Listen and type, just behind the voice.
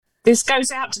This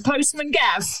goes out to Postman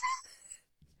Gav.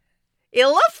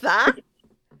 He'll love that.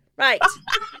 Right.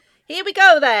 Here we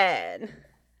go then.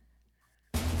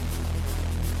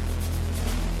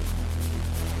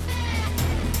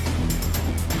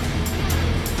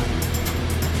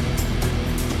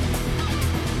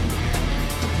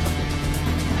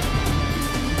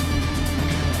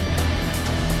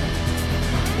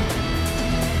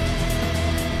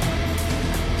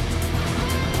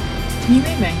 Can you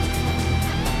hear me?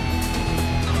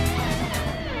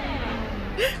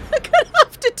 I'm going to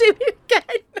have to do it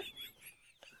again.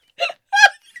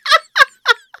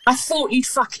 I thought you'd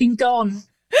fucking gone.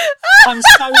 I'm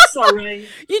so sorry.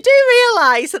 You do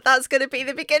realise that that's going to be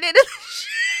the beginning of the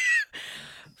show.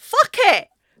 Fuck it.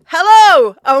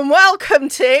 Hello and welcome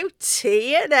to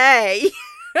TNA.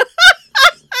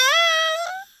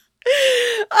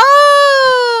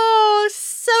 Oh,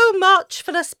 so much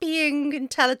for us being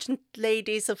intelligent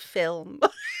ladies of film.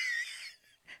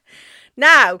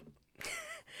 Now,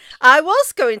 I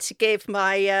was going to give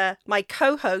my my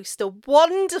co-host a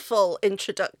wonderful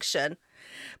introduction,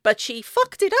 but she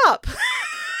fucked it up.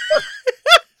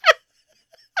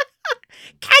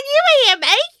 Can you hear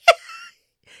me?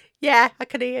 Yeah, I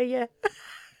can hear you.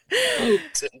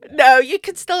 No, you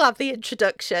can still have the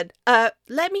introduction.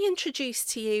 Let me introduce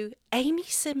to you Amy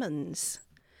Simmons,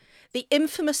 the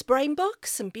infamous brain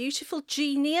box and beautiful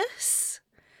genius.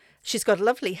 She's got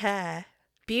lovely hair,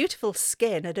 beautiful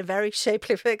skin, and a very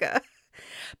shapely figure.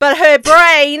 But her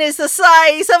brain is the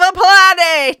size of a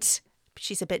planet.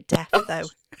 She's a bit deaf, though.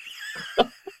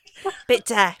 Bit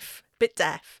deaf.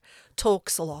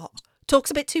 Talks a lot.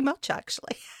 Talks a bit too much,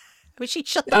 actually. I mean, she'd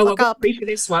shut the fuck up. For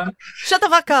this one. Shut the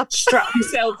fuck up. Strap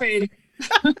yourself in.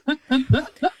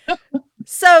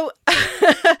 So,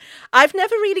 I've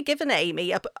never really given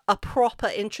Amy a proper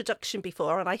introduction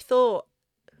before, and I thought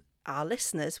our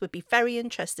listeners would be very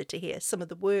interested to hear some of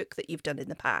the work that you've done in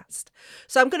the past.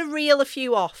 So I'm going to reel a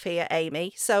few off here,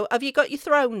 Amy. So have you got your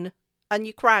throne and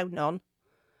your crown on?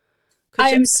 I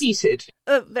am seated.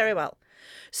 Very well.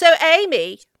 So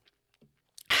Amy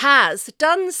has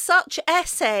done such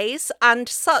essays and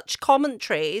such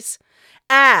commentaries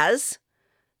as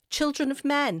Children of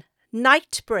Men,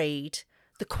 Nightbreed,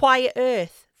 The Quiet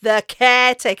Earth, The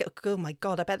Caretaker. Oh my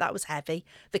God, I bet that was heavy.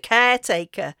 The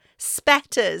Caretaker,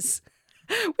 Spetters,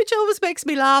 which always makes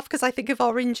me laugh because I think of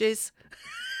oranges.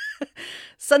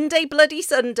 Sunday Bloody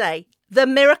Sunday, The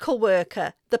Miracle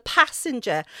Worker, The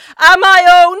Passenger, and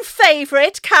my own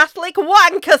favourite Catholic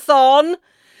wankathon,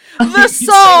 The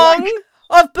Song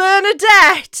of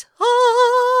Bernadette.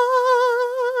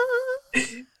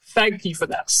 Thank you for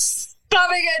that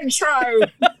stunning intro.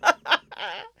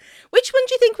 Which one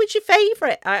do you think was your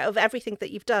favourite out of everything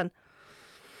that you've done?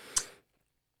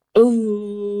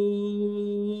 Oh,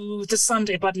 the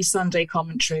Sunday Bloody Sunday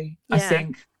commentary. Yeah. I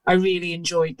think I really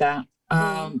enjoyed that.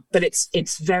 But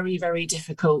it's very, very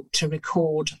difficult to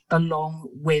record along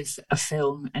with a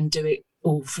film and do it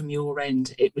all from your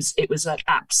end. It was an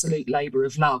absolute labour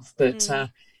of love. But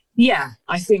yeah,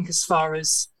 I think as far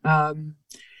as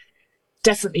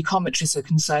definitely commentaries are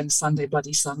concerned, Sunday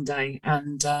Bloody Sunday,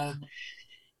 and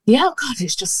yeah, God,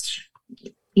 it's just,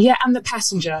 yeah, and The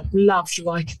Passenger. Loved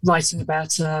writing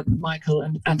about Michael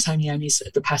and Antonioni's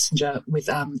The Passenger with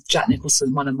Jack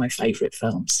Nicholson, one of my favourite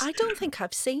films. I don't think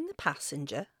I've seen The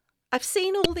Passenger. I've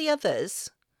seen all the others.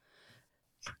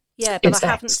 Yeah, but I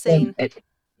haven't seen it.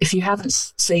 If you haven't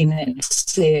seen it,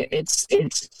 see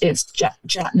it. It's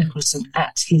Jack Nicholson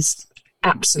at his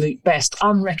absolute best,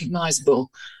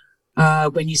 unrecognisable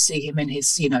when you see him in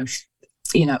his, you know,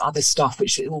 other stuff,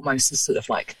 which is almost a sort of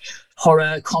like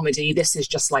horror comedy. This is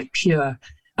just like pure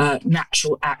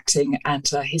natural acting, and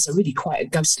he's a really quite a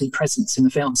ghostly presence in the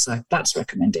film, so that's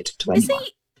recommended to anyone.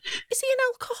 Is he an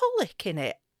alcoholic in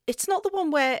it? It's not the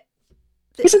one where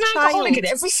he's an alcoholic in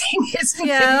everything, isn't he?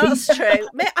 Yeah, that's true.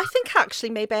 I think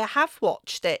actually maybe I have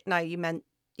watched it. Now you meant,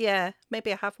 yeah,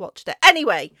 maybe I have watched it.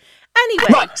 Anyway,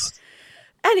 right.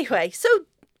 Anyway, so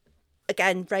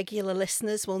again, regular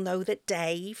listeners will know that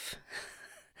Dave,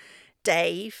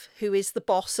 who is the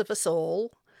boss of us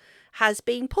all, has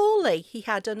been poorly. He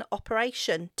had an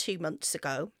operation 2 months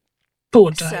ago. Poor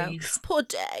Dave. So, poor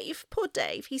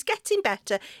Dave. He's getting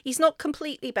better. He's not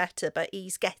completely better, but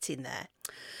he's getting there.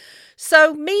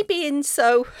 So me being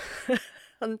so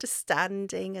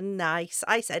understanding and nice,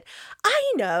 I said,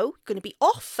 I know, going to be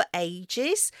off for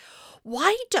ages.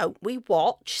 Why don't we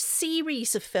watch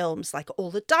series of films, like all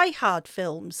the Die Hard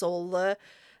films, all the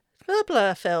blah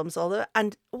blah films,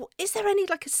 and is there any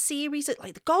like a series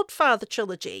like the Godfather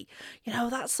trilogy, you know,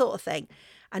 that sort of thing?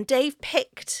 And Dave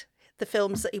picked the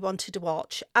films that he wanted to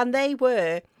watch, and they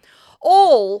were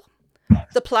all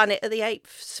the Planet of the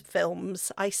Apes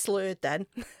films. I slurred then.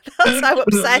 That's how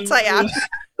upset I am.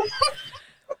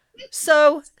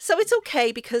 So it's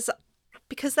okay because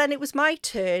then it was my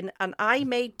turn and I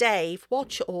made Dave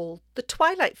watch all the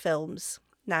Twilight films.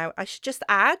 Now, I should just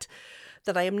add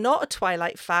that I am not a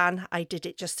Twilight fan. I did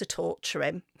it just to torture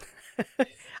him.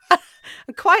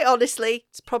 And quite honestly,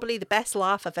 it's probably the best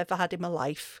laugh I've ever had in my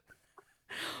life.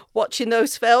 Watching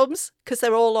those films, because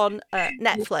they're all on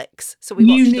Netflix. So we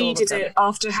watched all of them. You needed it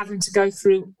after having to go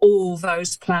through all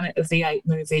those Planet of the Apes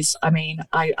movies. I mean,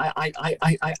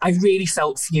 I really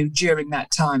felt for you during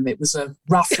that time. It was a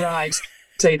rough ride,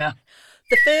 Tina.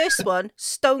 The first one,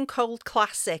 stone cold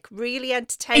classic, really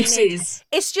entertaining. It is.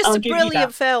 It's just a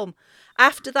brilliant film.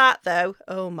 After that, though,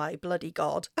 oh my bloody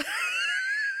God.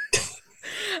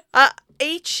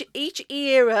 Each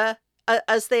era,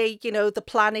 as they, the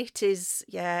planet is,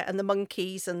 and the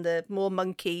monkeys and the more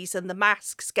monkeys and the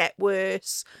masks get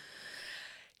worse.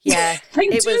 Yeah,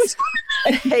 it was,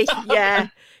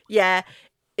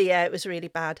 it was really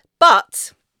bad.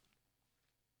 But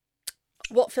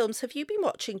what films have you been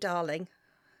watching, darling?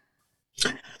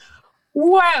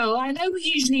 Well, I know we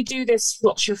usually do this.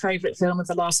 What's your favourite film of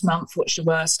the last month? What's your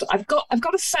worst? I've got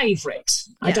a favourite.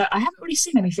 Yeah. I haven't really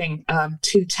seen anything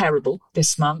too terrible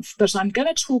this month, but I'm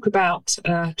going to talk about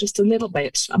just a little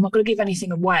bit. I'm not going to give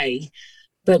anything away,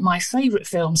 but my favourite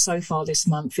film so far this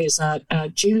month is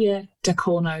Julia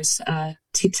Ducournau's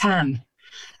Titane,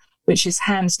 which is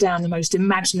hands down the most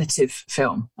imaginative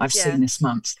film I've seen this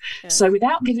month. Yeah. So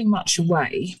without giving much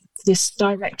away, this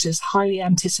director's highly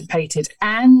anticipated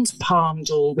and Palme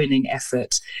d'Or winning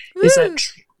effort is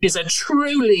a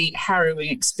truly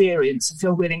harrowing experience if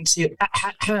you're willing to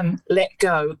let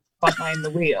go behind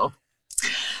the wheel.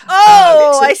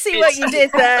 I see what you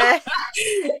did there.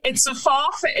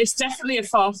 It's definitely a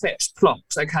far-fetched plot,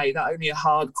 okay, that only a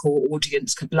hardcore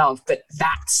audience could love, but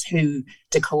that's who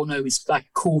Ducournau is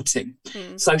courting.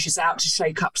 So she's out to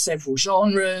shake up several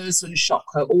genres and shock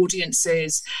her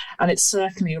audiences, and it's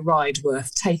certainly a ride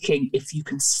worth taking if you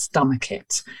can stomach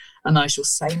it. And I shall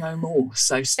say no more.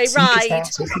 So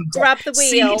grab the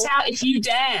wheel. Seek it out if you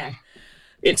dare.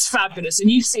 It's fabulous. And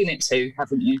you've seen it too,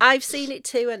 haven't you? I've seen it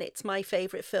too, and it's my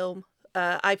favourite film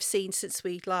I've seen since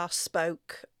we last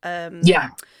spoke.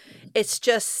 It's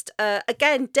just,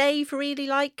 again, Dave really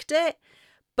liked it,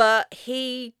 but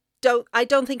I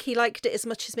don't think he liked it as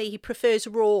much as me. He prefers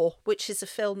Raw, which is a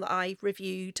film that I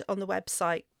reviewed on the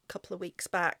website a couple of weeks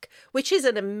back, which is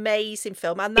an amazing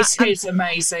film. And it is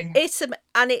amazing. It's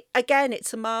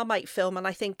a Marmite film, and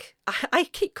I think I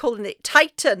keep calling it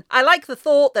Titan. I like the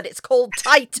thought that it's called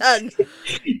Titan,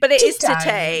 but it is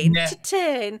Titane.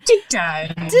 Titane.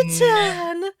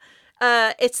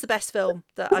 It's the best film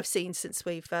that I've seen since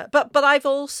we've. But I've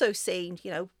also seen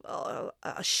a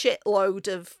shitload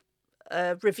of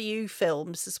review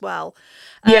films as well.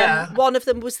 One of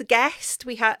them was The Guest.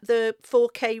 We had the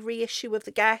 4K reissue of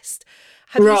The Guest.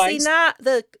 Have you seen that?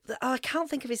 I can't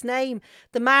think of his name.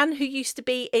 The man who used to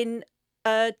be in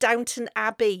Downton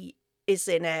Abbey is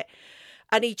in it,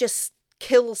 and he just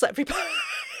kills everybody.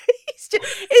 It's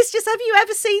just. Have you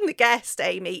ever seen The Guest,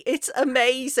 Amy? It's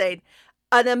amazing.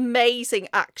 An amazing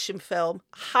action film.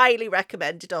 Highly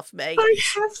recommended off me. I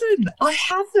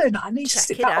haven't. I need to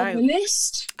stick that on the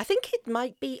list. I think it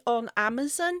might be on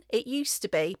Amazon. It used to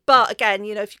be. But again,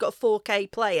 if you've got a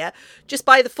 4K player, just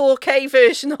buy the 4K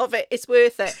version of it. It's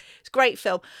worth it. It's a great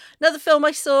film. Another film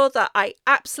I saw that I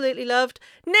absolutely loved,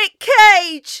 Nick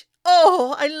Cage.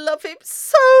 Oh, I love him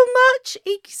so much.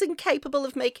 He's incapable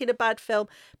of making a bad film.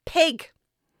 Pig.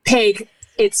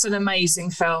 It's an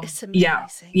amazing film. It's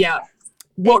amazing. Yeah.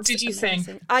 What did you think?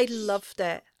 I loved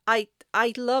it. I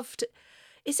loved.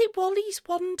 Is it Wally's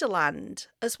Wonderland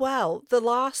as well? The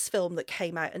last film that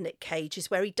came out of Nick Cage is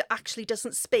where he actually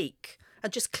doesn't speak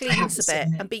and just cleans a bit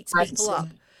and beats people up.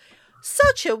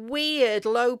 Such a weird,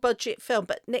 low-budget film,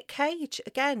 but Nick Cage,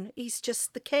 again, he's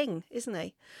just the king, isn't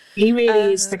he? He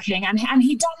really is the king, and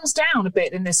he dumbs down a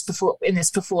bit in this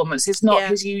performance. It's not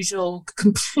his usual,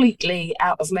 completely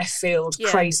out of left field,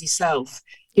 crazy self.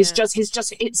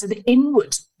 It's an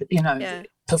inward,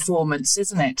 performance,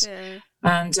 isn't it? Yeah.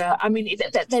 And I mean,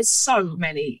 there's so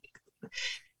many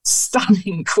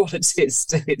stunning qualities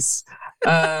to his.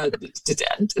 Well,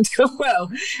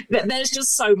 there's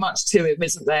just so much to him,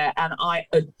 isn't there? And I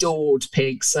adored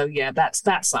Pig, so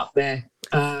that's up there.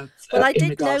 Well, I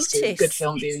did notice good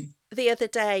film viewing the other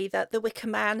day that The Wicker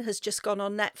Man has just gone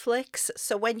on Netflix.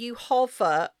 So when you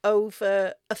hover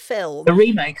over a film, the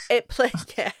remake, it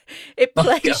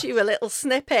plays you a little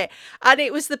snippet, and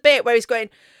it was the bit where he's going,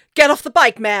 "Get off the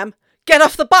bike, ma'am! Get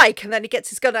off the bike!" And then he gets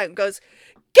his gun out and goes,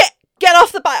 get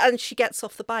off the bike. And she gets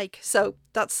off the bike. So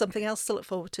that's something else to look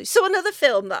forward to. So another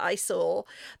film that I saw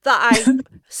that I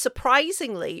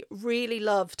surprisingly really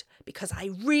loved, because I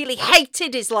really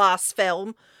hated his last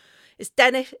film, is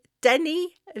Denis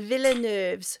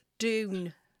Villeneuve's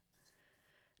Dune.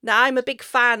 Now, I'm a big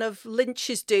fan of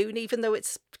Lynch's Dune, even though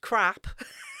it's crap.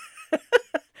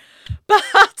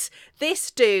 But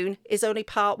this Dune is only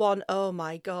part one. Oh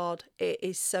my God, it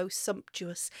is so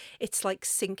sumptuous. It's like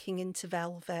sinking into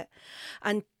velvet.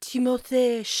 And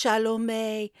Timothée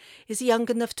Chalamet is young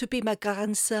enough to be my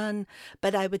grandson,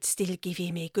 but I would still give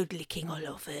him a good licking all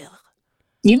over.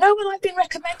 You know, when I've been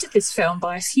recommended this film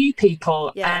by a few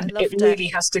people, and it really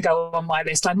has to go on my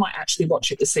list. I might actually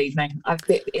watch it this evening.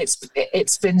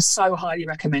 It's been so highly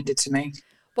recommended to me.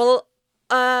 Well,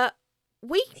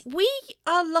 we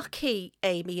are lucky,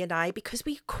 Amy and I, because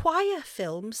we acquire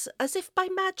films as if by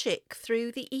magic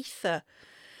through the ether.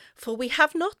 For we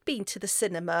have not been to the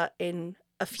cinema in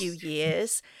a few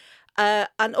years,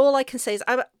 and all I can say is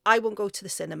I won't go to the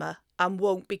cinema and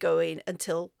won't be going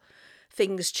until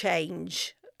things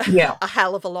change a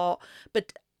hell of a lot.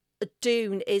 But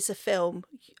Dune is a film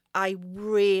I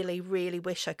really, really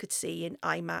wish I could see in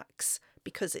IMAX,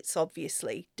 because it's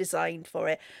obviously designed for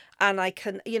it. And I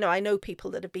can, I know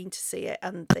people that have been to see it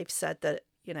and they've said that,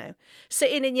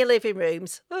 sitting in your living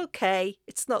rooms, okay,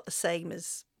 it's not the same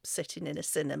as sitting in a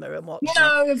cinema and watching.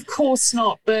 No, of course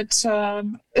not. But I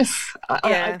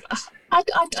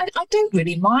don't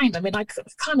really mind. I mean, I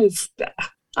kind of...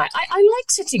 I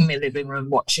like sitting in my living room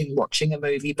watching a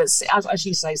movie, but as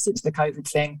you say, since the COVID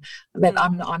thing, then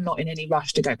I'm not in any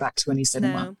rush to go back to any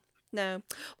cinema. No.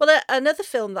 Well, another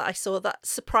film that I saw that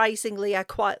surprisingly I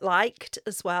quite liked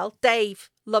as well, Dave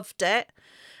loved it,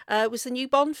 was the new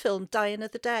Bond film, Die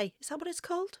Another Day. Is that what it's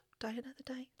called? Die Another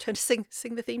Day? I'm trying to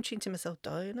sing the theme tune to myself.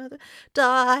 Die another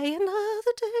day,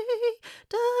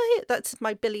 die. That's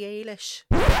my Billie Eilish.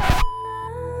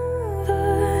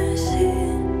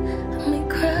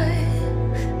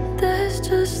 There's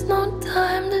just no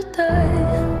time to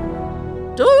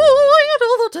die. Die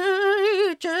another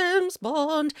day, James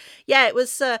Bond. Yeah, it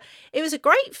was a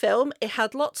great film. It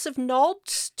had lots of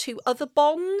nods to other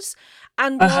Bonds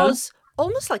and was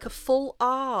almost like a full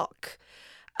arc.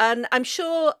 And I'm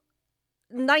sure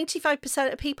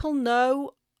 95% of people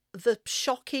know the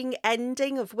shocking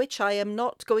ending, of which I am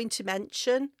not going to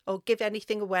mention or give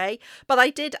anything away. But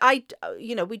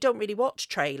we don't really watch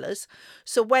trailers.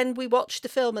 So when we watched the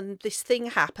film and this thing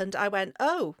happened, I went,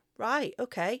 oh, right,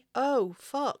 okay. Oh,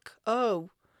 fuck.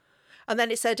 Oh. And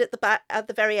then it said at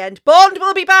the very end, Bond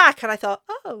will be back. And I thought,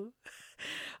 oh,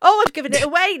 I've given it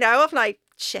away now. I'm like,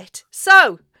 shit.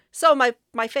 So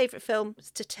my favourite film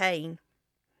is Titane.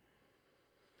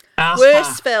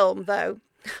 Worst film, though.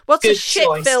 What's a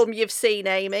shit film you've seen,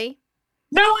 Amy?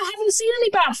 No, I haven't seen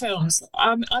any bad films.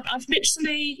 I've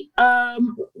literally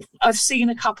I've seen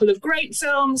a couple of great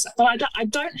films, but I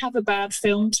don't have a bad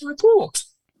film to report.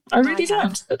 I really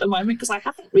don't at the moment, because I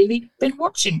haven't really been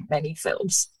watching many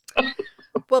films.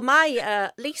 Well,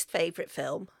 my least favourite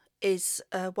film is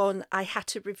one I had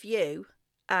to review,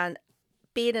 and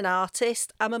being an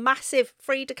artist, I'm a massive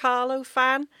Frida Kahlo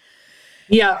fan.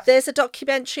 Yeah. There's a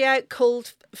documentary out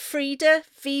called Frida,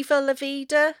 Viva la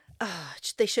Vida. Oh,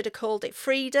 they should have called it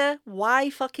Frida, Why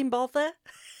Fucking Bother?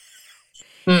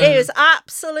 It was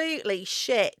absolutely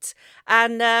shit.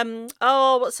 And,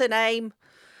 what's her name?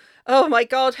 Oh my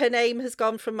God, her name has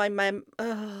gone from my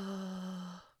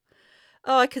Oh,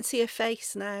 I can see her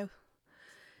face now.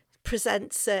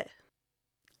 Presents it.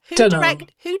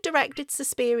 Who directed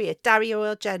Suspiria? Dario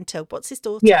Argento. What's his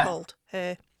daughter called?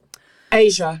 Her.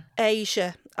 Asia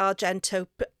Argento.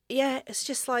 But yeah, it's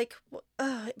just like,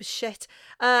 it was shit.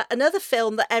 Another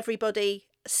film that everybody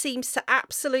seems to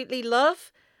absolutely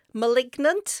love,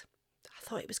 Malignant. I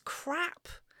thought it was crap.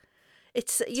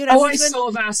 It's, I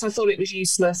saw that. I thought it was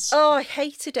useless. Oh, I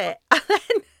hated it. And then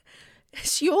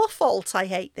it's your fault I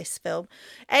hate this film.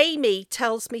 Amy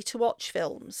tells me to watch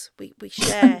films. We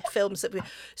share films that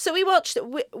so we watched.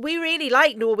 We really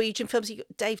like Norwegian films.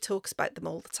 Dave talks about them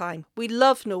all the time. We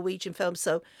love Norwegian films.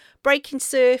 So Breaking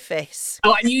Surface.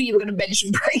 Oh, I knew you were going to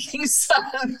mention Breaking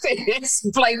Surface.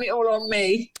 Blame it all on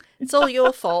me. It's all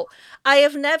your fault. I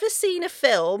have never seen a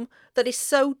film that is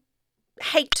so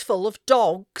hateful of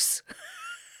dogs.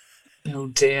 Oh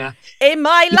dear. In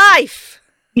my life.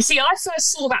 You see, I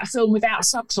first saw that film without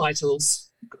subtitles.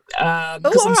 All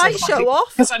right, show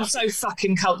off. Because I'm so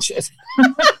fucking cultured.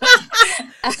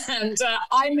 And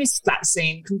I missed that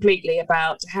scene completely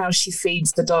about how she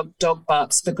feeds the dog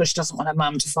butts because she doesn't want her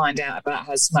mum to find out about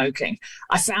her smoking.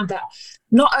 I found that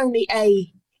not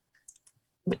only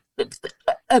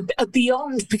a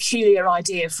beyond peculiar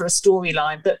idea for a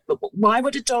storyline. But why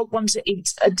would a dog want to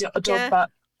eat a dog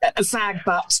butt, a fag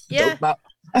butt,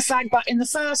 a fag butt in the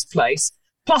first place?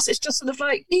 Plus, it's just sort of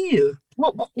like, ew.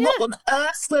 What on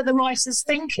earth were the writers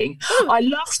thinking? I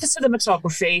loved the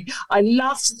cinematography. I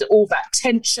loved all that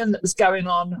tension that was going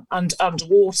on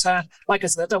underwater. Like I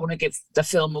said, I don't want to give the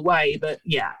film away, but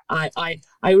yeah, I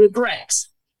regret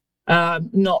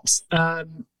not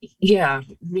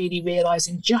really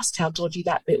realising just how dodgy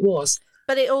that bit was.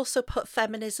 But it also put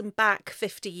feminism back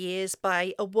 50 years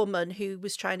by a woman who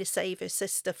was trying to save her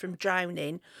sister from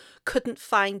drowning, couldn't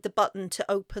find the button to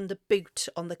open the boot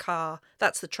on the car.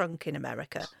 That's the trunk in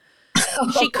America.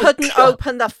 She couldn't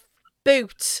open the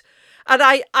boot. And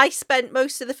I spent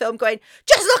most of the film going,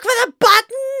 just look for the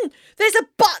button! There's a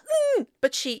button!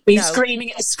 But she... Were you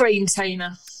screaming at the screen,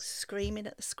 Tina? Screaming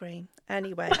at the screen.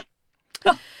 Anyway.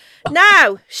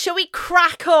 Now, shall we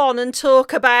crack on and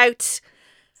talk about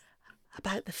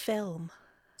the film?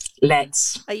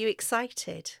 Let's. Are you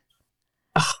excited?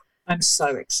 Oh, I'm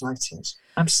so excited.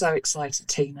 I'm so excited,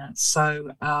 Tina.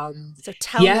 So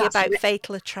tell me about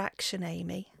Fatal Attraction,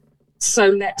 Amy. So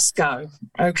let's go.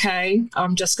 Okay.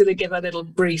 I'm just going to give a little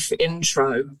brief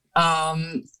intro.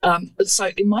 So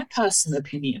in my personal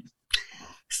opinion,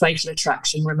 Fatal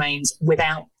Attraction remains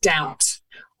without doubt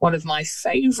one of my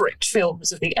favourite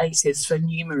films of the 80s for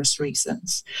numerous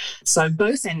reasons. So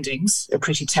both endings are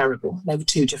pretty terrible. There were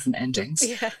two different endings.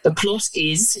 Yeah. The plot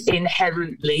is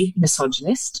inherently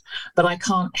misogynist, but I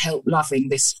can't help loving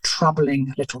this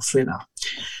troubling little thriller.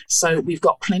 So we've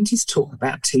got plenty to talk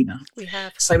about, Tina. We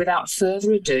have. So without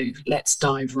further ado, let's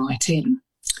dive right in.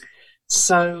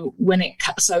 So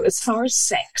as far as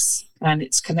sex and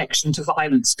its connection to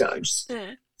violence goes,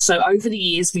 so over the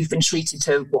years, we've been treated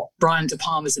to Brian De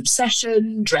Palma's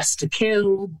Obsession, Dressed to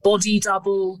Kill, Body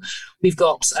Double. We've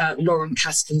got Lauren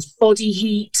Kasdan's Body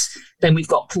Heat. Then we've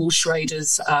got Paul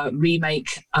Schrader's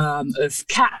remake of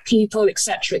Cat People,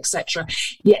 etc., etc.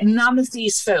 Yet none of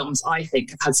these films, I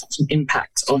think, have had such an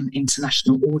impact on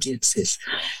international audiences.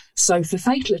 So for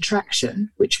Fatal Attraction,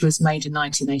 which was made in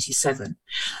 1987,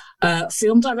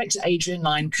 film director Adrian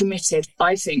Lyne committed,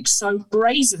 I think, so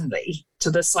brazenly to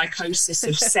the psychosis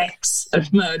of sex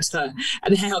and murder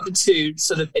and how the two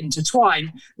sort of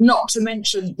intertwine, not to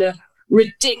mention the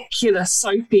ridiculous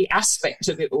soapy aspect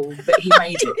of it all, that he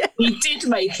made it. He did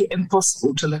make it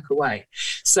impossible to look away.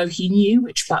 So he knew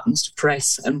which buttons to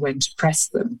press and when to press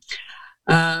them.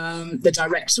 The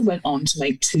director went on to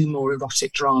make two more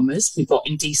erotic dramas. We've got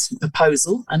Indecent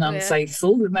Proposal and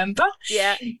Unfaithful, remember?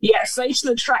 Yeah. Yeah,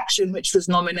 Fatal Attraction, which was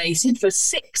nominated for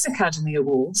 6 Academy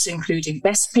Awards, including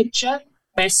Best Picture,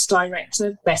 Best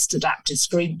Director, Best Adapted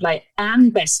Screenplay,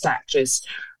 and Best Actress,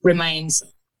 remains,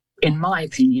 in my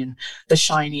opinion, the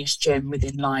shiniest gem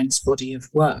within Lyne's body of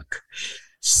work.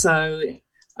 So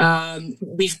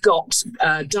we've got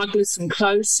Douglas and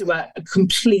Close, who are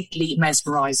completely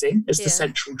mesmerising as the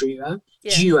central duo.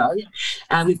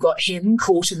 And we've got him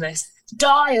caught in the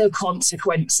dire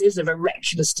consequences of a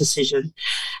reckless decision,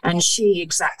 and she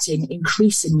exacting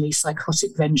increasingly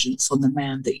psychotic vengeance on the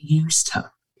man that used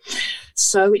her.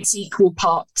 So it's equal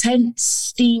part tense,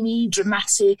 steamy,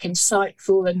 dramatic,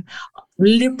 insightful, and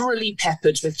liberally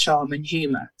peppered with charm and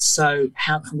humour. So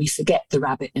how can we forget the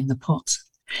rabbit in the pot?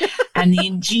 And the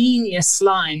ingenious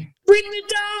line, bring the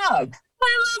dog!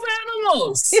 I love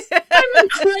animals! I'm a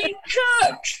great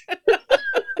cook!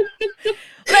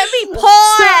 Let me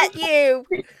paw at you!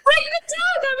 Bring the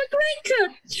dog! I'm a great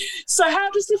cook! So how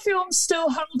does the film still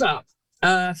hold up?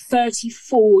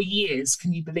 34 years,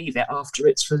 can you believe it, after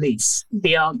its release?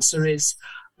 The answer is,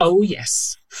 oh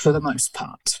yes, for the most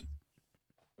part.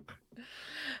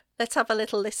 Let's have a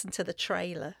little listen to the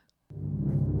trailer.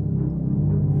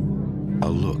 A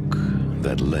look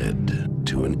that led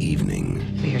to an evening.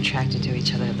 We were attracted to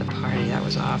each other at the party, that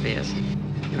was obvious.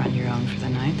 You're on your own for the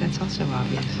night, that's also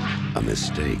obvious. A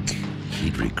mistake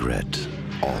he'd regret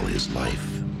all his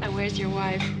life. Where's your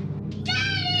wife?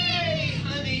 Hey,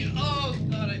 honey, oh,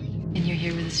 God. And you're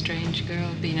here with a strange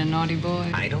girl, being a naughty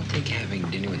boy. I don't think having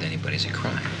dinner with anybody's a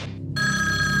crime.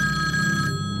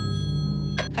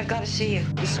 I've got to see you.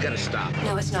 This is gonna stop.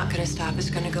 No, it's not gonna stop.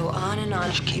 It's gonna go on and on.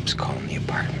 She keeps calling the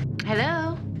apartment.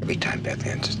 Hello? Every time Beth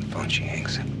answers the phone, she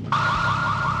hangs up.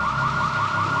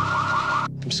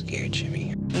 I'm scared,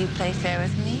 Jimmy. You play fair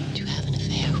with me? Do you have an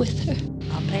affair with her?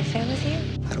 I'll play fair with you.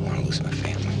 I don't want to lose my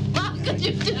family. How could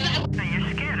you do that? Now,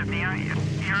 you're scared of me, aren't you?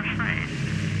 You're afraid.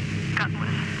 Gutless,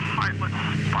 heartless,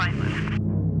 spineless.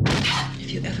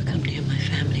 If you ever come near my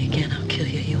family again, I'll kill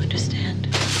you. You understand?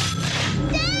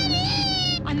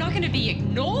 I'm not going to be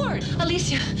ignored.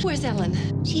 Alicia, where's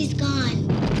Ellen? She's gone.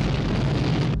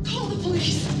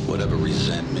 Whatever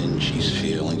resentment she's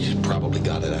feeling, she's probably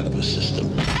got it out of her system.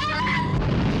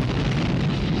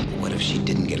 What if she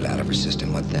didn't get it out of her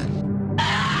system? What then?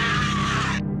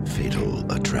 Fatal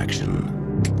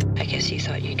Attraction. I guess you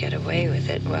thought you'd get away with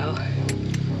it. Well,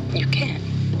 you can't.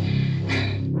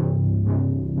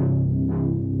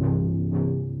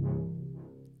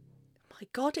 My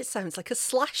God, it sounds like a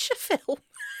slasher film.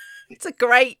 It's a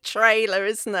great trailer,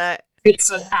 isn't it?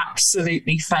 It's an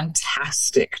absolutely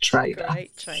fantastic trailer.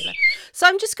 Great trailer. So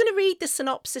I'm just going to read the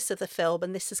synopsis of the film,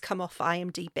 and this has come off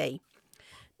IMDb.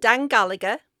 Dan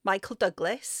Gallagher, Michael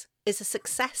Douglas, is a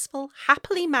successful,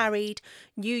 happily married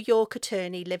New York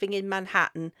attorney living in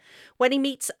Manhattan when he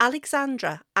meets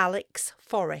Alexandra Alex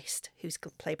Forrest, who's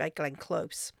played by Glenn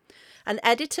Close, an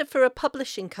editor for a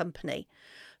publishing company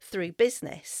through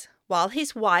business, while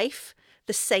his wife,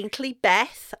 the saintly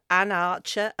Beth Ann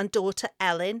Archer, and daughter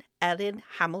Ellen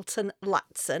Hamilton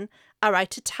Latson are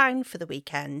out of town for the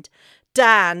weekend.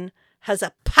 Dan has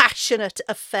a passionate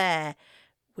affair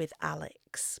with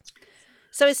Alex.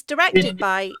 So it's directed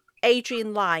by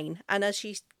Adrian Lyne, and as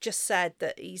you just said,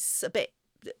 that he's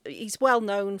well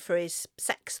known for his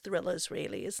sex thrillers,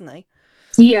 really, isn't he?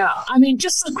 Yeah, I mean,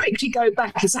 just to quickly go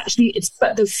back,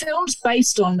 but the film's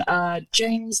based on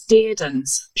James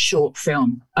Dearden's short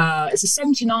film. It's a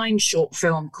 1979 short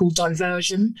film called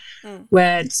Diversion,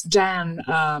 where Dan,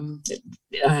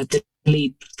 the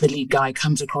lead guy,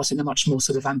 comes across in a much more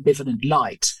sort of ambivalent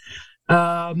light.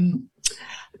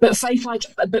 But Fatal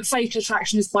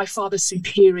Attraction is by far the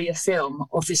superior film,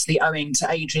 obviously owing to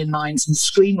Adrian Lyne's and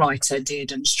screenwriter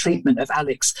Dearden's treatment of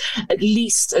Alex, at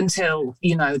least until,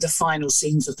 the final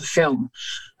scenes of the film.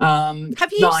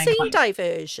 Have you seen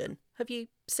Diversion? Have you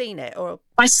seen it? Or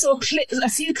I saw a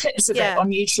few clips of it on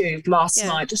YouTube last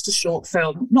night, just a short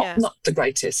film, not the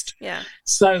greatest. Yeah.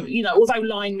 So, although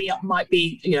Line Me Up might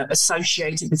be,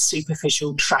 associated with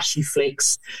superficial, trashy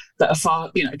flicks that are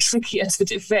far, trickier to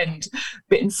defend,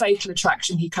 but in Fatal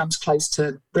Attraction, he comes close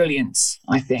to brilliance,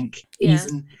 I think. Yeah.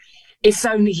 Even if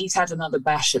only he'd had another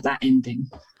bash at that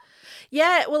ending.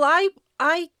 Yeah, well,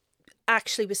 I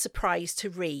actually was surprised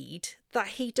to read that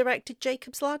he directed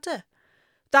Jacob's Ladder.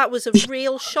 That was a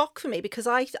real shock for me because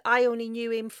I only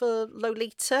knew him for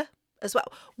Lolita as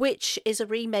well, which is a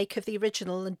remake of the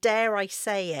original. And dare I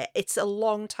say it, it's a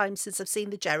long time since I've seen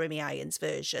the Jeremy Irons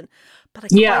version, but I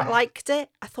quite liked it.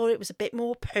 I thought it was a bit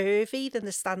more pervy than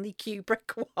the Stanley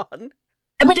Kubrick one.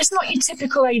 I mean, it's not your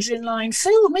typical Adrian Lyne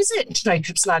film, is it,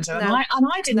 Jacob's Ladder? No. And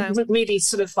I didn't really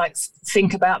sort of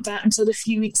think about that until a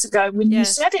few weeks ago when you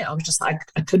said it. I was just like,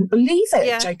 I couldn't believe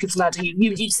it, Jacob's Ladder.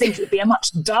 You'd think it would be a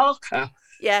much darker,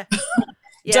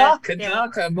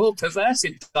 darker, more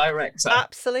perverted director.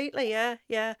 Absolutely,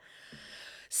 yeah.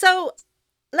 So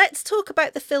let's talk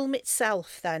about the film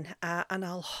itself then, and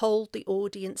I'll hold the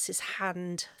audience's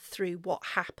hand through what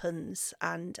happens,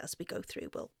 and as we go through,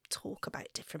 we'll talk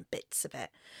about different bits of it.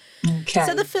 Okay.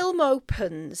 So the film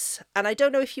opens, and I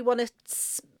don't know if you want to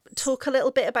talk a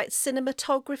little bit about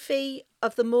cinematography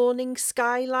of the morning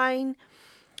skyline.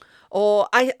 Or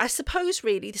I suppose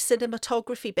really the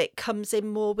cinematography bit comes in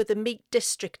more with the Meat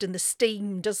District and the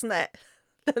steam, doesn't it?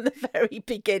 Than the very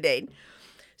beginning.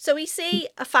 So we see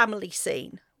a family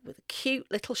scene with a cute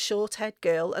little short-haired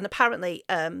girl. And apparently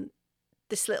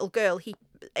this little girl,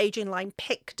 Adrian Lyne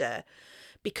picked her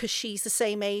because she's the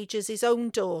same age as his own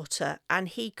daughter. And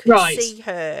he could see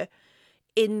her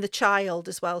in the child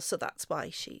as well. So that's why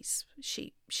she's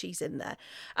in there.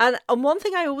 And one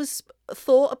thing I always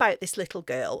thought about this little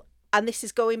girl, and this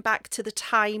is going back to the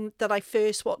time that I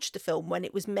first watched the film when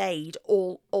it was made,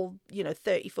 all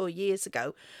 34 years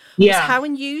ago, was how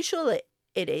unusual it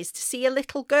is to see a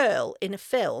little girl in a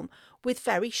film with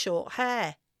very short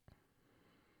hair.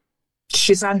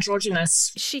 She's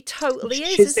androgynous. She totally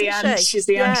is, isn't she? She's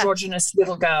the androgynous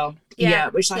little girl. Yeah,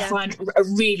 which I find a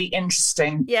really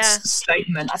interesting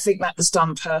statement. I think that was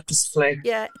done purposefully.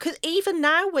 Yeah, because even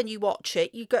now when you watch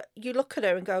it, you look at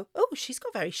her and go, "Oh, she's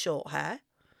got very short hair."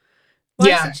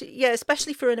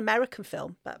 Especially for an American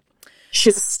film, but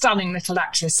she's a stunning little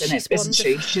actress in it, isn't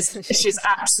she? She's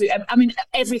absolutely. I mean,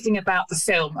 everything about the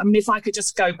film. I mean, if I could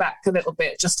just go back a little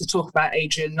bit just to talk about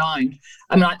Adrian Lyne.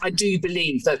 I mean, I do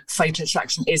believe that Fatal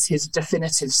Attraction is his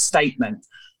definitive statement.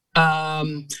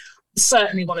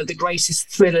 Certainly one of the greatest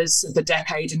thrillers of the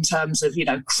decade in terms of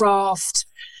craft,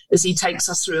 as he takes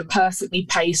us through a perfectly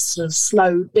paced sort of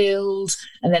slow build,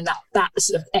 and then that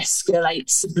sort of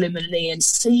escalates subliminally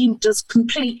and does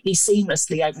completely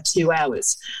seamlessly over 2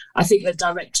 hours. I think the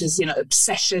director's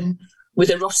obsession with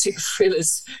erotic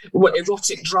thrillers,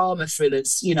 erotic drama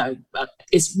thrillers,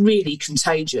 is really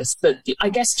contagious. But I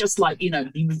guess just like,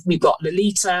 we've got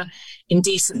Lolita,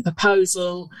 Indecent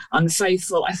Proposal,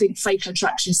 Unfaithful. I think Fatal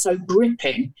Attraction is so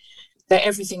gripping that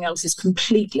everything else is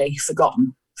completely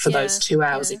forgotten for those 2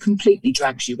 hours. Yeah. It completely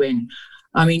drags you in.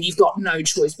 I mean, you've got no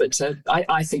choice but to,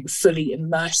 I think, fully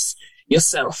immerse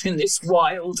yourself in this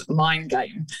wild mind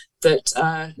game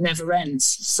that never ends.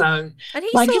 So, and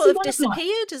he sort of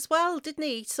disappeared as well, didn't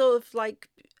he? Sort of like,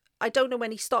 I don't know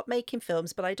when he stopped making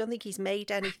films, but I don't think he's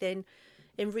made anything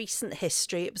in recent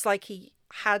history. It was like he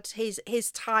had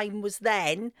his time was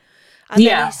then, and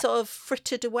then he sort of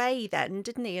frittered away then,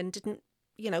 didn't he? And didn't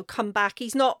come back.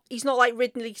 He's not like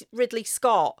Ridley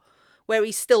Scott, where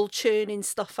he's still churning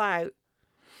stuff out.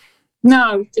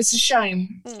 No, it's a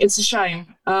shame. It's a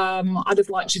shame. I'd have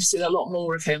liked to have seen a lot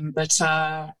more of him, but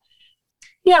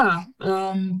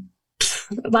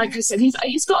like I said,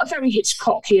 he's got a very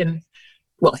Hitchcockian.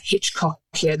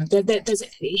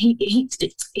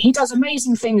 He does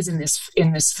amazing things in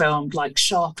this film, like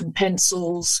sharpened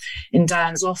pencils in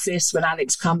Dan's office when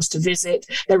Alex comes to visit.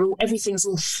 Everything's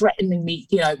all threateningly,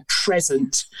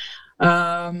 present.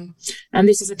 And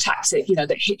this is a tactic,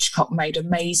 that Hitchcock made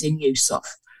amazing use of.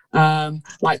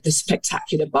 Like the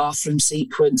spectacular bathroom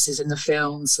sequences in the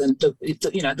films, and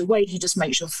the way he just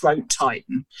makes your throat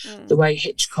tighten, the way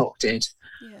Hitchcock did.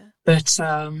 But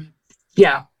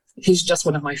he's just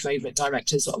one of my favourite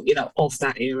directors of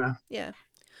that era. Yeah.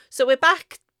 So we're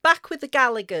back with the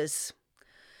Gallaghers.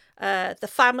 The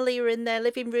family are in their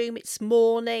living room. It's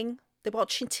morning. They're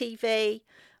watching TV.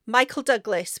 Michael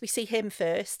Douglas, we see him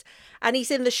first, and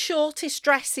he's in the shortest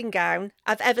dressing gown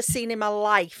I've ever seen in my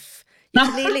life.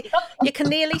 You can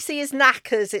nearly see his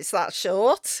knackers. It's that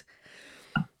short.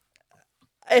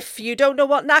 If you don't know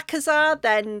what knackers are,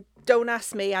 then don't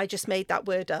ask me. I just made that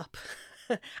word up.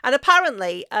 And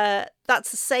apparently, that's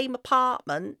the same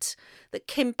apartment that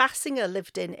Kim Basinger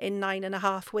lived in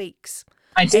 9.5 weeks.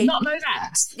 I did not know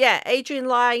that. Yeah, Adrian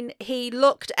Lyne, he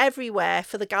looked everywhere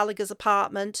for the Gallagher's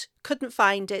apartment, couldn't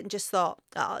find it, and just thought,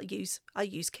 I'll use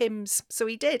Kim's. So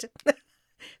he did.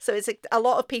 So it's a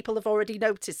lot of people have already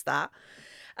noticed that.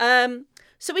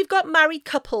 So we've got married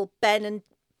couple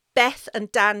Beth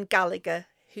and Dan Gallagher,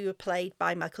 who are played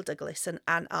by Michael Douglas and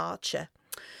Anne Archer.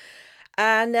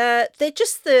 And they're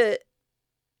just the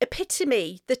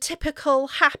epitome, the typical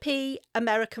happy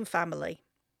American family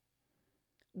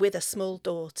with a small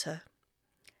daughter.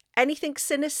 Anything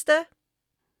sinister?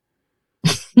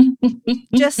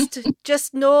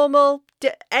 just normal?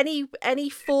 Any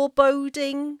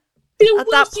foreboding? At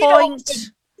that point,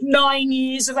 9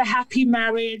 years of a happy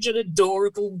marriage, an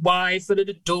adorable wife and an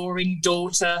adoring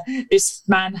daughter, this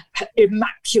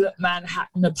immaculate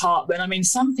Manhattan apartment. I mean,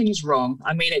 something's wrong.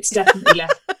 I mean, it's definitely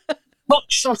left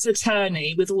hotshot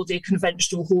attorney with all the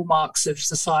conventional hallmarks of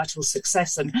societal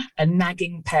success and a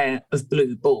nagging pair of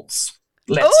blue balls.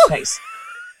 Let's face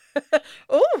it.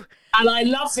 Oh. And I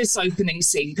love this opening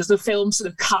scene because the film sort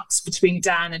of cuts between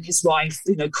Dan and his wife,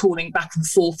 calling back and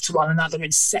forth to one another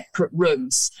in separate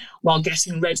rooms while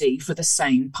getting ready for the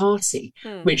same party,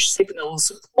 which signals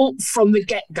from the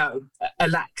get-go a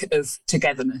lack of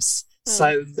togetherness.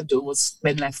 So the door's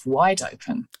been left wide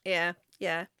open. Yeah.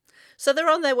 So they're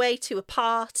on their way to a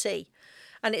party,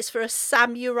 and it's for a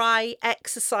samurai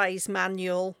exercise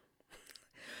manual.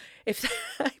 It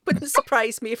wouldn't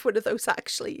surprise me if one of those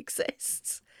actually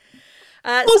exists.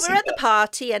 So we're at the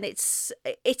party, and it's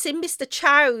in Mr.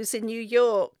 Chow's in New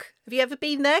York. Have you ever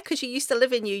been there? Because you used to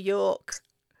live in New York.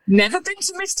 Never been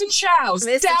to Mr. Chow's.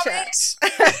 Damn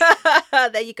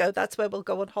it! There you go. That's where we'll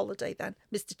go on holiday then,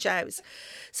 Mr. Chow's.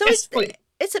 So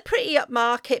it's a pretty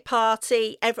upmarket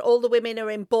party. All the women are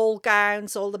in ball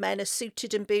gowns. All the men are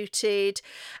suited and booted.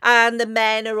 And the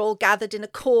men are all gathered in a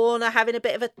corner having a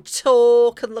bit of a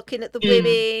talk and looking at the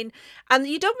women. And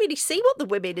you don't really see what the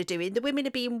women are doing. The women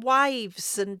are being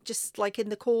wives and just like in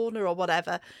the corner or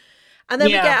whatever. And then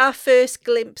we get our first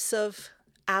glimpse of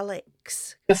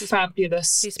Alex. The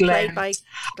fabulous who's Glenn. played by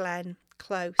Glenn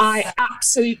Close. I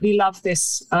absolutely love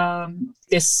this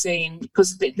this scene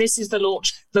because this is the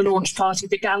launch party.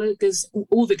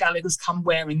 All the Gallaghers come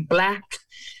wearing black,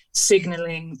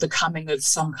 signalling the coming of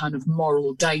some kind of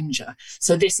moral danger.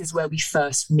 So this is where we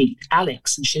first meet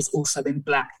Alex, and she's also in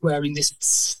black, wearing this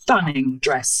stunning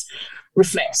dress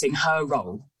reflecting her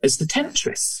role as the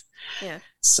temptress. Yeah.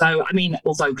 So, I mean,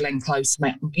 although Glenn Close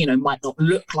might not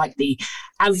look like the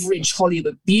average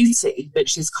Hollywood beauty, but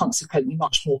she's consequently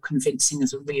much more convincing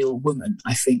as a real woman,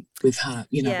 I think, with her,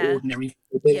 ordinary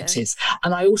abilities. Yeah.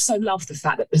 And I also love the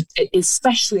fact that,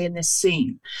 especially in this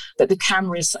scene, that the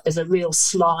camera is a real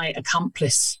sly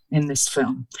accomplice in this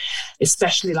film,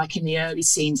 especially like in the early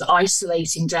scenes,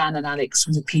 isolating Dan and Alex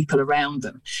from the people around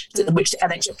them, and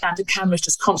the camera's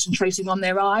just concentrating on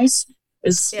their eyes.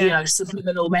 As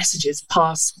subliminal messages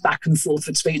pass back and forth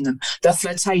between them. The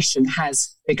flirtation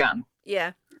has begun.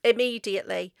 Yeah,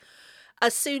 immediately.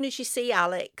 As soon as you see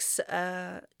Alex,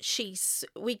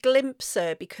 we glimpse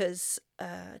her because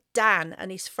Dan and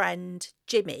his friend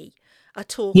Jimmy are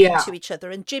talking to each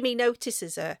other, and Jimmy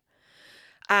notices her.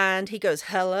 And he goes,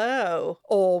 hello,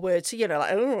 or words,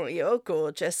 like, oh, you're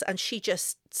gorgeous. And she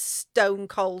just stone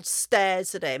cold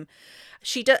stares at him.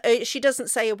 She doesn't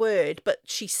say a word, but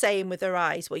she's saying with her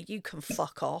eyes, well, you can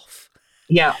fuck off.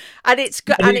 Yeah. And it's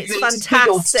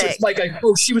fantastic. Like,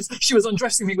 oh, she was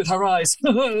undressing me with her eyes.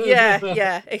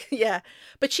 Yeah.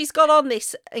 But she's got on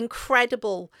this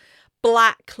incredible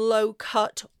black,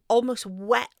 low-cut, almost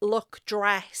wet look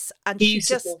dress, and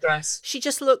beautiful dress. She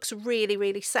just looks really,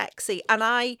 really sexy. And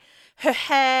her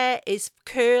hair is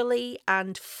curly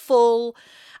and full,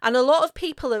 and a lot of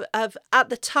people have at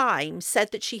the time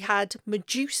said that she had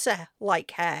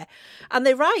Medusa-like hair, and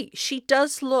they're right. She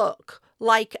does look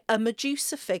like a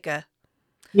Medusa figure.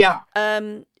 Yeah.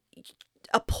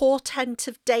 A portent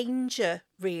of danger,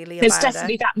 really. There's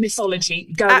definitely that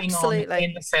mythology going on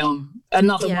in the film.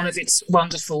 Another one of its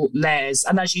wonderful layers.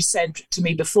 And as you said to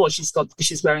me before, she's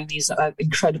wearing these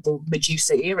incredible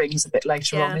Medusa earrings a bit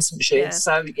later on, isn't she? Yeah.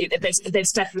 So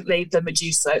there's definitely the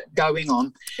Medusa going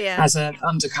on as an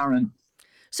undercurrent.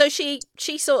 So she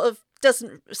sort of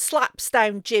slaps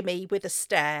down Jimmy with a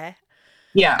stare.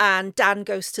 Yeah. And Dan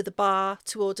goes to the bar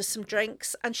to order some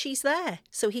drinks, and she's there.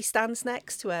 So he stands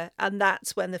next to her, and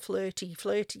that's when the flirty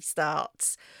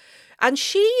starts. And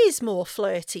she is more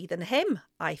flirty than him,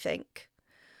 I think.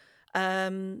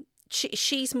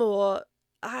 She's more,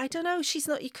 I don't know, she's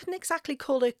not, you couldn't exactly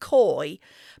call her coy,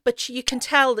 but you can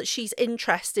tell that she's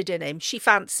interested in him. She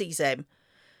fancies him.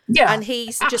 Yeah. And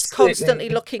he's just constantly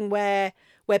looking where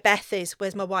Beth is.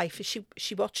 Where's my wife? Is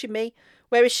she watching me?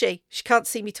 Where is she? She can't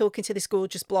see me talking to this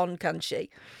gorgeous blonde, can she?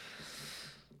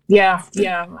 Yeah.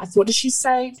 What did she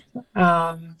say?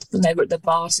 When they were at the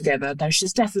bar together, no,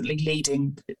 she's definitely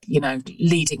leading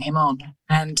him on.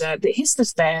 And he's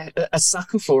just there, a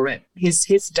sucker for it.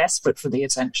 He's desperate for the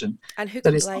attention. And who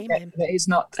could blame him?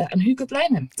 And who could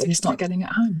blame him that he's not getting it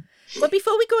home? Well,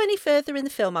 before we go any further in the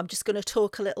film, I'm just going to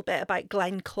talk a little bit about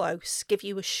Glenn Close, give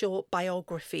you a short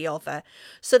biography of her.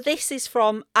 So this is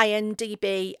from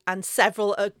IMDb and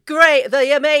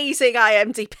the amazing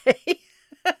IMDb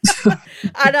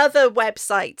and other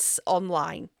websites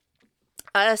online.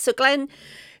 So Glenn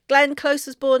Close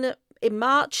was born in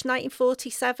March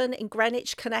 1947 in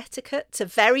Greenwich, Connecticut, to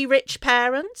very rich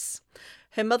parents.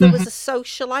 Her mother was a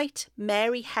socialite,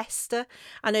 Mary Hester,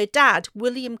 and her dad,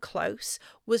 William Close,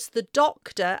 was the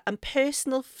doctor and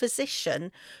personal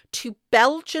physician to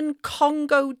Belgian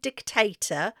Congo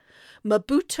dictator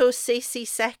Mobutu Sese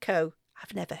Seko.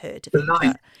 I've never heard of him.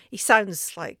 But he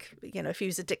sounds like, if he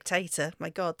was a dictator, my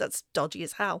God, that's dodgy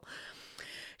as hell.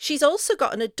 She's also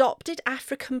got an adopted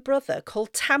African brother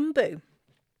called Tambu,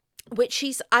 which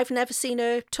I've never seen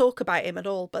her talk about him at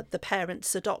all, but the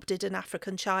parents adopted an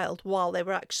African child while they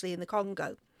were actually in the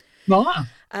Congo. Wow.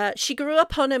 She grew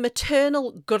up on a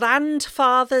maternal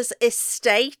grandfather's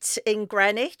estate in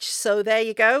Greenwich. So there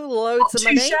you go, loads of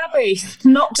money.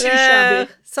 Not too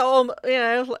shabby. So,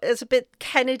 it's a bit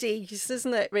Kennedy's,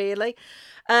 isn't it, really?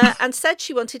 And said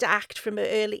she wanted to act from an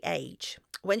early age.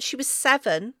 When she was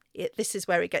 7, this is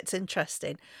where it gets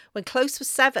interesting. When Close was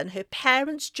 7, her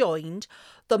parents joined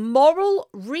the Moral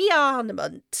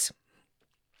Rearmament,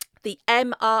 the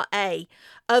MRA,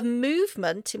 a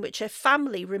movement in which her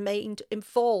family remained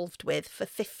involved with for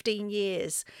 15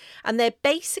 years. And they're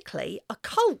basically a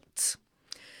cult.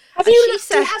 Have you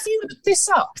looked this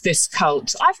up, this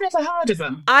cult? I've never heard of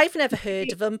them. I've never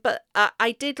heard of them, but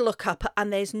I did look up,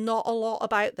 and there's not a lot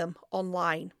about them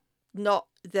online.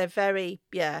 They're very,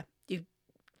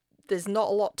 there's not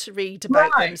a lot to read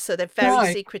about them, so they're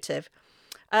very secretive.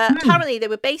 Apparently, they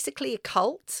were basically a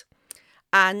cult,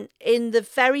 and in the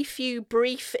very few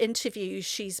brief interviews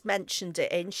she's mentioned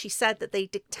it in, she said that they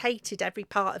dictated every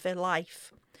part of her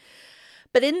life.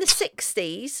 But in the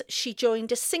 60s, she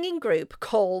joined a singing group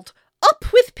called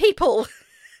Up With People.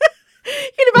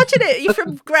 You can imagine it. You're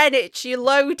from Greenwich, you're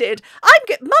loaded.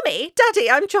 Mummy,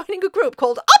 Daddy, I'm joining a group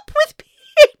called Up With People.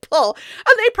 people.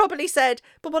 And they probably said,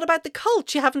 but what about the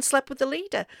cult? You haven't slept with the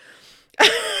leader.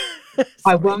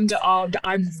 I wonder.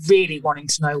 I'm really wanting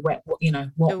to know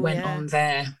what went on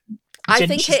there. I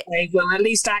think it. Well, at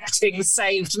least acting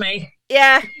saved me.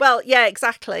 Yeah. Well. Yeah.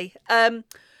 Exactly.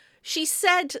 She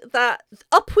said that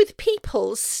Up With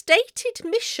People's stated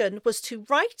mission was to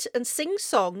write and sing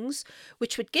songs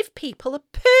which would give people a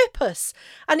purpose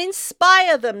and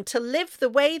inspire them to live the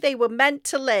way they were meant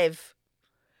to live.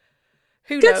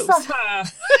 Who knows? Good for her.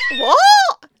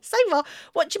 What? Say more.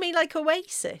 What do you mean, like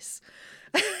Oasis?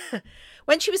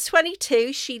 When she was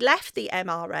 22, she left the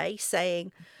MRA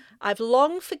saying, I've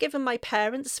long forgiven my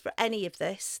parents for any of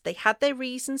this. They had their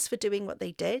reasons for doing what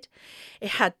they did. It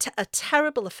had a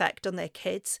terrible effect on their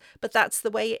kids, but that's the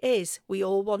way it is. We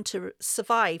all want to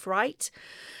survive, right?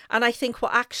 And I think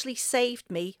what actually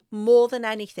saved me more than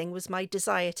anything was my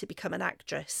desire to become an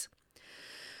actress.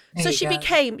 So she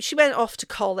went off to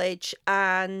college,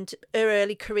 and her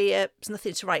early career was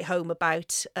nothing to write home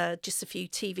about, just a few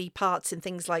TV parts in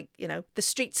things like, The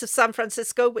Streets of San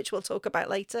Francisco, which we'll talk about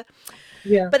later.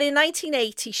 Yeah. But in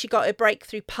 1980, she got a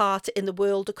breakthrough part in The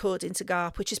World According to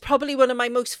Garp, which is probably one of my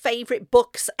most favourite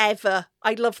books ever.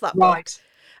 I love that book.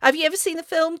 Have you ever seen the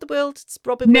film, The World? It's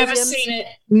Robin Williams.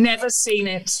 Never seen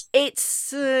it.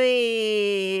 It's,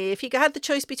 if you had the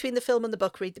choice between the film and the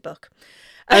book, read the book.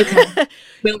 Okay.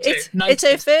 It's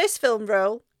her first film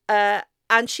role,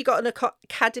 and she got an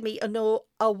Academy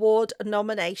Award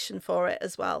nomination for it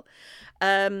as well.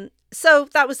 So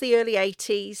that was the early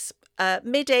 80s.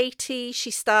 Mid-80s,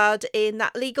 she starred in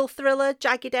that legal thriller,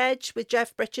 Jagged Edge, with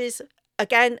Jeff Bridges.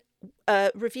 Again,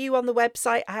 review on the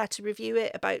website. I had to review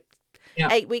it about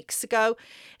 8 weeks ago.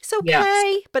 It's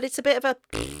okay, but it's a bit of a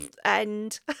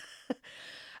end.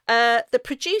 The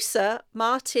producer,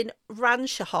 Martin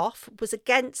Rancherhoff, was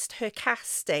against her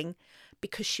casting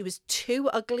because she was too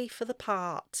ugly for the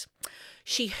part.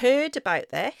 She heard about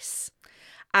this,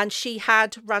 and she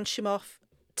had Rancherhoff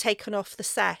taken off the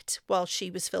set while she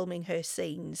was filming her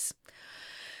scenes.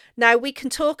 Now, we can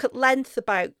talk at length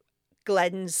about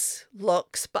Glenn's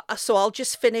looks, but so I'll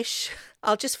just finish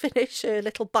her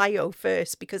little bio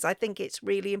first, because I think it's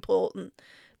really important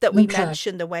that we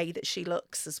mention the way that she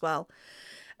looks as well.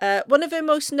 One of her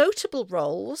most notable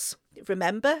roles,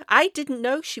 remember, I didn't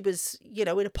know she was, in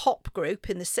a pop group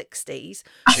in the 60s.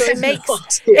 So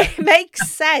it makes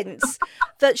sense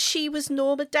that she was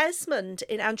Norma Desmond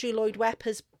in Andrew Lloyd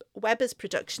Webber's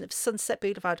production of Sunset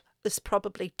Boulevard. There's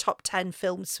probably top 10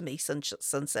 films for me,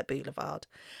 Sunset Boulevard.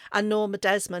 And Norma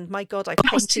Desmond, my God, I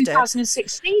painted her. That was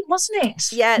 2016, wasn't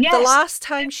it? Yeah, yes. The last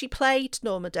time she played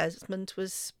Norma Desmond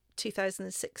was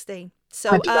 2016.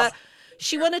 So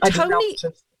she won a Tony.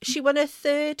 She won her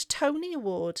third Tony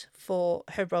Award for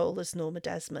her role as Norma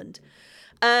Desmond.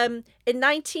 In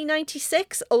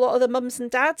 1996, a lot of the mums and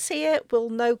dads here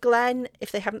will know Glenn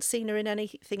if they haven't seen her in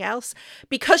anything else,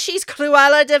 because she's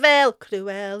Cruella de Vil,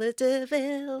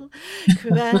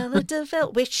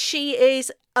 which she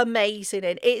is amazing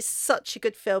in. It's such a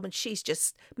good film, and she's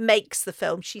just makes the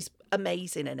film. She's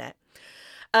amazing in it.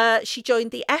 She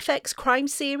joined the FX crime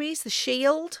series, The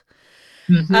Shield,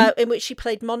 in which she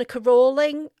played Monica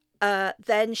Rawling.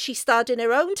 Then she starred in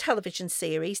her own television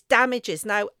series, Damages.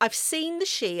 Now, I've seen The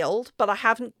Shield, but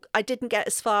I didn't get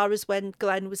as far as when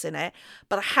Glenn was in it,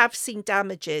 but I have seen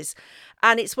Damages.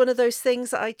 And it's one of those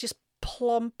things that I just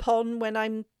plump on when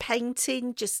I'm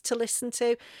painting, just to listen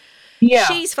to. Yeah.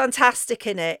 She's fantastic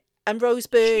in it. And Rose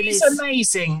Byrne is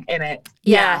amazing in it.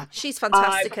 Yeah, she's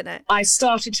fantastic in it. I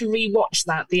started to rewatch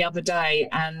that the other day,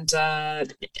 and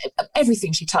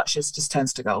everything she touches just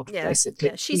turns to gold.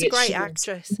 Basically, she's a great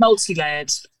actress,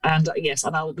 multi-layered, and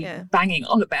and I'll be banging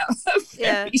on about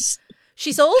her.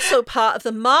 She's also part of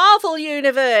the Marvel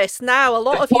universe now. A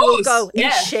lot of you will go,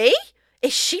 "Is she?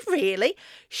 Is she really?"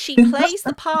 She plays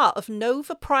the part of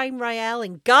Nova Prime Rael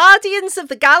in Guardians of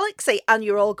the Galaxy, and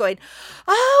you're all going,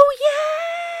 "Oh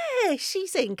yeah,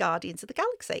 she's in Guardians of the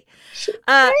Galaxy."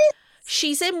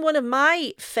 She's in one of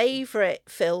my favourite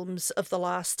films of the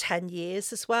last 10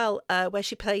 years as well, where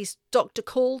she plays Dr.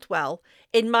 Caldwell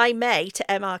in My Mate,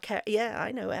 M.R. Carey. Yeah,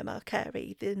 I know M.R.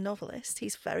 Carey, the novelist.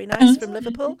 He's very nice, from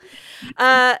Liverpool.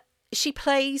 She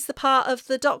plays the part of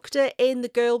the doctor in The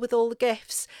Girl with All the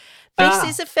Gifts. This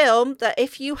is a film that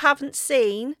if you haven't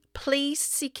seen, please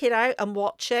seek it out and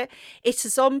watch it. It's a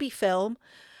zombie film,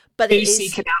 but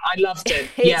seek it out. I loved it.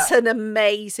 It's an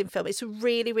amazing film. It's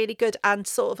really, really good, and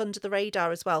sort of under the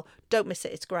radar as well. Don't miss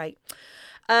it. It's great.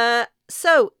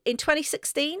 So in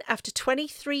 2016, after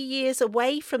 23 years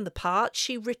away from the part,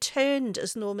 she returned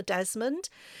as Norma Desmond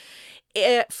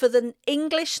for the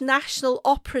English National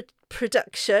Opera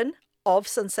production of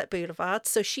Sunset Boulevard.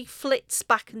 So she flits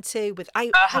back into with,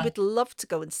 I would love to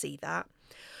go and see that.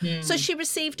 So she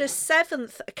received her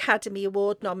 7th Academy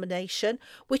Award nomination,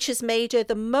 which has made her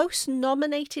the most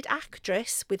nominated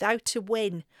actress without a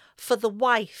win for The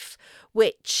Wife,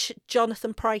 which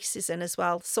Jonathan Pryce is in as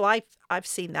well. So I've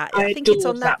seen that. I think it's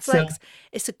on Netflix. Film.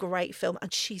 It's a great film,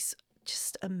 and she's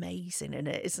just amazing in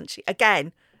it, isn't she?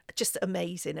 Again, just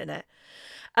amazing in it.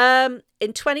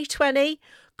 In 2020,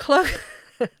 Chloe...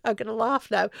 I'm going to laugh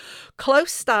now. Chloe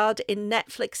starred in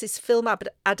Netflix's film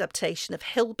adaptation of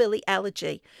Hillbilly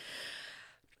Elegy.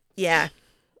 Yeah.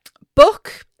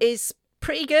 Book is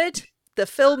pretty good. The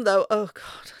film, though, oh,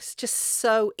 God, it's just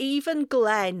so... Even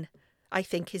Glenn, I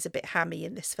think, is a bit hammy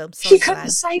in this film. She couldn't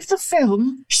save the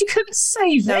film? She couldn't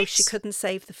save it? No, she couldn't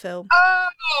save the film.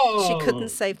 Oh! She couldn't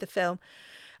save the film.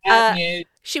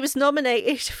 She was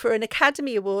nominated for an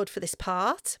Academy Award for this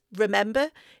part.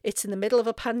 Remember, it's in the middle of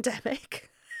a pandemic.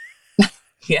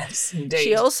 Yes, indeed.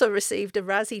 She also received a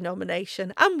Razzie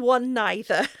nomination and won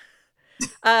neither.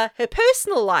 Her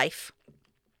personal life.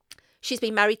 She's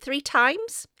been married 3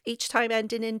 times, each time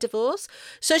ending in divorce.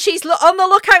 So she's on the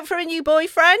lookout for a new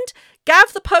boyfriend.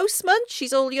 Gav the postman,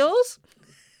 she's all yours.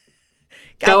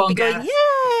 Gav Go will on, be going, Gav.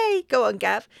 yay! Go on,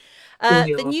 Gav.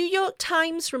 The New York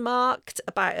Times remarked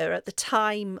about her at the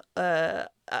time, when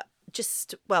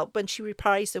she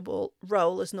reprised her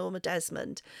role as Norma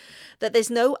Desmond, that there's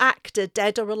no actor,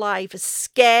 dead or alive, as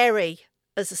scary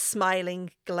as a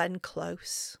smiling Glenn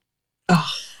Close.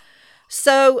 Oh.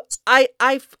 So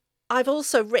I've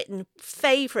also written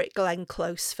favourite Glenn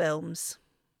Close films.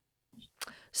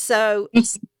 So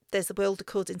there's The World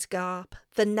According to Garp,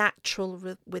 The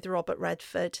Natural with Robert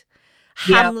Redford,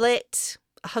 Hamlet,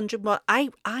 101.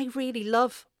 I really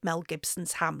love Mel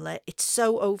Gibson's Hamlet. It's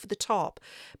so over the top,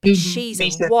 but she's a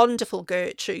wonderful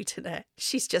Gertrude in it.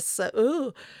 She's just so,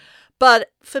 ooh. But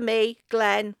for me,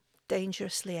 Glenn,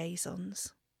 Dangerous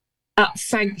Liaisons.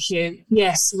 Thank you.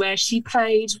 Yes, where she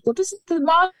played, what is it, the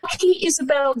Marquis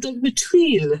Isabel de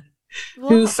Metuille,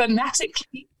 who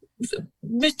fanatically,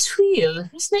 Metuille,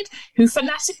 isn't it? Who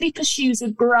fanatically pursues a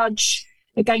grudge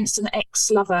against an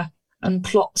ex-lover and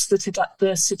plots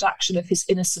the seduction of his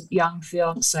innocent young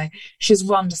fiancé. She's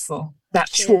wonderful. That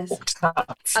chalked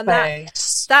up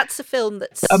face. That's a film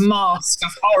that's... a mask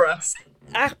of horror.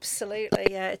 Absolutely,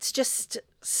 yeah. It's just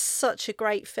such a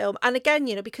great film. And again,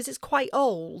 because it's quite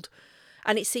old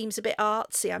and it seems a bit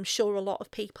artsy, I'm sure a lot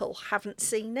of people haven't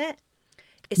seen it.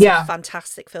 It's a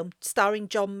fantastic film, starring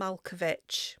John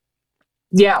Malkovich.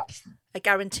 Yeah. I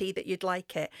guarantee that you'd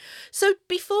like it. So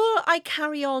before I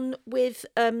carry on with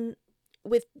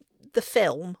the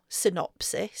film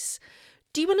synopsis,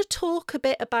 do you want to talk a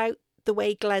bit about the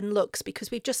way Glenn looks?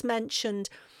 Because we've just mentioned,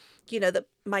 that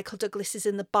Michael Douglas is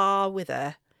in the bar with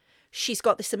her. She's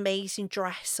got this amazing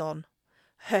dress on.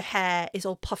 Her hair is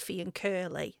all puffy and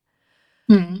curly.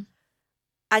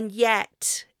 And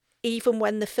yet, even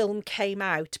when the film came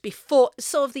out, before,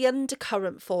 sort of the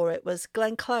undercurrent for it was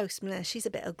Glenn Close. She's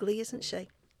a bit ugly, isn't she?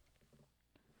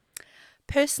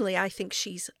 Personally, I think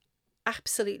she's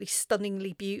absolutely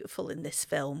stunningly beautiful in this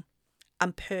film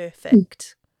and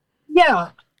perfect. Yeah,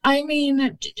 I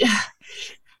mean,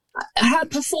 her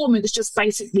performance just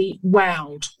basically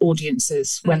wowed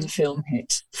audiences when the film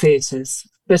hit theatres.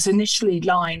 But initially,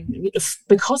 Lyne,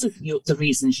 because of the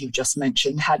reasons you've just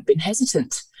mentioned, had been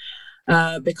hesitant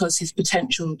because his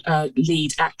potential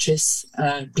lead actress,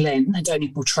 Glenn, had only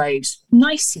portrayed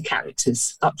nicer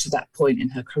characters up to that point in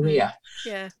her career.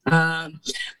 Yeah.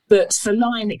 But for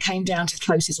Lyne, it came down to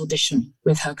Close's audition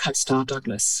with her co-star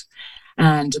Douglas.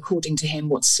 And according to him,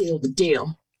 what sealed the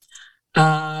deal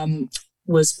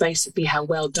was basically how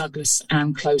well Douglas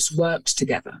and Close worked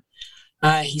together.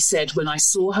 He said, when I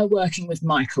saw her working with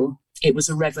Michael, it was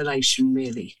a revelation,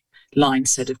 really, Lyne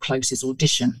said of Close's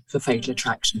audition for Fatal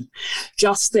Attraction.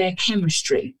 Just their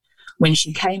chemistry. When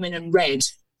she came in and read,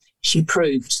 she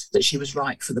proved that she was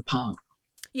right for the part.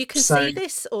 You can see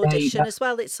this audition as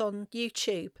well. It's on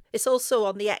YouTube. It's also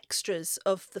on the extras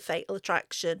of the Fatal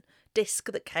Attraction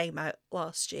disc that came out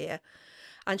last year.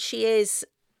 And she is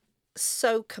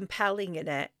so compelling in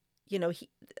it.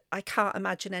 I can't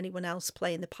imagine anyone else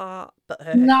playing the part but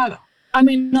her. No. I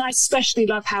mean, I especially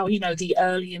love how, the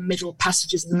early and middle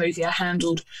passages of the movie are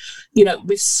handled,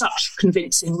 with such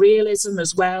convincing realism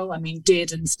as well. I mean,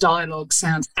 Dearden's dialogue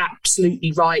sounds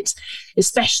absolutely right,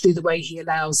 especially the way he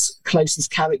allows Close's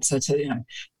character to,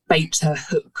 bait her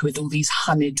hook with all these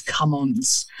honeyed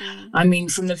come-ons. I mean,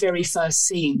 from the very first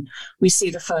scene, we see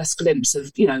the first glimpse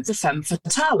of, the femme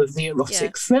fatale of the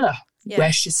erotic thriller.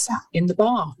 where she's sat in the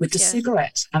bar with the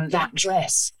cigarette and that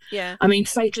dress. Yeah. I mean,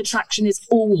 Fatal Attraction is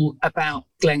all about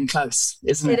Glenn Close,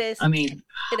 isn't it? It is. I mean,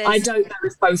 It is. I don't know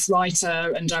if both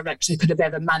writer and director could have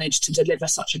ever managed to deliver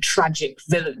such a tragic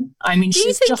villain. I mean, Do you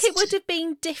she's think just... it would have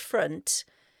been different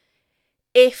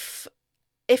if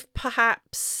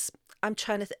perhaps, I'm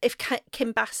trying to if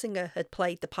Kim Basinger had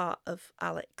played the part of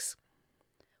Alex?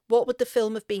 What would the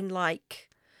film have been like?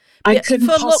 I couldn't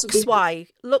for possibly...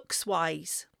 looks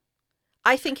wise,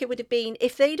 I think it would have been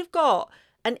if they'd have got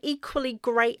an equally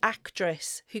great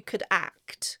actress who could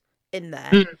act in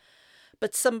there,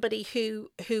 but somebody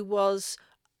who was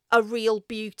a real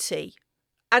beauty.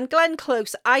 And Glenn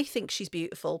Close, I think she's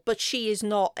beautiful, but she is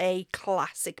not a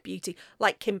classic beauty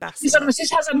like Kim Basinger.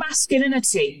 She has a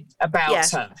masculinity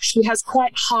about her. She has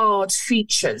quite hard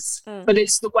features, but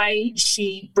it's the way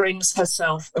she brings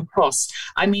herself across.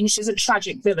 I mean, she's a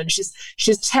tragic villain.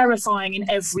 She's terrifying in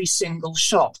every single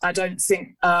shot. I don't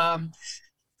think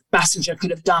Basinger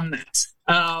could have done that.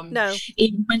 No.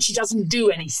 Even when she doesn't do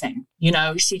anything, you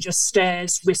know, she just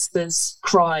stares, whispers,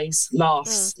 cries,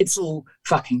 laughs. It's all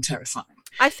fucking terrifying.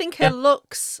 I think her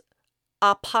looks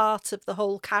are part of the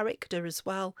whole character as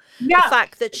well. Yeah. The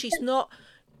fact that she's not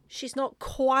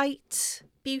quite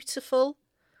beautiful,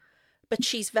 but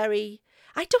she's very,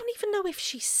 I don't even know if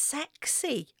she's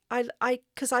sexy.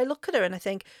 Because I look at her and I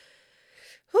think,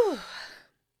 oh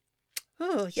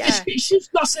yeah. She's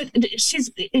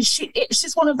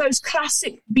one of those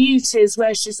classic beauties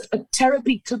where she's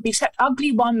could be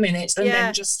ugly one minute and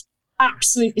then just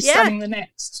absolutely stunning the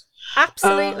next.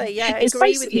 Absolutely, I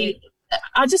agree with you.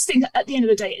 I just think at the end of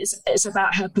the day, it's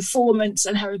about her performance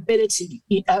and her ability,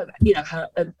 her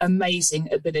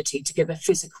amazing ability to give a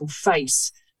physical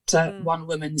face to one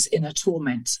woman's inner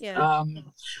torment. Yeah.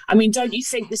 I mean, don't you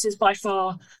think this is by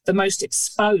far the most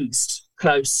exposed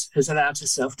Close has allowed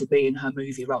herself to be in her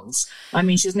movie roles? I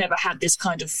mean, she's never had this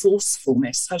kind of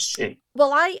forcefulness, has she?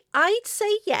 Well, I'd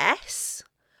say yes,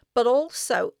 but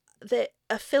also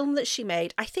a film that she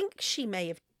made, I think she may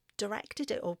have directed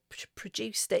it or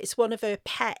produced it. It's one of her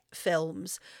pet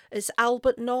films. It's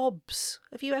Albert Nobbs.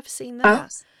 Have you ever seen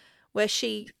that? Where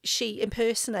she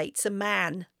impersonates a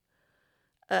man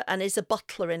and is a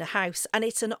butler in a house, and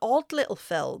it's an odd little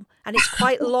film, and it's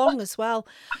quite long as well.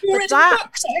 I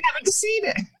haven't seen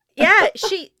it. Yeah,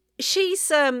 she's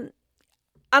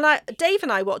Dave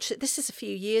and I watched it. This is a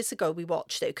few years ago. We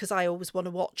watched it because I always want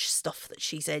to watch stuff that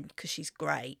she's in because she's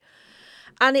great.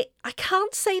 And I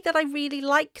can't say that I really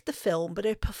like the film, but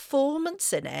her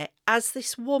performance in it as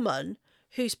this woman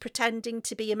who's pretending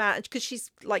to be a man, because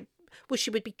she's like, well, she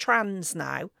would be trans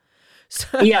now. So,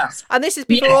 and this is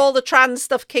before all the trans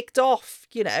stuff kicked off,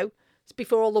 you know. It's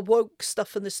before all the woke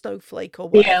stuff and the snowflake or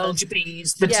whatever. The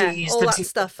LGBTs, the T's, all that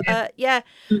stuff.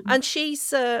 And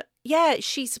she's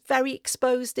she's very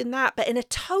exposed in that, but in a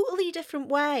totally different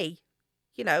way.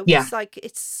 You know, it's like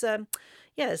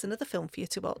there's another film for you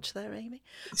to watch there, Amy.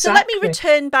 Exactly. So let me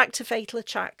return back to Fatal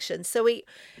Attraction. So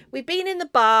we've been in the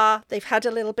bar, they've had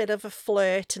a little bit of a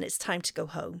flirt, and it's time to go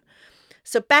home.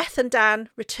 So Beth and Dan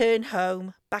return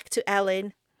home, back to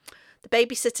Ellen. The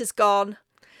babysitter's gone.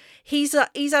 He's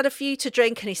had a few to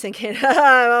drink and he's thinking,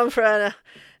 I'm for a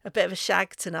bit of a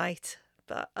shag tonight.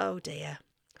 But oh dear,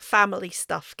 family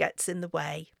stuff gets in the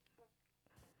way.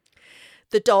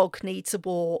 The dog needs a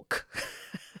walk.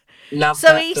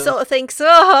 So he sort of thinks,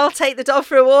 I'll take the dog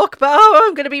for a walk, but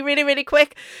I'm going to be really, really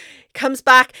quick. Comes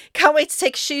back, can't wait to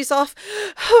take his shoes off,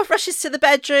 rushes to the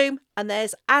bedroom, and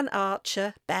there's Anne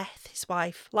Archer, Beth, his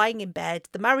wife, lying in bed,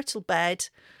 the marital bed,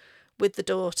 with the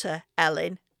daughter,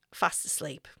 Ellen, fast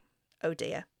asleep. Oh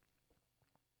dear.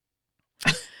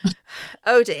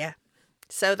 Oh dear.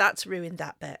 So that's ruined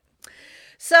that bit.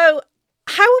 So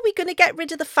how are we going to get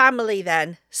rid of the family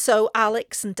then, so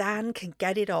Alex and Dan can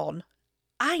get it on?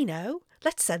 I know.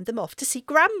 Let's send them off to see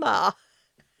Grandma.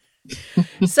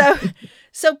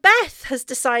 So Beth has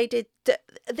decided that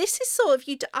this is sort of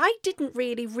I didn't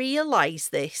really realise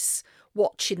this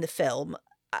watching the film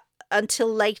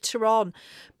until later on,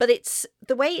 but it's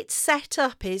the way it's set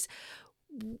up is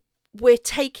we're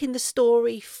taking the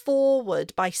story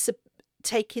forward by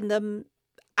taking them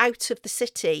out of the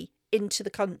city into the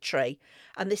country,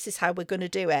 and this is how we're going to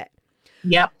do it.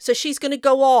 Yeah. So she's going to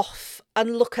go off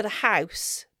and look at a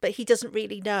house, but he doesn't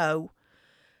really know.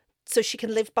 So she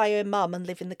can live by her mum and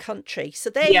live in the country. So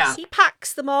he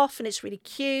packs them off and it's really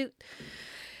cute.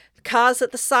 Cars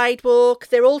at the sidewalk.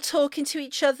 They're all talking to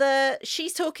each other.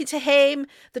 She's talking to him.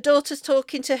 The daughter's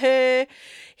talking to her.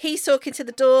 He's talking to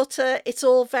the daughter. It's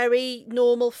all very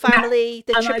normal family.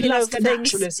 They're tripping over things.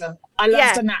 Naturalism. I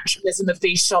love the naturalism of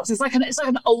these shots. It's like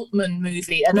an Altman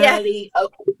movie, an early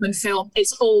Altman film.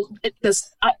 It's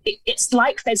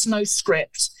like there's no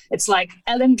script. It's like,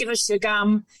 Ellen, give us your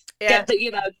gum. Get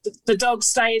the dog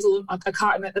stays. I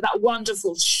can't remember that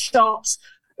wonderful shot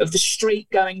of the street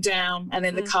going down and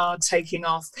then the car taking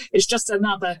off. It's just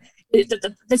another.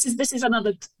 This is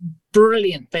another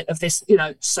brilliant bit of this,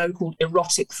 so-called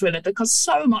erotic thriller, because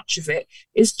so much of it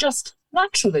is just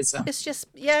naturalism. It's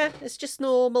just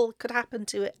normal. Could happen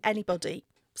to anybody,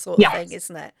 sort of thing,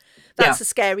 isn't it? That's the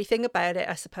scary thing about it,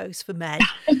 I suppose, for men.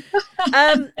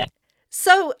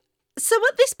 So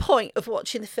at this point of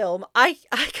watching the film, I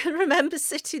can remember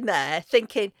sitting there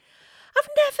thinking, I've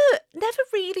never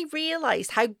really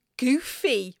realised how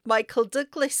goofy Michael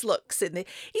Douglas looks in it.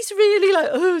 He's really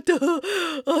like,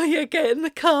 get in the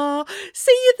car.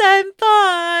 See you then,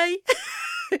 bye.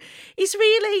 He's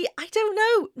really, I don't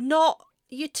know, not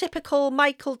your typical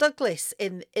Michael Douglas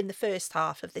in the first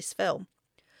half of this film.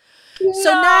 No.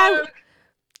 So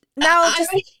now I'll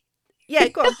just...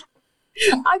 go on.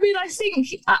 I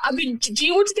mean, do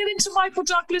you want to get into Michael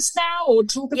Douglas now or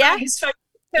talk about his favourite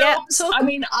films? I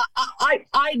mean,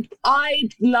 I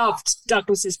loved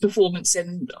Douglas's performance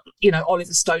in,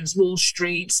 Oliver Stone's Wall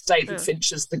Street, David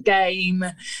Fincher's The Game,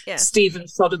 Steven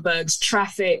Soderbergh's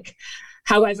Traffic.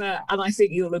 However, and I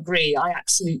think you'll agree, I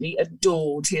absolutely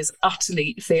adored his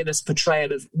utterly fearless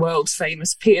portrayal of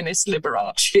world-famous pianist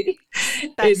Liberace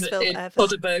in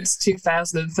Soderbergh's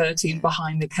 2013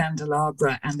 Behind the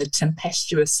Candelabra, and the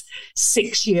tempestuous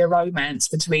 6-year romance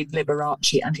between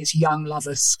Liberace and his young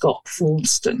lover, Scott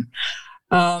Falston.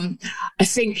 I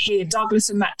think here Douglas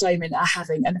and Matt Damon are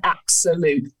having an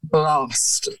absolute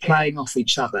blast playing off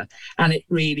each other, and it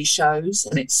really shows,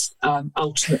 and it's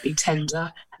ultimately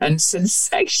tender and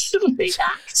sensationally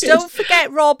acted. Don't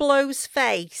forget Rob Lowe's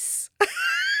face.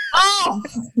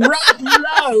 Rob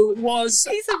Lowe was...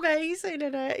 He's amazing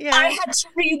in it, I had to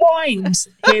rewind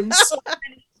him so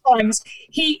many times.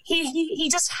 He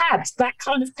just had that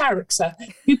kind of character.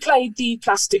 Who played the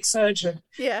plastic surgeon.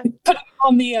 Yeah. Put him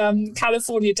on the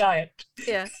California diet.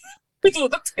 Yeah. With all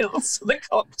the pills for the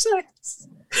cocktails.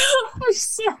 I'm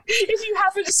sorry. If you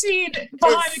haven't seen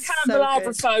Behind the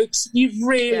Candelabra, folks, you've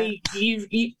really,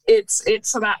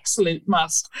 it's an absolute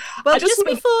must. Well,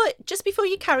 just before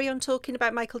you carry on talking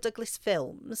about Michael Douglas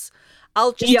films,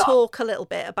 I'll just talk a little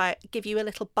bit give you a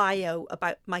little bio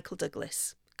about Michael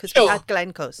Douglas. Because we had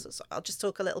Glenn Close, so I'll just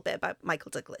talk a little bit about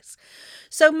Michael Douglas.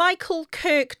 So Michael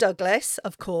Kirk Douglas,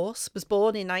 of course, was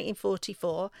born in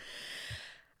 1944.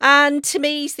 And to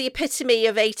me, he's the epitome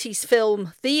of 80s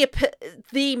film,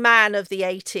 the man of the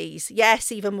 80s.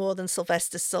 Yes, even more than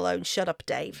Sylvester Stallone. Shut up,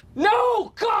 Dave.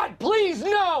 No! God, please,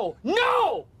 no!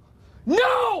 No!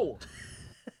 No!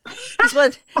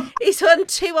 He's won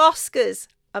 2 Oscars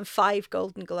and 5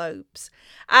 Golden Globes.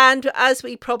 And as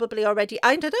we probably already,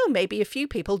 I don't know, maybe a few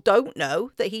people don't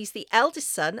know, that he's the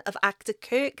eldest son of actor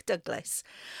Kirk Douglas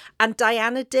and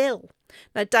Diana Dill.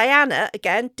 Now, Diana,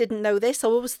 again, didn't know this. I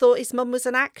always thought his mum was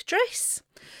an actress.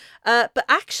 But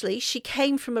actually, she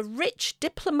came from a rich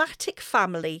diplomatic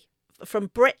family from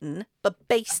Britain, but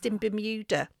based in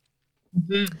Bermuda.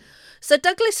 Mm-hmm. So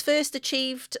Douglas first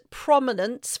achieved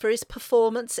prominence for his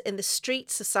performance in The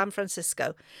Streets of San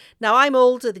Francisco. Now, I'm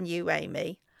older than you,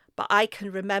 Amy, but I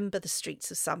can remember The Streets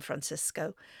of San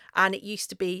Francisco. And it used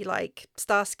to be like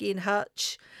Starsky and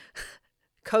Hutch,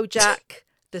 Kojak,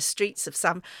 The Streets of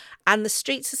San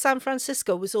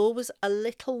Francisco was always a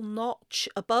little notch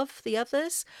above the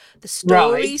others. The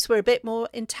stories were a bit more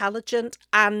intelligent,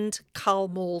 and Carl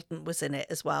Malden was in it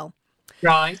as well.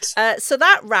 Right. So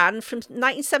that ran from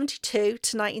 1972 to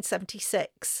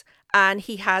 1976, and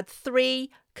he had 3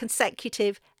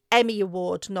 consecutive Emmy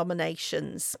Award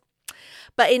nominations.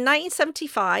 But in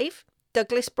 1975,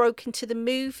 Douglas broke into the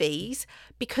movies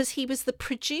because he was the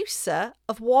producer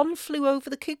of One Flew Over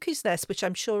the Cuckoo's Nest, which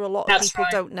I'm sure a lot of people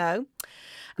don't know.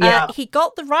 He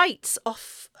got the rights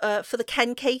for the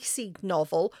Ken Casey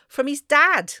novel from his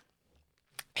dad,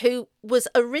 who was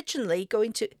originally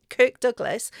Kirk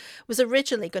Douglas was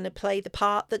originally going to play the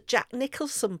part that Jack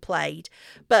Nicholson played.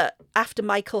 But after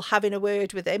Michael having a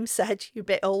word with him, said, "You're a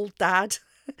bit old, Dad.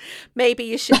 Maybe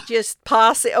you should just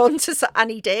pass it on to..." And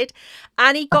he did.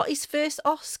 And he got his first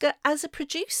Oscar as a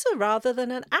producer rather than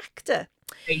an actor.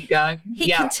 There you go.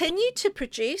 He continued to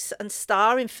produce and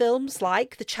star in films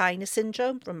like The China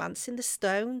Syndrome, Romancing the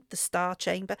Stone, The Star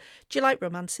Chamber. Do you like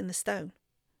Romancing the Stone?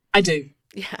 I do.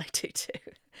 Yeah, I do too.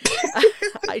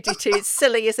 I do too. It's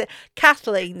silly, isn't it?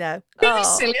 Kathleen, though. Really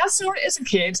silly. I saw it as a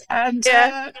kid, and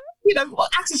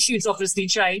attitudes obviously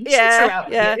change throughout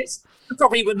the years. I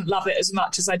probably wouldn't love it as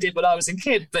much as I did when I was a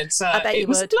kid, but I bet it you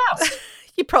was would.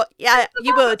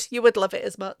 You would. You would love it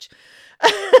as much.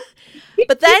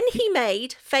 But then he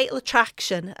made Fatal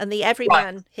Attraction, and the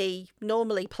everyman he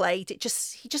normally played, he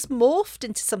just morphed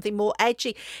into something more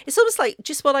edgy. It's almost like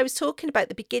just what I was talking about at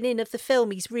the beginning of the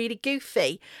film. He's really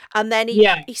goofy, and then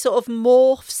he sort of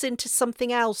morphs into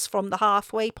something else from the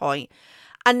halfway point,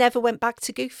 and never went back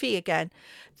to goofy again.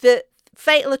 The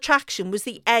Fatal Attraction was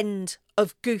the end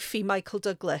of goofy Michael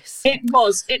Douglas. It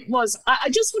was. I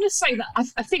just want to say that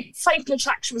I think Fatal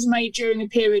Attraction was made during a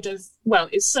period of, well,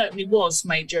 it certainly was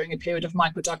made during a period of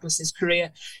Michael Douglas's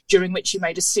career, during which he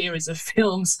made a series of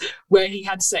films where he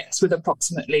had sex with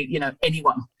approximately,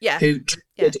 anyone who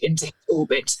drifted into his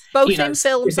orbit. Both in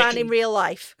films and in real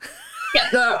life.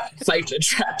 Fatal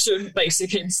Attraction,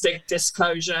 Basic Instinct,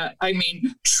 Disclosure. I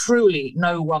mean, truly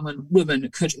no woman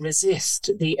could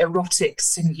resist the erotic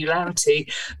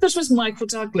singularity that was Michael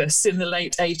Douglas in the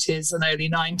late 80s and early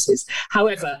 90s.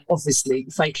 However, obviously,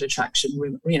 Fatal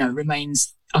Attraction,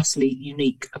 remains utterly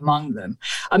unique among them.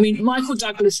 I mean, Michael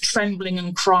Douglas trembling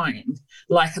and crying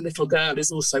like a little girl is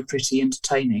also pretty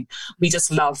entertaining. We just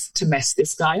love to mess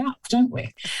this guy up, don't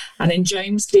we? And in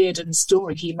James Dearden's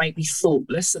story, he may be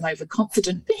thoughtless and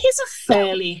overconfident, but he's a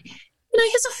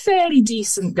fairly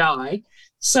decent guy.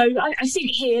 So I think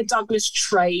here Douglas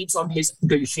trades on his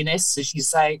goofiness, as you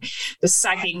say, the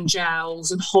sagging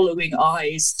jowls and hollowing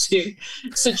eyes to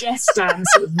suggest Dan's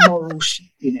sort of moral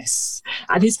shiftiness,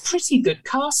 and his pretty good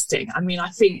casting. I mean, I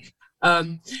think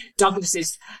Douglas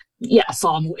is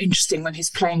far more interesting when he's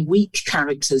playing weak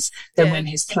characters than when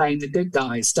he's playing the good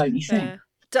guys, don't you think?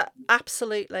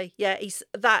 Absolutely, yeah.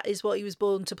 That is what he was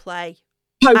born to play.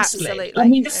 Totally. Absolutely. I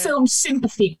mean, the film's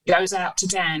sympathy goes out to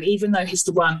Dan, even though he's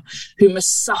the one who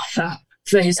must suffer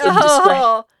for his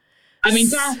indiscretion. But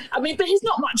he's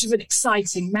not much of an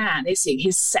exciting man, is he?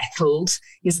 He's settled,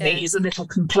 isn't he? He's a little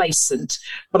complacent.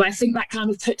 But I think that kind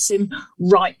of puts him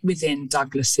right within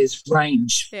Douglas's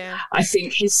range. Yeah. I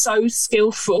think he's so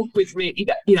skillful with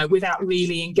without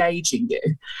really engaging you.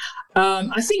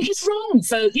 I think he's wrong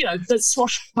for, the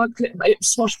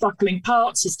swashbuckling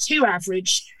parts is too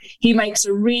average. He makes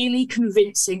a really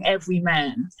convincing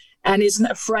everyman and isn't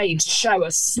afraid to show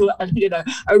us, a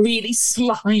really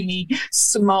slimy,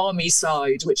 smarmy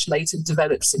side, which later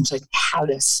develops into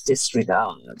callous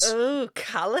disregard. Oh,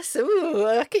 callous. Ooh,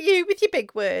 look at you with your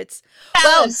big words.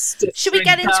 Well, should we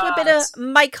get into a bit of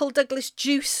Michael Douglas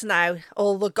juice now?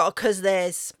 Because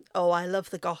I love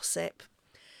the gossip.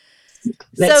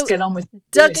 Let's get on with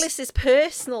Douglas's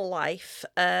personal life.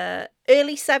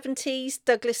 Early 70s,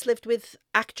 Douglas lived with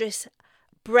actress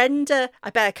Brenda, I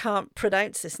bet I can't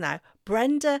pronounce this now,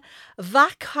 Brenda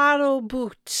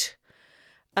Vaccaro-Bout.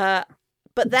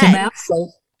 But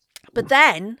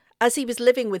then, as he was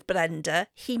living with Brenda,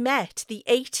 he met the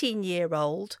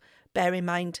 18-year-old, bear in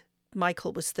mind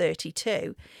Michael was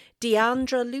 32,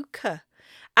 Deandra Luca,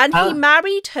 and he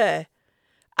married her.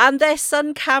 And their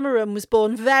son Cameron was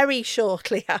born very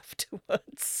shortly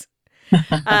afterwards.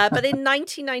 But in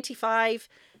 1995,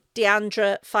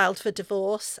 Deandra filed for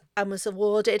divorce and was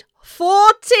awarded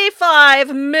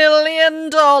 $45 million.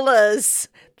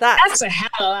 That's a hell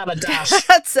of a lot of dash.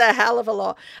 That's a hell of a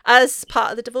lot as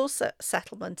part of the divorce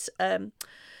settlement.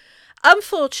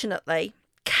 Unfortunately,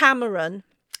 Cameron,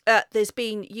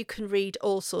 you can read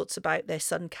all sorts about their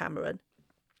son Cameron.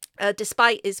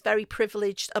 Despite his very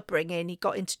privileged upbringing, he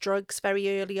got into drugs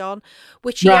very early on,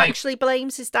 which he actually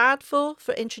blames his dad for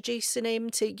introducing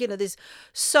him to, there's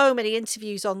so many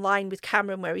interviews online with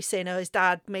Cameron where he's saying, his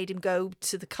dad made him go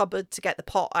to the cupboard to get the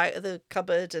pot out of the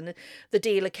cupboard and the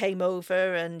dealer came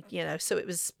over and, so it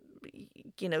was,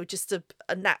 just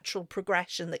a natural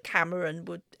progression that Cameron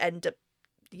would end up,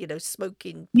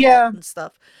 smoking pot and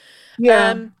stuff.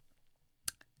 Yeah.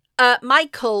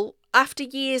 Michael, after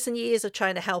years and years of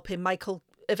trying to help him, Michael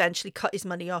eventually cut his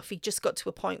money off. He just got to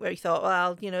a point where he thought,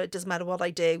 well, it doesn't matter what I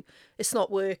do. It's not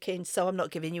working, so I'm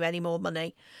not giving you any more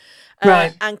money.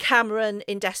 And Cameron,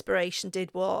 in desperation,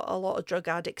 did what a lot of drug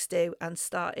addicts do and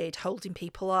started holding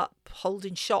people up,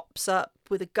 holding shops up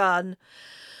with a gun.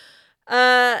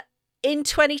 In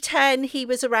 2010, he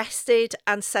was arrested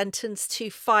and sentenced to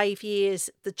 5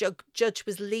 years. The judge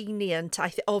was lenient,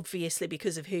 obviously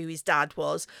because of who his dad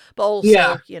was, but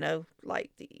also,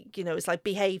 it's like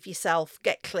behave yourself,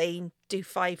 get clean, do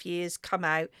 5 years, come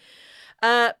out.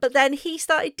 But then he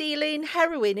started dealing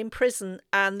heroin in prison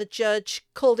and the judge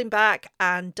called him back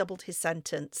and doubled his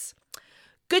sentence.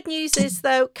 Good news is,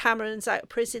 though, Cameron's out of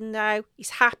prison now. He's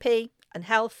happy and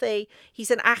healthy.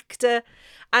 He's an actor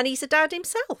and he's a dad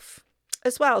himself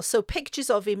as well. So pictures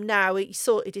of him now, he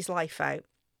sorted his life out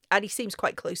and he seems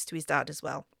quite close to his dad as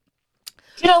well.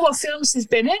 Do you know what films he's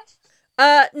been in?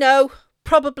 No,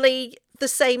 probably the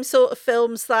same sort of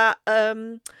films that...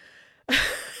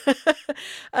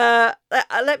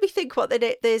 let me think what they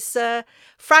did. There's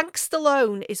Frank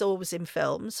Stallone is always in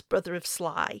films, brother of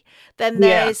Sly. Then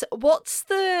there's what's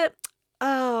Patrick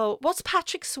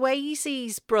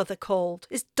Swayze's brother called?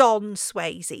 Is Don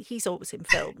Swayze. He's always in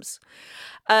films.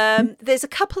 There's a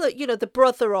couple of, the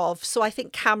brother of, so I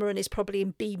think Cameron is probably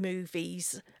in B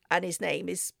movies and his name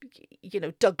is,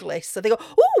 Douglas. So they go,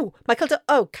 Cameron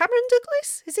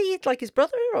Douglas? Is he like his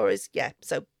brother or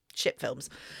so shit films.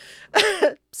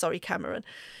 Sorry, Cameron.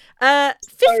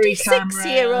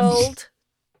 56-year-old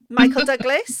Michael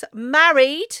Douglas,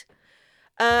 married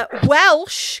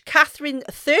Welsh Catherine,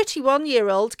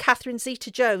 31-year-old Catherine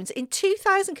Zeta-Jones in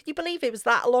 2000. Can you believe it was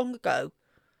that long ago?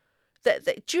 Do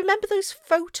you remember those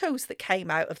photos that came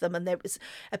out of them? And there was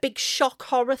a big shock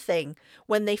horror thing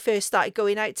when they first started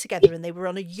going out together and they were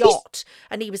on a yacht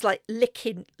and he was like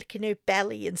licking her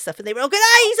belly and stuff. And they were all going,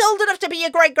 he's old enough to be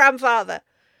your great-grandfather.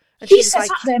 And she set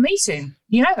up their meeting.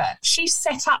 You know that? She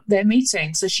set up their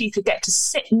meeting so she could get to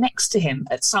sit next to him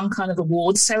at some kind of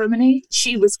award ceremony.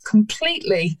 She was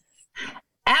completely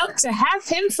out to have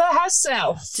him for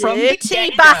herself. Dirty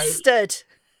bastard.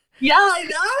 Yeah, I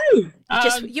know.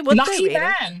 You would lucky do, really.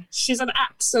 man. She's an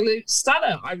absolute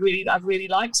stunner. I really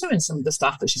liked her in some of the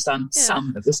stuff that she's done. Yeah.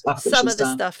 Some of the stuff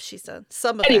she's done.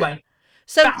 Anyway,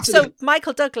 so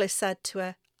Michael Douglas said to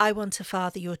her, I want to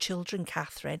father your children,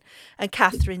 Catherine. And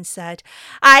Catherine said,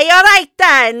 aye, all right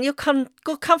then. You can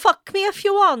fuck me if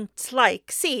you want.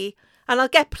 See, and I'll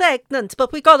get pregnant,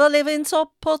 but we got to live in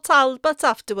Port Talbot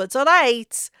afterwards, all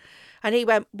right? And he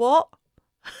went, what?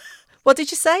 What did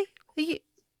you say?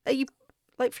 Are you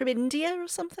like from India or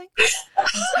something?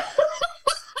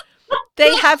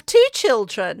 They have 2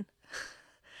 children.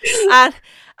 And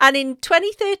in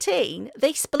 2013,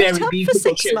 they split up for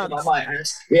 6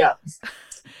 months. Yeah.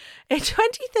 In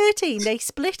 2013, they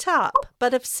split up,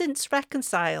 but have since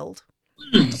reconciled.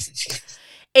 In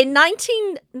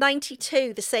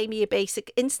 1992, the same year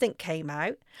Basic Instinct came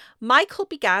out, Michael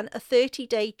began a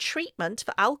 30-day treatment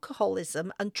for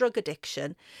alcoholism and drug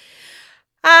addiction.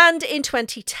 And in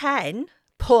 2010,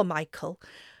 poor Michael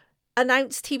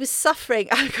announced he was suffering.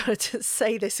 I've got to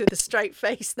say this with a straight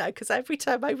face now, because every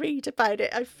time I read about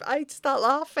it, I start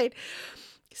laughing.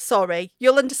 Sorry,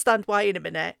 you'll understand why in a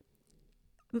minute.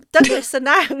 Douglas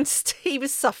announced he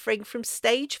was suffering from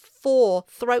stage 4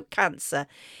 throat cancer.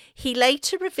 He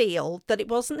later revealed that it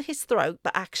wasn't his throat,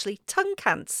 but actually tongue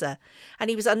cancer, and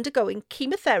he was undergoing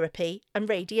chemotherapy and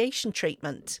radiation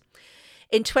treatment.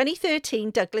 In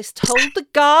 2013, Douglas told The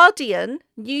Guardian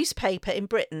newspaper in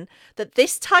Britain that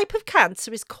this type of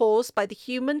cancer is caused by the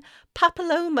human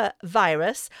papilloma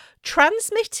virus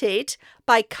transmitted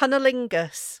by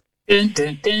cunnilingus. Dun,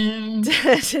 dun, dun.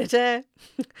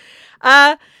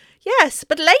 Yes,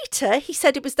 but later he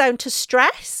said it was down to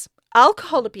stress,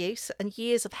 alcohol abuse and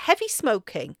years of heavy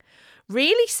smoking,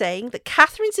 really saying that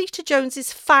Catherine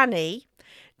Zeta-Jones's fanny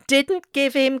didn't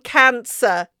give him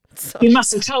cancer. You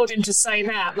must have told him to say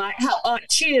that.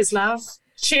 Cheers, love.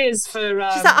 Cheers for...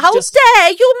 She's like, how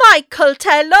dare you, Michael,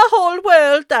 tell the whole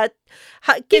world that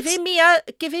giving me a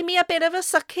bit of a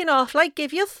sucking off,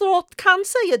 give your throat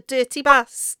cancer, you dirty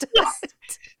bastard.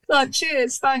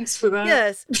 Cheers, thanks for that.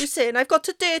 Yes, you're saying I've got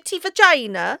a dirty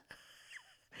vagina?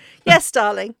 Yes,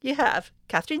 darling, you have.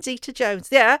 Catherine Zeta-Jones.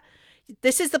 Yeah,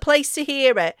 this is the place to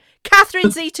hear it.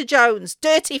 Catherine Zeta-Jones,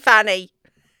 dirty fanny.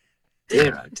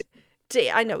 Dear, oh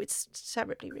dear. I know, it's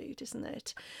terribly rude, isn't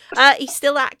it? He's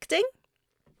still acting,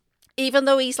 even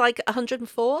though he's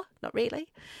 104. Not really.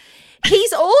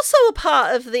 He's also a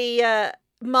part of the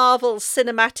Marvel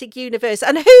Cinematic Universe.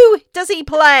 And who does he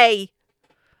play?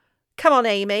 Come on,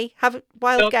 Amy. Have a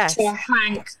wild guess. Dr.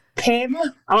 Hank Pym.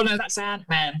 Oh, no, that's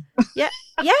Ant-Man. Yeah.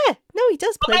 No, he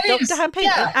does play Dr. Hank Pym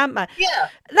in Ant-Man. Yeah.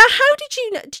 Now, how did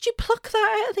you know? Did you pluck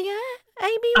that out of the air,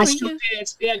 Amy? I sure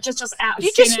did. Yeah, just out of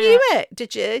You just knew it,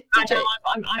 did you? I know,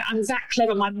 I'm that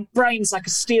clever. My brain's like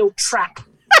a steel trap.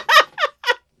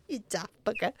 You daft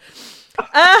bugger.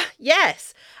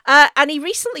 Yes. And he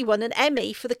recently won an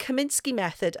Emmy for the Kominsky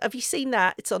Method. Have you seen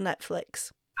that? It's on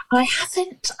Netflix. I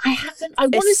haven't. I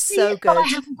want to see so it, good. but I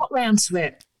haven't got round to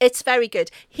it. It's very good.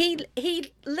 He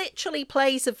literally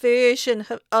plays a version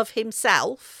of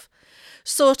himself,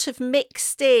 sort of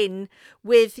mixed in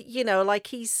with,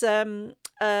 he's a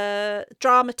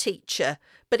drama teacher,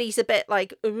 but he's a bit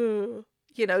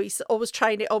You know, he's always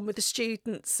trying it on with the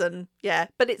students, and yeah,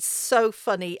 but it's so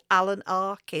funny. Alan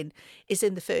Arkin is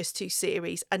in the first 2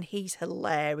 series, and he's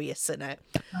hilarious in it.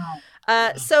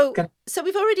 So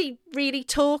we've already really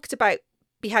talked about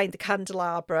Behind the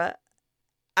Candelabra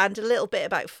and a little bit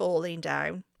about Falling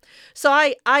Down. So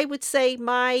I would say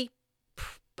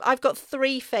I've got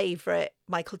 3 favourite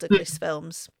Michael Douglas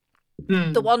films.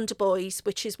 The Wonder Boys,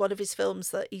 which is one of his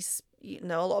films that he's, you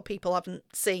know, a lot of people haven't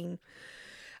seen.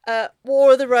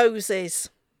 War of the Roses.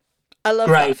 I love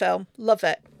that film. Love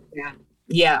it.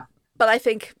 Yeah. But I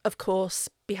think, of course,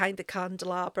 Behind the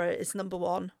Candelabra is number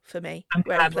 1 for me. I'm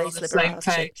where glad he we're on plays the same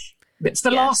Liberace. page. It's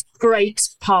the last great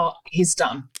part he's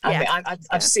done.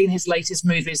 I've seen his latest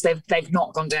movies. They've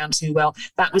not gone down too well.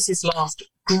 That was his last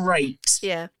great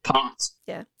part.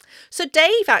 Yeah. So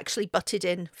Dave actually butted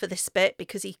in for this bit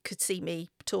because he could see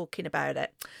me talking about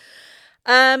it.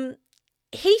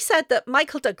 He said that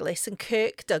Michael Douglas and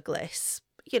Kirk Douglas,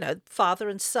 you know, father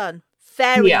and son,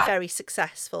 very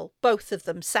successful, both of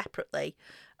them separately.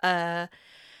 And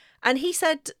he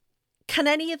said, can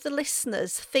any of the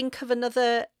listeners think of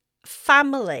another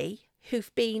family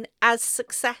who've been as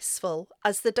successful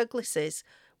as the Douglases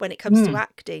when it comes to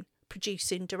acting,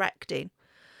 producing, directing?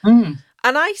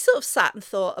 And I sort of sat and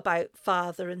thought about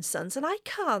father and sons, and I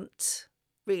can't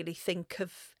really think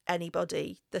of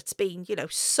anybody that's been, you know,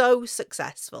 so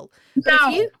successful.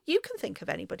 But if you can think of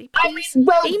anybody, please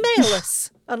email us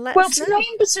and let us know. To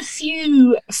name but a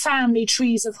few family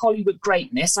trees of Hollywood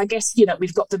greatness, I guess, you know,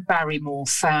 we've got the Barrymore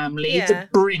family, the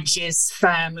Bridges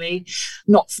family,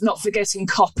 not forgetting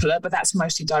Coppola, but that's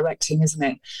mostly directing, isn't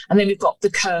it? And then we've got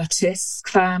the Curtis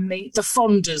family, the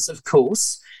Fondas, of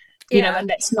course. You know, and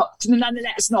let's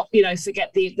not, you know,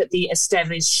 forget the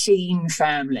Estevez Sheen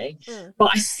family.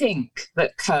 But I think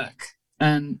that Kirk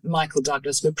and Michael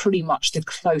Douglas were pretty much the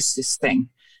closest thing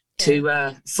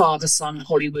to father-son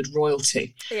Hollywood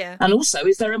royalty. Yeah. And also,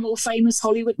 is there a more famous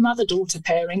Hollywood mother-daughter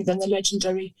pairing than the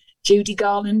legendary Judy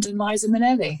Garland and Liza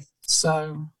Minnelli?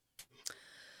 So...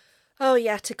 Oh, you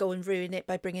had to go and ruin it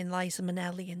by bringing Liza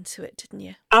Minnelli into it, didn't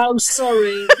you? Oh,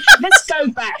 sorry. Let's go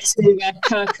back to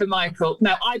Kirk and Michael.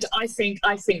 No, I think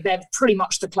they're pretty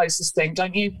much the closest thing,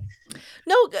 don't you?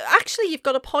 No, actually, you've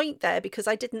got a point there, because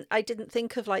I didn't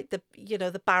think of like the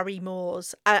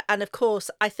Barrymores, and of course,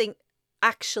 I think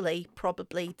actually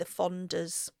probably the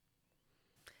Fondas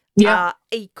are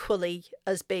equally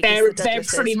as big as the Douglases. They're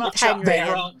pretty much up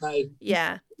there, aren't they?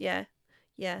 Yeah.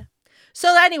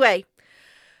 So anyway.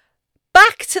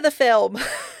 Back to the film.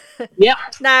 Yeah.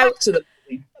 Now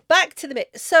back to the bit.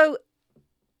 So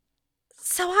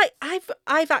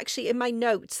I've actually, in my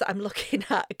notes that I'm looking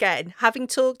at again, having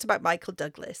talked about Michael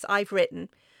Douglas, I've written,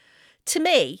 to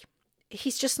me,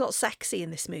 he's just not sexy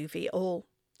in this movie at all.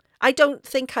 I don't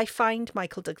think I find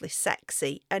Michael Douglas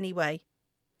sexy anyway.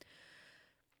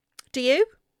 Do you?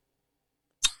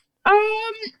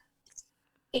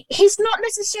 He's not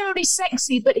necessarily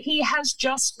sexy, but he has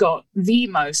just got the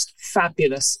most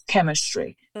fabulous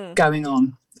chemistry going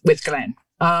on with Glenn.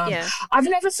 I've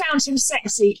never found him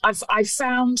sexy. I've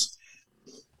found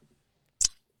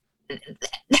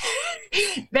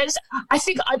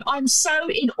I'm so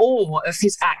in awe of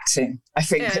his acting. I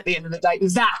think at the end of the day,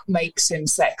 that makes him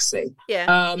sexy.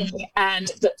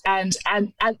 And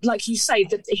like you say,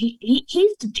 that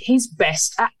he's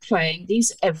best at playing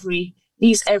these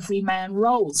everyman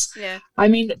roles. I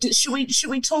mean, should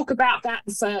we talk about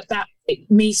that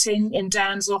meeting in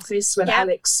Dan's office when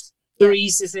Alex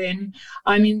breezes in?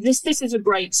 I mean, this is a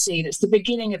great scene. It's the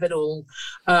beginning of it all,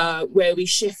 where we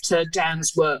shift to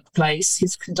Dan's workplace.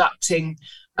 He's conducting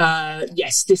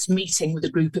this meeting with a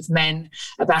group of men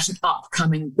about an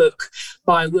upcoming book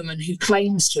by a woman who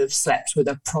claims to have slept with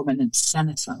a prominent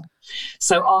senator.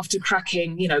 So after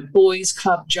cracking, boys'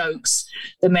 club jokes,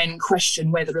 the men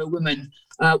question whether a woman,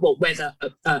 a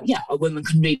woman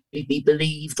can really be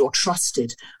believed or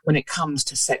trusted when it comes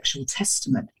to sexual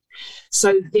testimony.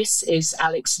 So this is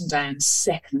Alex and Dan's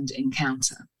second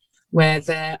encounter, where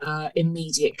their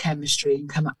immediate chemistry and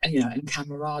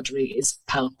camaraderie is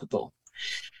palpable.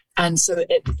 And so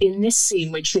in this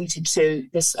scene, we're treated to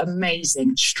this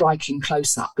amazing, striking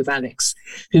close-up of Alex,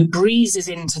 who breezes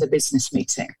into the business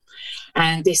meeting.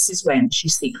 And this is when she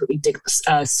secretly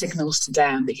signals to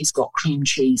Dan that he's got cream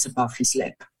cheese above his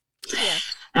lip. Yeah.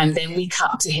 And then we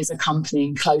cut to his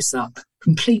accompanying close-up,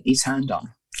 completely turned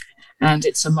on. And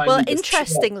it's a moment. Well,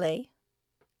 interestingly,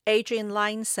 Adrian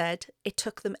Lyne said it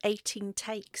took them 18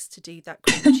 takes to do that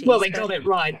cream cheese. Well, they got it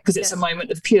right, because it's a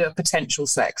moment of pure potential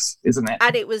sex, isn't it?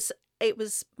 And it was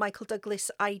Michael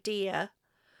Douglas' idea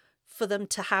for them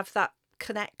to have that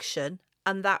connection,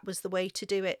 and that was the way to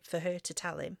do it for her to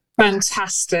tell him.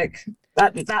 Fantastic.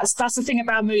 That's the thing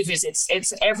about movies.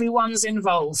 It's everyone's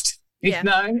involved. You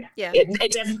know,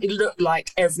 it definitely looked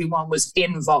like everyone was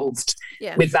involved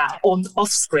with that off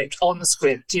script, on the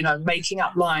script. You know, making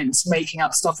up lines, making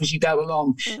up stuff as you go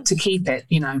along to keep it,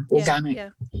 you know,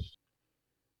 organic.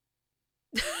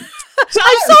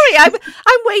 I'm sorry,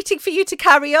 I'm waiting for you to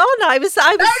carry on. I was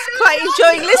quite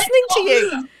enjoying listening to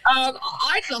you.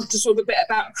 I'd love to talk a bit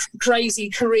about crazy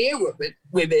career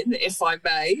women, if I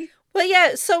may. Well,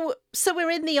 yeah. So we're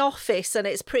in the office, and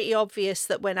it's pretty obvious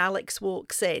that when Alex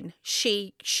walks in,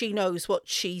 she knows what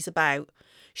she's about.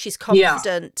 She's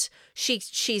confident. Yeah.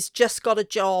 She's just got a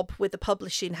job with the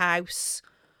publishing house.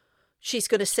 She's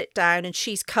going to sit down, and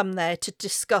she's come there to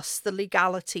discuss the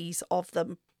legalities of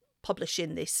them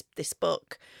publishing this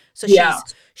book. So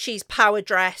she's power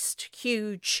dressed,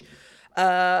 huge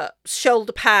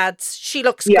shoulder pads. She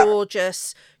looks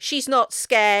gorgeous. She's not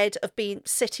scared of being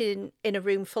sitting in a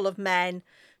room full of men.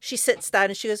 She sits down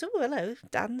and she goes, "Oh, hello,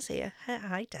 Dan's here.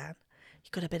 Hi, Dan.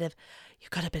 You've got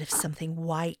a bit of something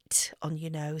white on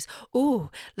your nose. Oh,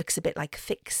 looks a bit like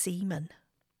thick semen.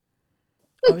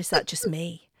 Or is that just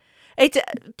me?"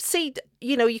 See,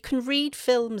 you know, you can read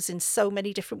films in so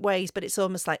many different ways, but it's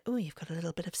almost like, oh, you've got a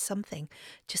little bit of something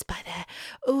just by there.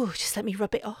 Oh, just let me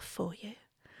rub it off for you.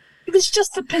 It was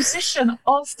just the position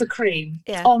of the cream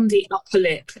on the upper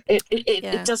lip.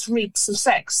 It does reeks of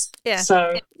sex. Yeah.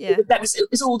 So it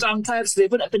was all done purposely.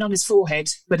 It wouldn't have been on his forehead,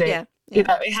 but you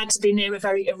know, it had to be near a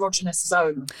very erogenous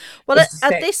zone. Well,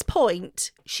 at this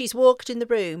point, she's walked in the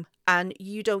room, and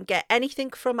you don't get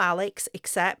anything from Alex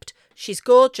except she's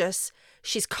gorgeous,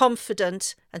 she's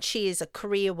confident, and she is a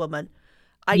career woman.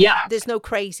 There's no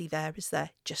crazy there, is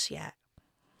there? Just yet.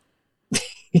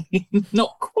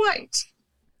 Not quite.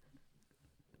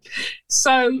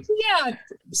 So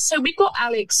we've got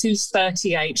Alex, who's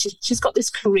 38. She's got this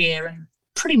career and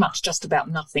pretty much just about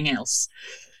nothing else.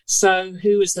 So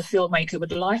who, as the filmmaker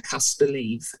would like us to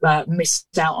believe,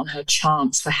 missed out on her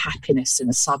chance for happiness in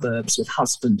the suburbs with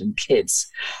husband and kids.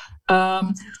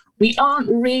 We aren't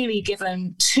really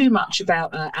given too much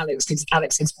about Alex's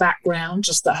background,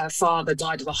 just that her father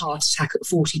died of a heart attack at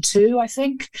 42, I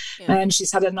think. Yeah. And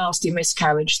she's had a nasty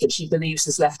miscarriage that she believes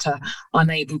has left her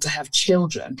unable to have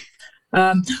children.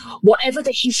 Whatever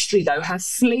the history, though, her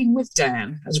fling with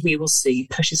Dan, as we will see,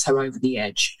 pushes her over the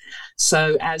edge.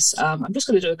 So as I'm just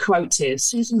going to do a quote here.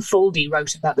 Susan Faldy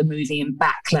wrote about the movie in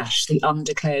Backlash, the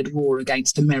undeclared war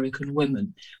against American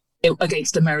women.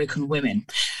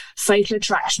 Fatal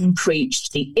Attraction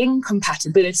preached the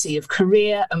incompatibility of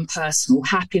career and personal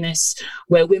happiness,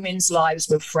 where women's lives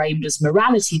were framed as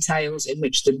morality tales in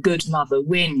which the good mother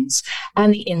wins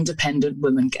and the independent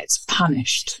woman gets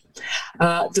punished.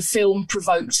 The film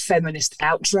provoked feminist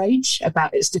outrage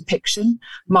about its depiction,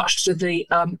 much to the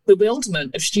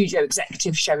bewilderment of studio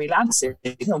executive Sherry Lansing,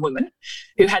 a woman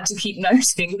who had to keep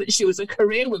noting that she was a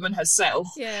career woman herself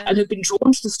and had been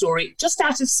drawn to the story just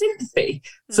out of sympathy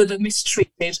for the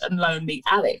mistreated and lonely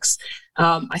Alex.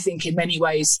 I think in many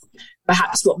ways,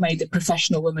 perhaps what made the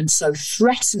professional woman so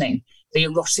threatening, the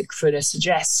erotic thriller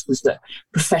suggests, was that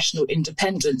professional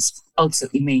independence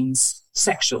ultimately means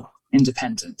sexual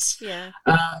independence. Yeah.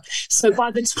 So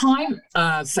by the time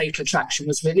Fatal Attraction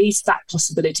was released, that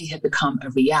possibility had become a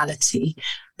reality,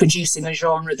 producing a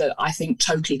genre that I think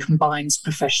totally combines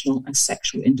professional and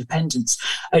sexual independence,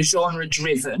 a genre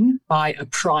driven by a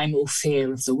primal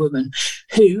fear of the woman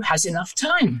who has enough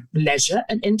time, leisure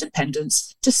and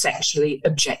independence to sexually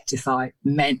objectify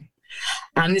men.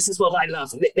 And this is what I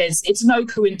love. It's no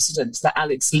coincidence that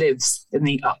Alex lives in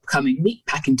the upcoming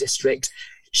meatpacking district,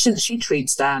 since she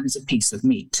treats Dan as a piece of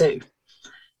meat too.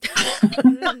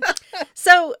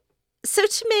 So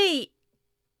to me,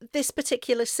 this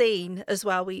particular scene as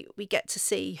well, we get to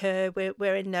see her.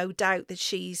 We're in no doubt that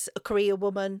she's a career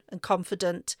woman and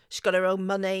confident. She's got her own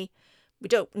money. We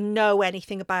don't know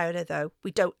anything about her, though.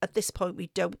 At this point, we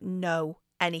don't know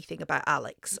anything about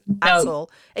Alex at all,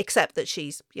 except that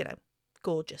she's,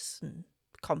 gorgeous and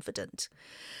confident.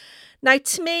 Now,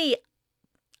 to me,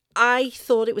 I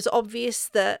thought it was obvious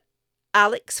that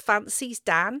Alex fancies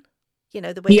Dan,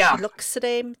 the way she looks at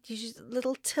him, a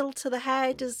little tilt of the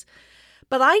head.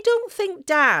 But I don't think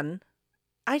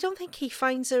he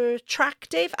finds her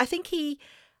attractive. I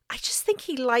just think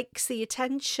he likes the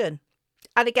attention.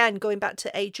 And again, going back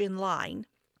to Adrian Lyne,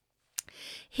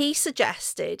 he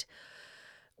suggested,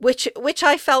 which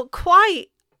I felt quite,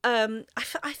 I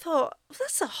thought,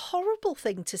 that's a horrible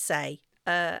thing to say.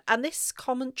 And this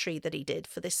commentary that he did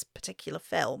for this particular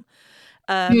film,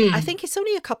 I think it's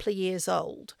only a couple of years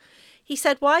old. He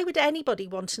said, why would anybody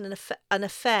want an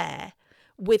affair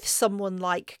with someone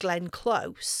like Glenn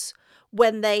Close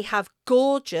when they have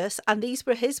gorgeous, and these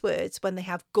were his words, when they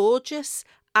have gorgeous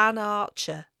Anne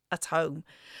Archer at home.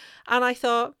 And I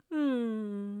thought,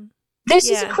 This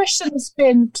is a question that's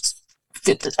been...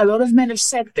 A lot of men have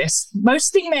said this.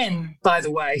 Mostly men, by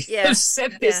the way, have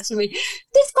said this to me.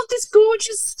 They've got this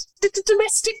gorgeous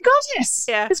domestic goddess.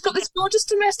 Yeah. It's got this gorgeous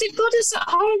domestic goddess at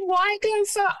home. Why go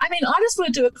for... I mean, I just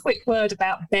want to do a quick word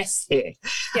about Beth here.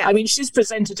 Yeah. I mean, she's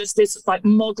presented as this like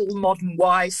model modern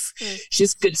wife.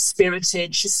 She's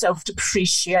good-spirited. She's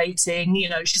self-depreciating. You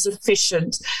know, she's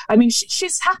efficient. I mean,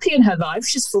 she's happy in her life.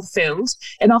 She's fulfilled.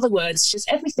 In other words, she's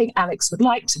everything Alex would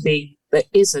like to be, but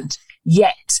isn't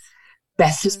yet.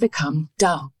 Beth has become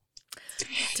dull.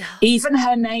 Even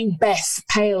her name Beth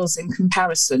pales in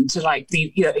comparison to like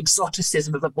the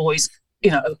exoticism of a boy's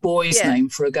name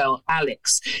for a girl,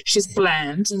 Alex. She's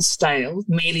bland and stale,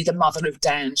 merely the mother of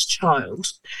Dan's child.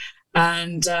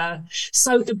 And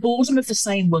so the boredom of the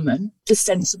same woman, the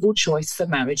sensible choice for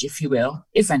marriage, if you will,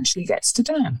 eventually gets to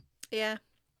Dan. Yeah,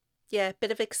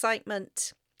 bit of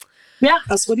excitement. Yeah,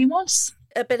 that's what he wants.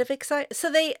 A bit of excitement.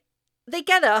 So they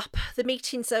get up, the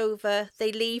meeting's over,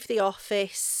 they leave the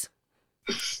office.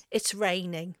 It's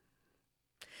raining.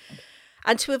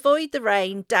 And to avoid the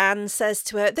rain, Dan says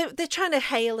to her, they're trying to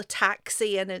hail a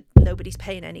taxi and nobody's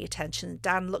paying any attention.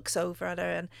 Dan looks over at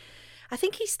her and I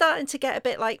think he's starting to get a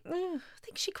bit like, I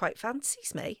think she quite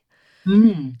fancies me. Do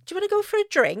you want to go for a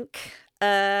drink?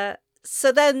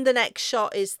 So then the next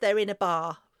shot is they're in a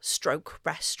bar /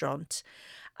 restaurant.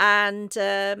 And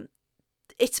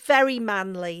it's very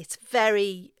manly. It's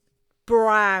very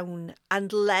brown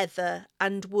and leather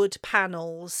and wood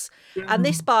panels. And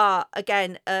this bar,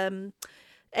 again,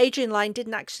 Adrian Lyne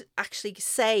didn't actually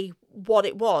say what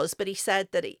it was, but he said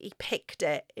that he picked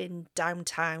it in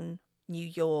downtown New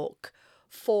York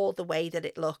for the way that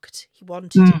it looked. He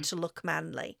wanted it to look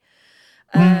manly.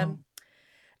 And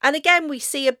again, we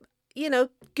see a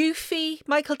goofy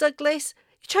Michael Douglas.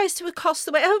 He tries to accost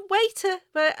the waiter,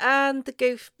 and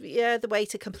the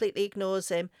waiter completely ignores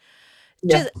him.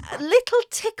 Yeah. Just little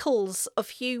tickles of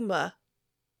humour,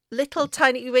 little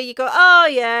tiny where you go, oh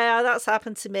yeah, that's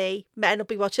happened to me. Men will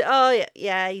be watching. Oh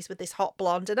yeah, he's with this hot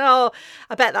blonde, and I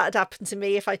bet that'd happen to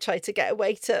me if I tried to get a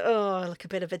waiter. Oh, I look a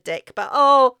bit of a dick, but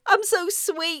I'm so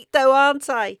sweet though, aren't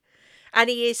I? And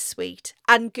he is sweet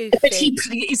and goofy. But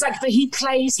he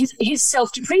plays his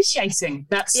self-depreciating.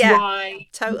 That's why.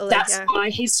 Totally. That's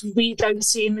why we don't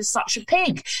see him as such a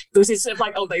pig, because it's sort of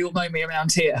like, they all know me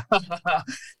around here,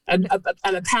 and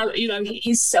apparently,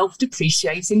 he's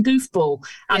self-depreciating goofball,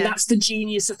 and that's the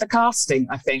genius of the casting,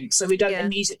 I think. So we don't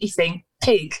immediately think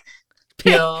pig.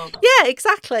 Yeah,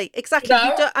 exactly.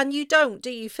 You don't,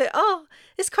 do you feel,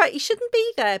 it's quite, he shouldn't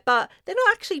be there, but they're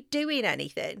not actually doing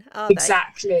anything, are they?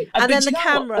 Exactly. And then the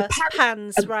camera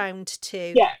pans round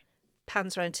to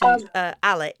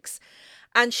Alex,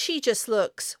 and she just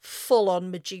looks full on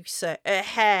Medusa. Her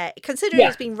hair, considering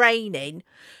it's been raining,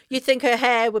 you'd think her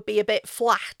hair would be a bit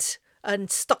flat and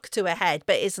stuck to her head,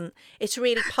 but isn't. It's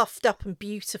really puffed up and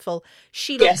beautiful.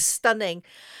 She looks stunning.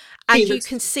 And you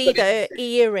can see that her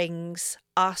earrings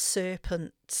are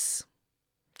serpents,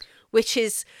 which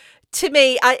is, to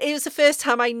me, it was the first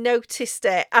time I noticed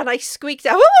it, and I squeaked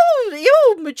out,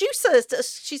 "Oh, Medusa!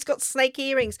 She's got snake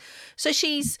earrings." So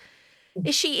is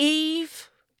she Eve?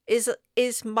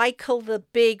 Is Michael the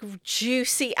big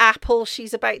juicy apple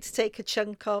she's about to take a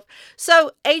chunk of?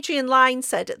 So Adrian Lyne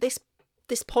said at this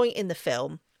point in the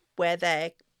film, where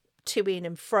they're toing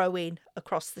and froing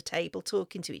across the table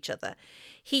talking to each other,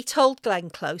 he told Glenn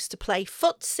Close to play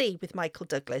footsie with Michael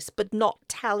Douglas but not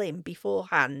tell him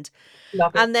beforehand.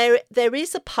 And there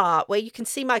is a part where you can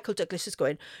see Michael Douglas is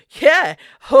going, he's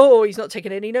not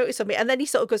taking any notice of me, and then he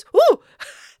sort of goes, ooh,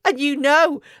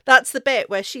 and that's the bit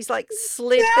where she's like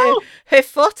slid her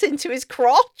foot into his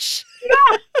crotch.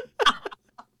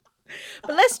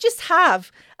 But let's just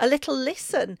have a little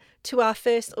listen to our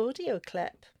first audio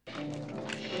clip.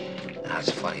 It's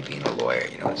funny being a lawyer,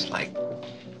 it's like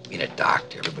being a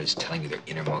doctor. Everybody's telling you their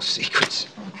innermost secrets.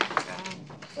 Oh, my God.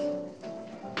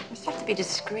 You just have to be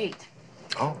discreet.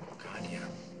 Oh, God, yeah.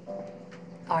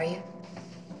 Are you?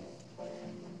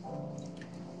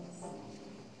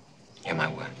 Am I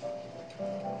what?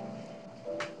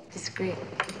 Discreet.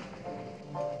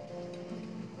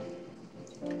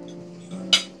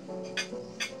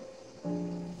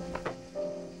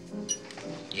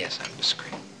 Yes, I'm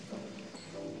discreet.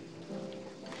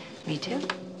 Me too.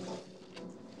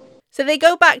 So they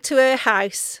go back to her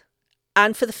house,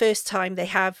 and for the first time they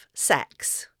have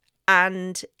sex.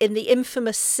 And in the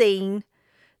infamous scene,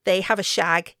 they have a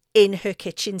shag in her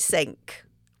kitchen sink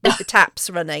with the taps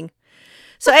running.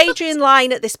 So Adrian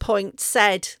Lyne at this point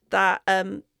said that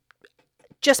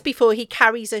just before he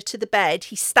carries her to the bed,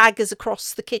 he staggers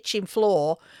across the kitchen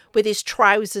floor with his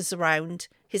trousers around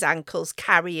his ankles,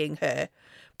 carrying her,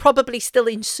 probably still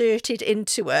inserted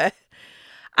into her.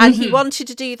 And he wanted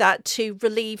to do that to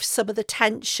relieve some of the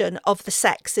tension of the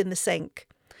sex in the sink.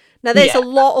 Now, there's a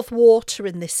lot of water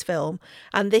in this film,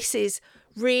 and this is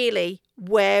really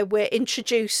where we're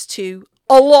introduced to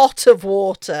a lot of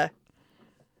water.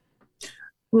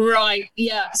 Right,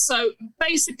 yeah. So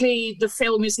basically, the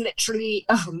film is literally,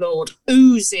 oh Lord,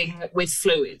 oozing with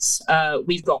fluids.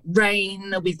 We've got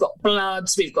rain, we've got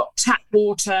bloods, we've got tap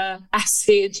water,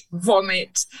 acid,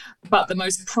 vomit. But the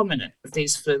most prominent of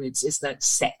these fluids is the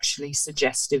sexually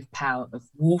suggestive power of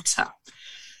water.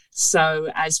 So,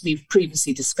 as we've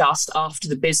previously discussed, after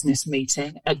the business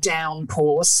meeting, a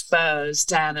downpour spurs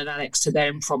Dan and Alex to their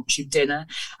impromptu dinner,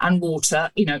 and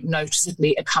water,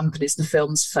 noticeably accompanies the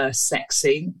film's first sex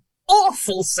scene.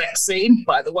 Awful sex scene,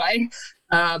 by the way.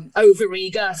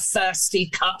 Overeager, thirsty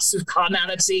cuts of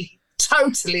carnality,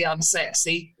 totally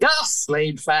unsexy, ghastly,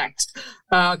 in fact.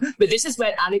 But this is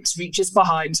when Alex reaches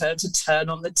behind her to turn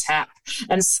on the tap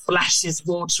and splashes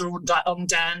water on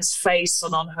Dan's face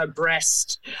and on her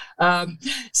breast.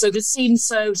 So the scene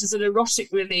serves as an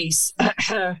erotic release,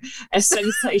 a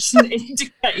sensation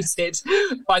indicated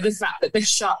by the fact that the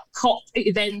cot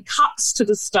then cuts to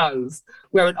the stove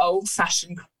where an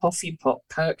old-fashioned coffee pot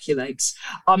percolates,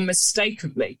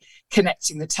 unmistakably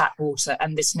connecting the tap water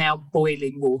and this now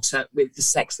boiling water with the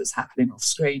sex that's happening off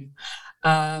screen.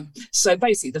 So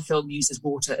basically, the film uses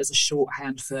water as a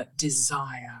shorthand for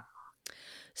desire.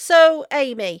 So,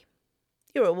 Amy,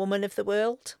 you're a woman of the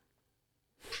world.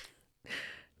 Have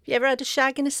you ever had a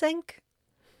shag in a sink?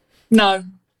 No.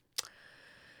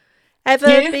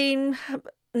 Ever been...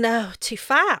 No, too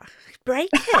far. Break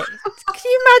it. Can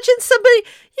you imagine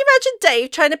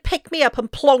Dave trying to pick me up and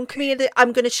plonk me in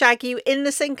I'm going to shag you in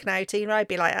the sink now, Tina? I'd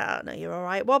be like, no, you're all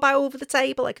right. What about over the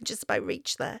table? I can just about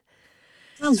reach there.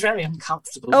 Sounds very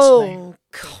uncomfortable to me. Oh,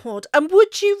 God. And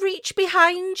would you reach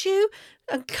behind you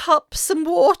and cup some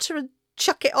water and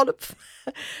chuck it on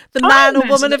the man or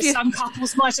woman of you? Some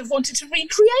couples might have wanted to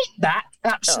recreate that,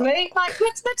 actually. Like,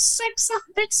 let's sex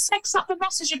up the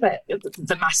massage a bit.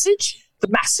 The massage? The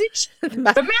massage? The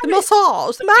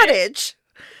massage? The marriage?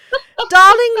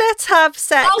 Darling, let's have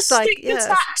sex. I'll stick the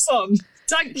tax on.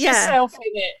 Dunk yourself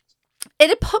in it.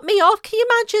 It'd put me off. Can you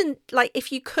imagine, like,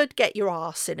 if you could get your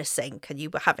arse in a sink and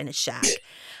you were having a shag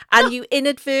and you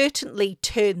inadvertently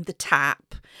turned the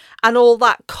tap and all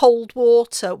that cold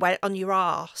water went on your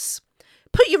arse?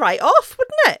 Put you right off,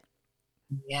 wouldn't it?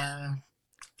 Yeah.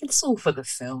 It's all for the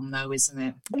film, though, isn't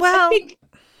it? Well, I think,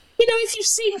 if you've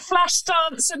seen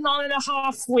Flashdance and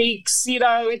 9.5 Weeks,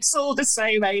 it's all the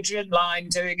same Adrian Lyne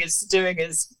doing his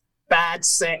bad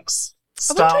sex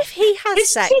stuff. I wonder if he has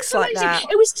sex like that.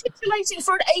 It was titillating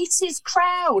for an 80s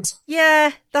crowd.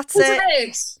 Yeah, that's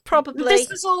it. Probably. This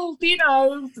was all, it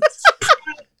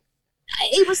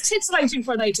was titillating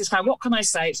for an 80s crowd. What can I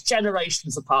say? It's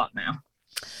generations apart now.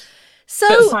 So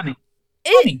but funny.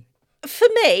 For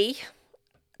me,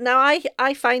 now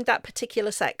I find that particular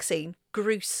sex scene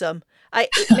gruesome.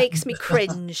 It makes me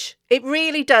cringe. It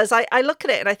really does. I look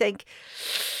at it and I think,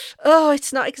 oh,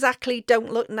 it's not exactly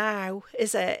Don't Look Now,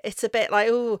 is it? It's a bit like,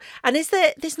 oh. And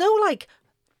there's no like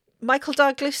Michael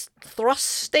Douglas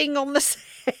thrusting on the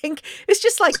sink. It's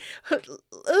just like,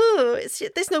 oh,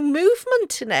 there's no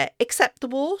movement in it except the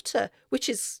water, which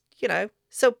is,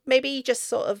 so maybe he just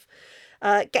sort of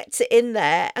gets it in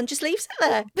there and just leaves it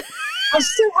there. I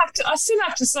still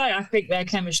have to say I think their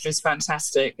chemistry is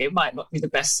fantastic. It might not be the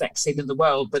best sex scene in the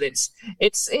world, but there's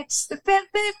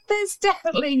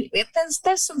definitely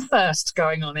there's some thirst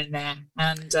going on in there.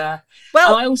 And and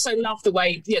I also love the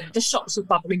way the shots of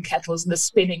bubbling kettles and the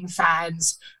spinning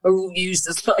fans are all used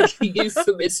as like a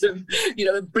euphemism.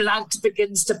 The blood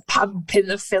begins to pump in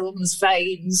the film's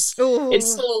veins. Ooh.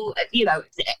 It's all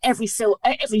every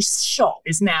shot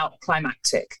is now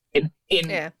climactic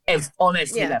on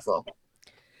every level.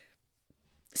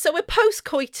 So we're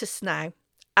post-coitus now,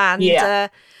 and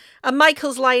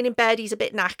Michael's lying in bed, he's a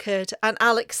bit knackered, and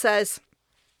Alex says,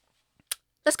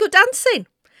 let's go dancing.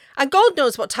 And God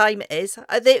knows what time it is.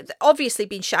 They've obviously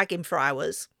been shagging for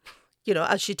hours,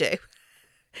 as you do,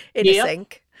 in a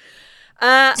sink.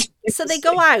 So they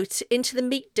go out into the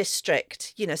Meat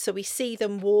District, so we see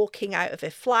them walking out of a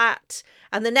flat,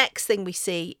 and the next thing we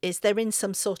see is they're in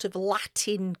some sort of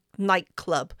Latin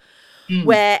nightclub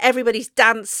where everybody's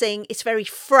dancing. It's very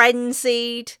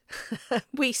frenzied.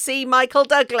 We see Michael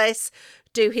Douglas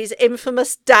do his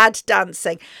infamous dad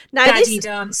dancing. Now, Daddy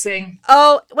dancing.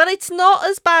 Oh, well, it's not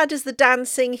as bad as the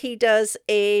dancing he does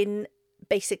in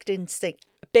Basic Instinct.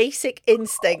 Basic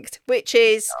Instinct, which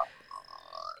is,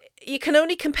 you can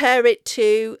only compare it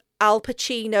to Al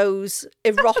Pacino's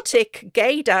erotic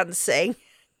gay dancing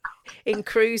in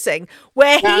Cruising,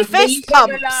 where he fist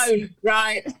pumps. Alone.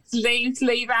 Right,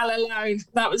 leave Al alone.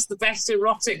 That was the best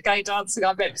erotic gay dancing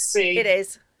I've ever seen. It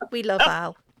is. We love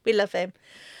Al. We love him.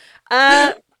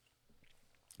 They're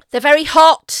very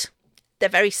hot. They're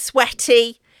very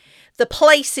sweaty. The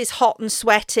place is hot and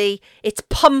sweaty. It's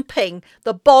pumping.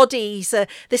 The bodies,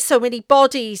 there's so many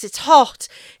bodies. It's hot.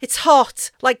 It's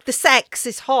hot. Like the sex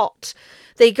is hot.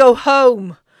 They go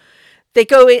home. They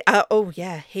go in. Oh,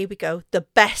 yeah, here we go. The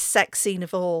best sex scene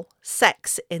of all.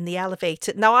 Sex in the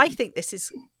elevator. Now, I think this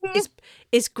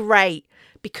is great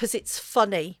because it's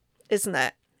funny, isn't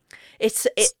it?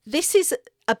 This is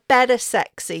a better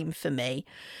sex scene for me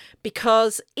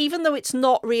because even though it's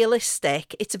not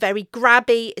realistic, it's very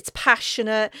grabby, it's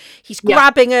passionate. He's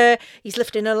grabbing her, he's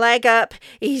lifting her leg up,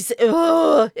 it's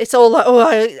all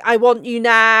like, I want you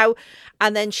now.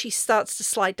 And then she starts to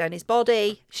slide down his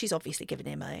body. She's obviously giving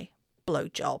him a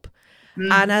blowjob.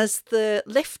 And as the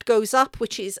lift goes up,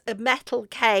 which is a metal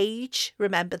cage,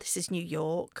 remember this is New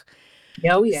York.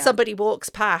 Oh, yeah. Somebody walks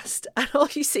past and all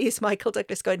you see is Michael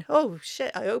Douglas going, oh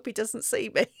shit, I hope he doesn't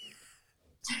see me.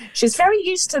 She's very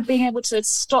used to being able to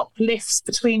stop lifts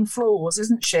between floors,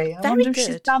 isn't she? I wonder if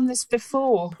she's done this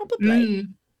before. Probably.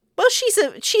 Well, she's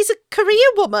a career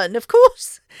woman, of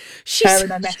course. Her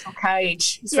in a metal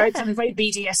cage. It's very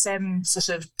BDSM sort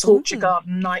of torture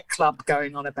garden nightclub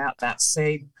going on about that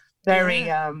scene. Very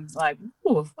like,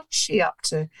 oh, what's she up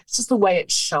to? It's just the way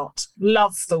it's shot.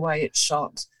 Love the way it's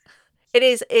shot. It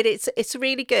is. It's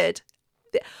really good.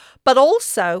 But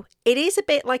also, it is a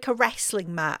bit like a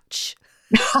wrestling match.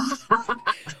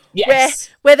 Yes.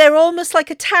 Where they're almost like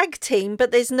a tag team,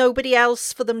 but there's nobody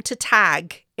else for them to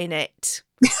tag in it.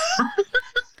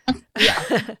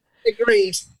 Yeah,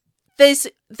 agreed.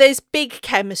 There's big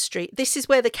chemistry. This is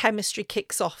where the chemistry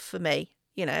kicks off for me.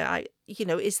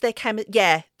 Is there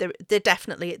yeah, there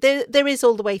definitely there is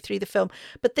all the way through the film.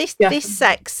 But this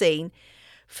sex scene,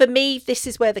 for me, this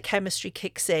is where the chemistry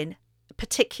kicks in,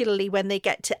 particularly when they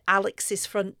get to Alex's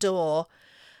front door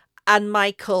and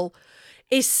Michael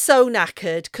is so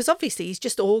knackered because obviously he's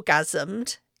just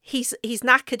orgasmed. He's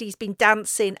knackered. He's been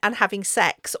dancing and having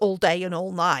sex all day and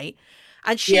all night.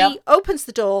 And she opens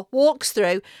the door, walks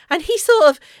through, and he sort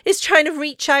of is trying to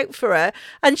reach out for her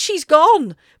and she's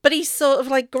gone. But he's sort of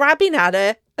like grabbing at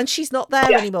her and she's not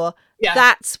there anymore. Yeah.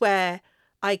 That's where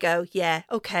I go, yeah,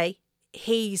 okay.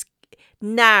 He's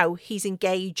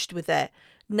engaged with it.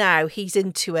 Now he's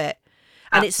into it.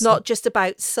 And it's not just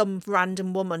about some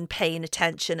random woman paying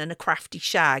attention and a crafty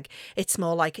shag. It's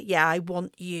more like, yeah, I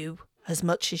want you as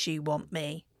much as you want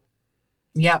me.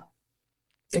 Yeah,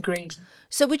 agreed.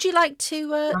 So would you like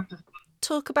to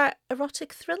talk about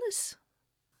erotic thrillers?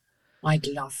 I'd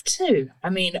love to. I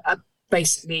mean,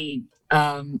 basically,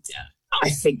 I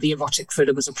think the erotic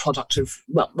thriller was a product of,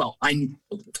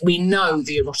 we know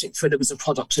the erotic thriller was a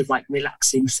product of like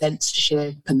relaxing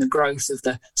censorship and the growth of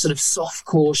the sort of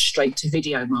softcore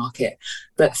straight-to-video market.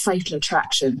 But Fatal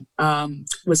Attraction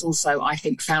was also, I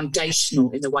think,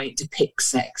 foundational in the way it depicts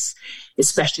sex,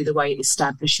 especially the way it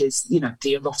establishes,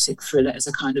 the erotic thriller as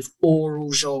a kind of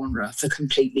oral genre for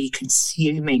completely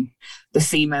consuming the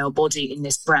female body in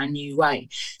this brand new way.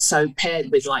 So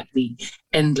paired with like the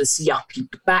endless yuppie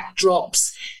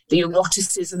backdrops, the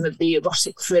eroticism of the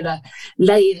erotic thriller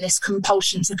lay in this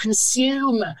compulsion to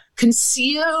consume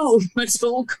at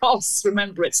all costs.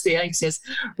 Remember, it's the 80s,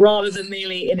 rather than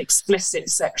merely in explicit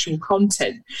sexual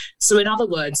content. So in other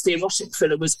words, the erotic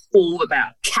thriller was all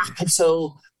about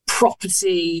capital,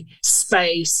 property,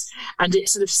 space, and it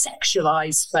sort of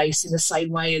sexualized space in the same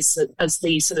way as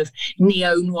these sort of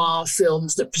neo-noir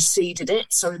films that preceded it.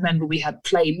 So remember, we had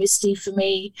Play Misty for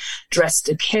Me, Dressed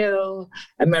to Kill,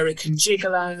 American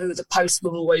Gigolo, The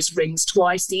Postman Always Rings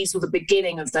Twice. These were the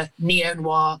beginning of the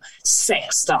neo-noir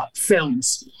sexed up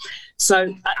films.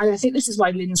 So I think this is why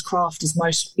Lynn's craft is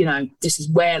most, this is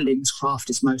where Lynn's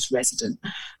craft is most resonant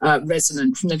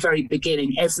from the very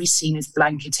beginning. Every scene is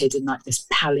blanketed in like this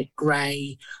palette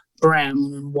grey,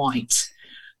 brown and white.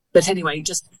 But anyway,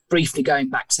 just briefly going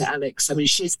back to Alex, I mean,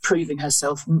 she's proving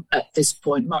herself at this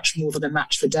point much more than a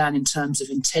match for Dan in terms of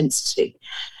intensity.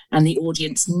 And the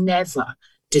audience never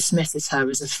dismisses her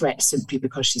as a threat simply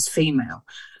because she's female.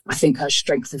 I think her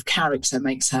strength of character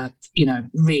makes her,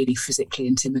 really physically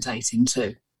intimidating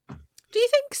too. Do you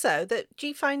think so? Do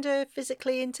you find her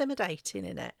physically intimidating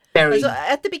in it? Very.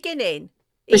 At the beginning?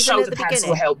 The shoulder pads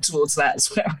will help towards that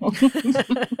as well.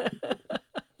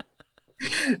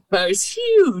 Those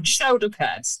huge shoulder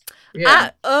pads.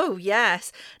 Yeah. Oh,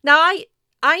 yes. Now,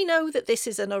 I know that this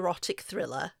is an erotic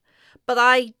thriller, but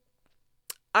I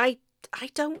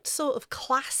don't sort of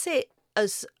class it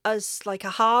as like a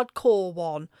hardcore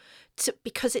one,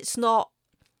 because it's not.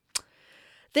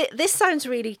 This sounds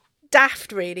really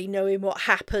daft, really, knowing what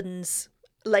happens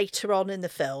later on in the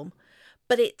film,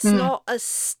 but it's not as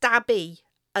stabby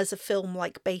as a film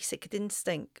like Basic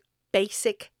Instinct.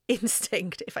 Basic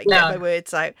Instinct, if I get my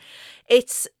words out.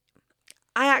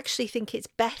 I actually think it's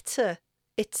better.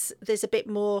 There's a bit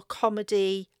more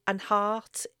comedy and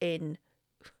heart in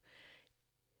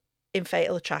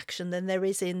Fatal Attraction than there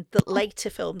is in the later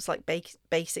films like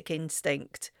Basic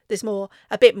Instinct. There's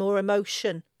a bit more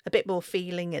emotion, a bit more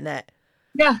feeling in it.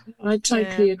 Yeah, I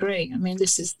totally agree. I mean,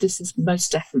 this is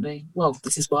most definitely, well,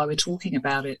 this is why we're talking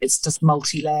about it. It's just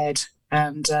multi-layered,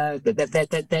 and there's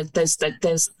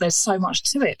so much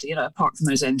to it, apart from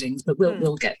those endings. But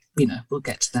we'll get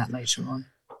to that later on.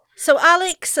 So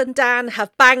Alex and Dan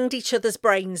have banged each other's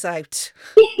brains out,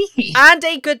 and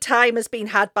a good time has been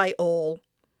had by all.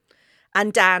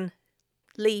 And Dan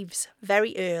leaves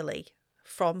very early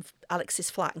from Alex's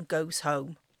flat and goes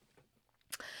home.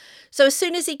 So as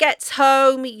soon as he gets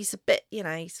home, he's a bit,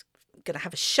 he's going to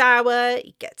have a shower.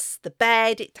 He gets the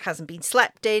bed. It hasn't been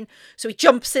slept in. So he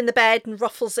jumps in the bed and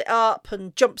ruffles it up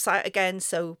and jumps out again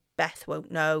so Beth won't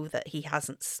know that he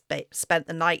hasn't spent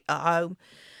the night at home.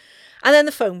 And then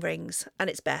the phone rings and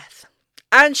it's Beth.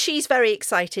 And she's very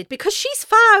excited because she's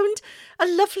found a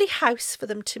lovely house for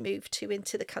them to move to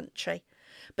into the country.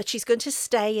 But she's going to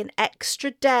stay an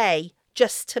extra day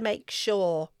just to make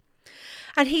sure.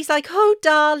 And he's like, oh,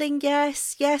 darling,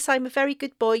 yes, I'm a very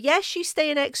good boy. Yes, you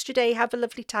stay an extra day. Have a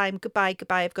lovely time. Goodbye.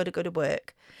 I've got to go to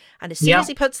work. And as soon as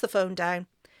he puts the phone down,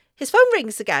 his phone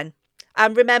rings again.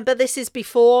 And remember, this is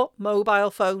before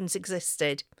mobile phones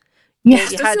existed.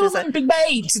 Yes, this hasn't been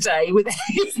made today with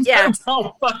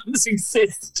mobile phones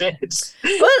existed.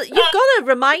 Well, you've got to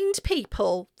remind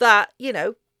people that,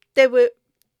 there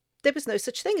was no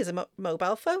such thing as a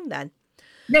mobile phone then.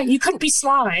 No, you couldn't be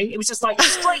sly. It was just like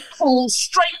straight call,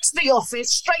 straight to the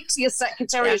office, straight to your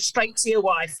secretary, straight to your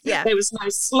wife. Yeah. There was no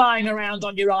slying around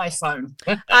on your iPhone.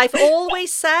 I've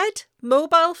always said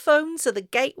mobile phones are the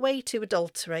gateway to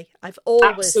adultery. I've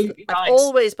always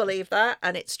believed that,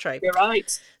 and it's true. You're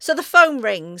right. So the phone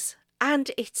rings,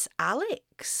 and it's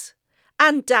Alex.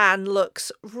 And Dan looks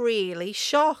really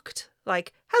shocked.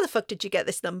 Like, how the fuck did you get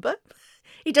this number?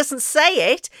 He doesn't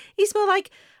say it. He's more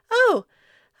like, oh,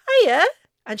 hiya.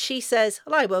 And she says,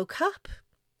 well, I woke up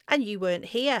and you weren't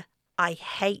here. I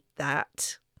hate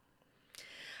that.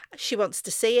 She wants to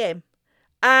see him.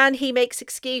 And he makes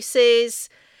excuses.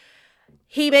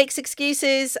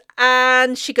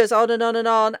 And she goes on and on and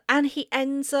on. And he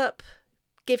ends up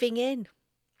giving in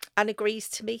and agrees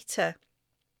to meet her.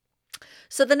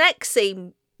 So the next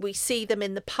scene, we see them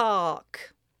in the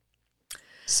park.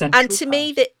 Central and to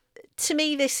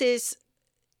me, this is,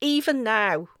 even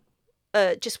now,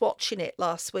 just watching it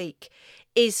last week,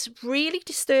 is really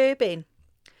disturbing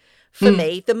for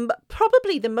me.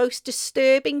 Probably the most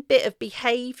disturbing bit of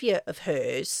behaviour of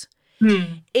hers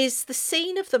is the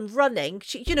scene of them running.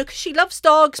 She, because she loves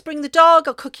dogs. Bring the dog,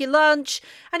 I'll cook you lunch.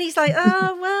 And he's like,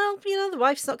 oh, well, the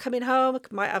wife's not coming home. I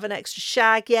might have an extra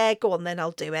shag. Yeah, go on then,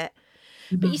 I'll do it.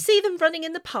 But you see them running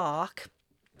in the park,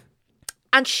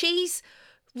 and she's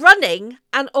running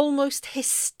and almost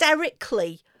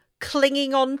hysterically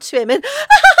clinging on to him and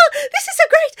this is so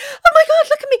great, oh my god,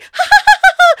 look at me,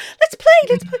 let's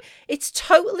play. It's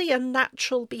totally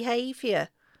unnatural behaviour.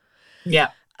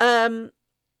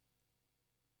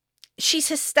 She's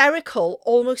hysterical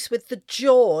almost with the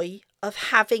joy of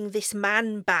having this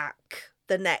man back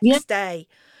the next day,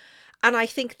 and I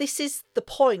think this is the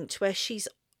point where she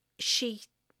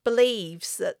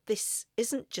believes that this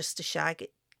isn't just a shag,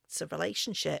 it's a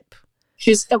relationship.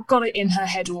 She's got it in her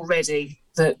head already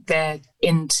that they're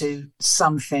into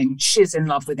something. She's in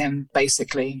love with him,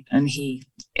 basically, and he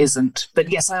isn't.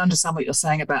 But yes, I understand what you're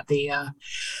saying about her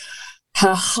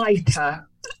hyper,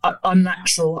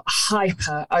 unnatural,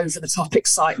 hyper, over-the-top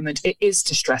excitement. It is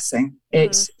distressing.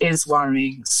 It is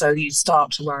worrying. So you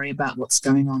start to worry about what's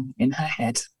going on in her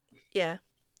head. Yeah.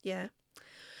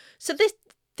 So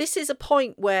this is a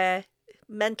point where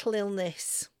mental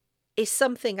illness is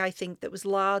something I think that was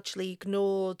largely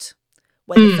ignored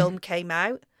when the film came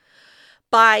out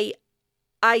by,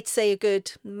 I'd say, a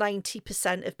good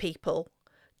 90% of people.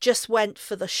 Just went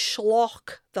for the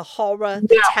schlock, the horror,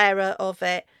 the terror of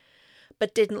it,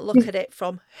 but didn't look at it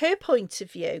from her point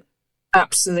of view.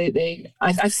 Absolutely.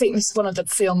 I think this is one of the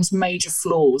film's major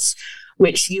flaws,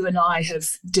 which you and I have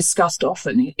discussed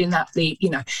often, in that the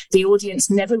audience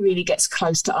never really gets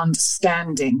close to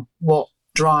understanding what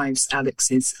drives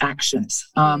Alex's actions.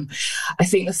 I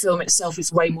think the film itself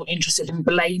is way more interested in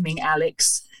blaming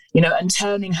Alex, and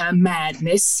turning her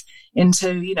madness into,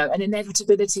 an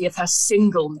inevitability of her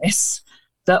singleness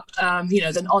that,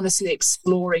 than honestly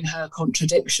exploring her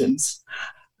contradictions.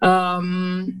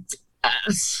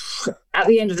 At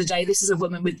the end of the day, this is a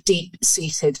woman with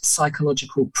deep-seated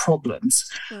psychological problems.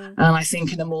 And I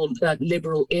think in a more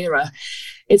liberal era,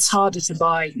 it's harder to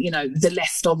buy, the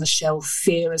left on the shelf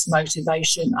fear as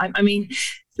motivation. I mean,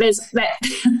 there's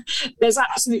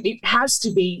absolutely has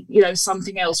to be,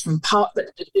 something else from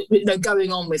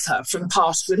going on with her from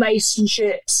past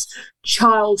relationships,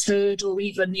 childhood, or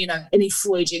even, any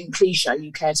Freudian cliche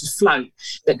you care to float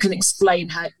that can explain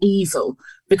her evil.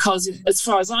 Because as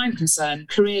far as I'm concerned,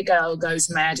 Career Girl goes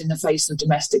mad in the face of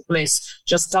domestic bliss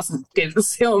just doesn't give the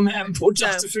film ample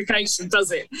justification,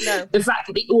 does it? No. The fact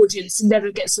that the audience never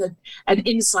gets an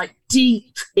insight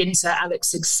deep into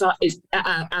Alex's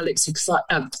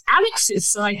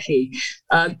psyche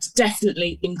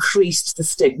definitely increased the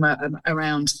stigma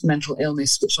around mental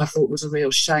illness, which I thought was a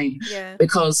real shame. Yeah.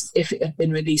 Because if it had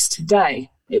been released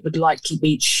today, it would likely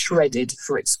be shredded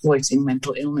for exploiting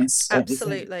mental illness.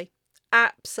 Absolutely.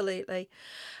 Absolutely.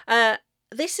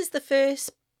 This is the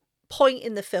first point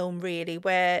in the film, really,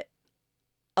 where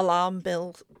alarm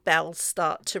bells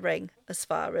start to ring as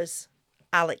far as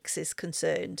Alex is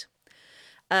concerned.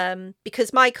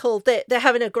 Because Michael, they're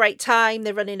having a great time.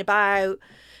 They're running about,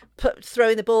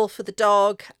 throwing the ball for the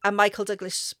dog, and Michael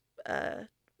Douglas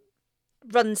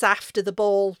runs after the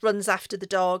ball, runs after the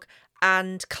dog,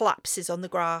 and collapses on the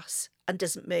grass and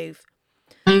doesn't move.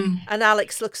 And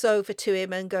Alex looks over to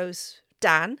him and goes,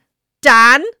 Dan,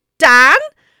 and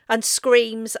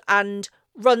screams and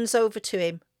runs over to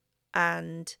him.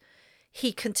 And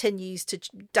he continues to,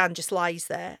 Dan just lies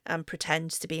there and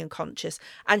pretends to be unconscious.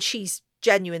 And she's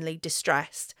genuinely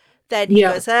distressed. Then he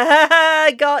goes,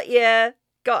 got you.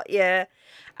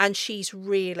 And she's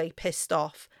really pissed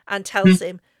off and tells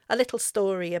him a little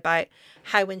story about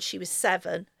how when she was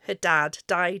 7, her dad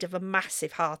died of a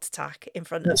massive heart attack in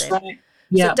front of him. Right.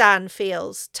 Yeah. So Dan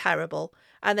feels terrible.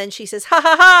 And then she says,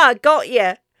 ha, got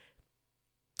you.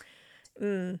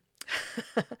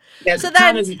 Yeah, so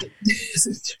then,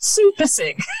 super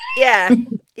sick. Yeah.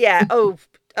 Oh,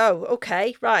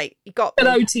 okay, right. You got an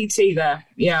OTT there.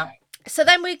 Yeah. So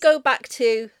then we go back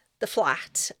to the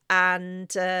flat, and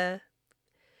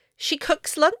she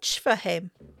cooks lunch for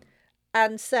him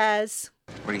and says,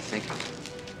 What are you thinking?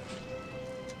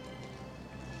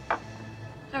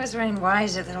 I was running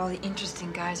wiser that all the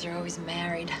interesting guys are always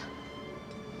married.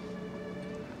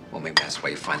 Well, maybe that's why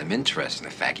you find them interesting,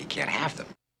 the fact you can't have them.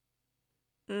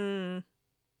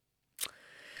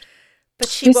 But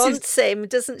she wants him,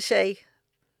 doesn't she?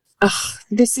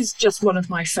 This is just one of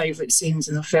my favourite scenes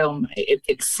in the film.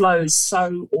 It flows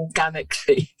so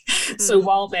organically. So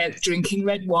while they're drinking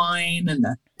red wine and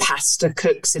the pasta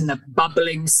cooks in the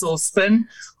bubbling saucepan,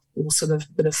 all sort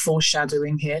of bit of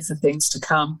foreshadowing here for things to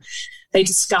come, they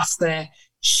discuss their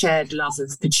shared love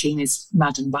of Puccini's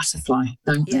Madame Butterfly,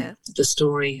 don't they? Yeah. The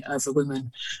story of a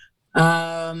woman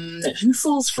who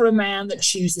falls for a man that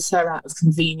chooses her out of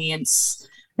convenience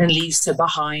and leaves her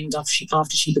behind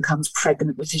after she becomes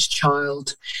pregnant with his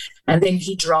child. And then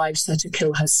he drives her to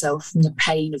kill herself from the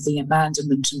pain of the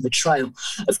abandonment and betrayal.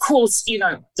 Of course,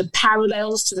 the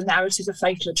parallels to the narrative of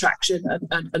Fatal Attraction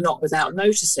are not without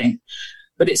noticing,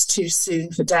 but it's too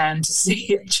soon for Dan to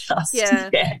see it just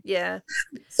yet. Yeah.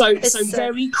 So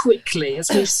very quickly,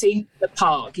 as we've seen in the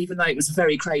park, even though it was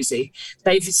very crazy,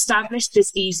 they've established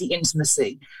this easy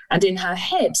intimacy. And in her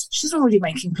head, she's already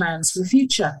making plans for the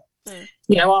future.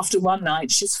 After one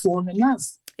night, she's fallen in love.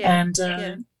 Yeah.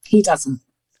 And he doesn't.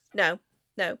 No.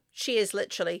 She is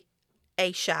literally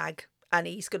a shag, and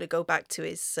he's going to go back to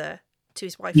his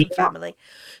wife and family.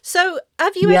 So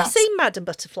have you ever seen Madame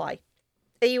Butterfly?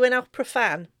 Are you an opera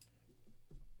fan?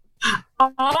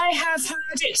 I have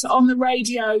heard it on the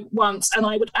radio once, and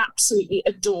I would absolutely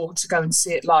adore to go and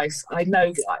see it live. I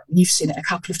know you've seen it a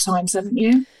couple of times, haven't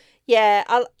you? Yeah,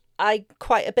 I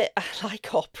quite a bit. I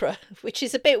like opera, which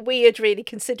is a bit weird, really,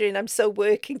 considering I'm so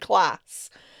working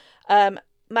class.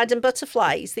 Madame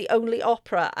Butterfly is the only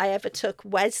opera I ever took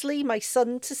Wesley, my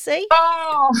son, to see.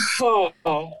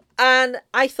 Oh. And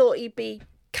I thought he'd be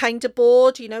kind of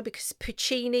bored, because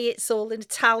Puccini, it's all in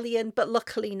Italian. But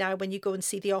luckily now, when you go and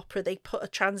see the opera, they put a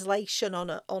translation on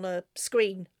a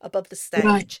screen above the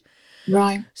stage.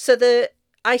 Right. So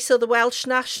I saw the Welsh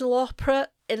National Opera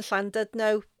in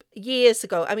Llandudno years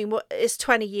ago. I mean, it's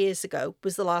 20 years ago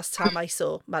was the last time I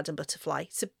saw Madame Butterfly.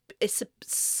 It's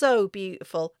so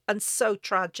beautiful and so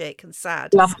tragic and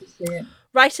sad. Love to see it.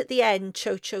 Right at the end,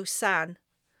 Cho Cho San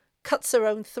cuts her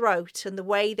own throat, and the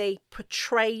way they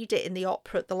portrayed it in the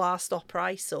opera, the last opera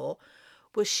I saw,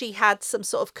 was she had some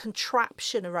sort of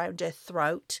contraption around her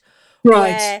throat,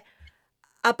 Right. where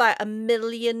about 1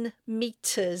 million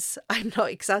meters, I'm not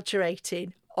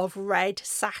exaggerating, of red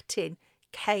satin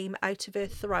came out of her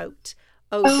throat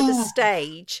over the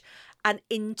stage and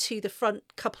into the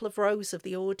front couple of rows of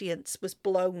the audience, was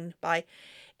blown by.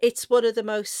 It's one of the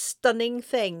most stunning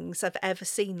things I've ever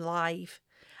seen live.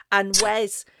 And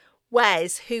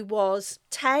Wes, who was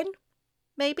 10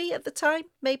 maybe at the time,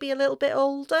 maybe a little bit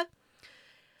older,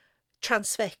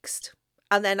 transfixed.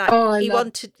 And then I thought,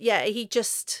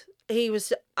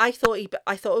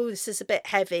 oh, this is a bit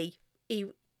heavy.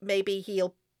 Maybe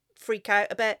he'll freak out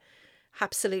a bit.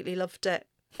 Absolutely loved it.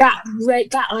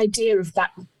 That idea of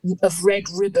red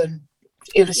ribbon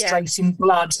illustrating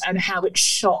blood and how it's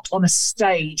shot on a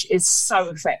stage is so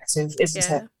effective,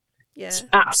 isn't it? Yeah. It's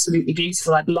absolutely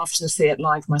beautiful. I'd love to see it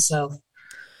live myself.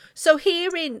 So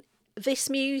hearing this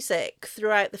music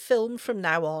throughout the film from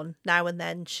now on, now and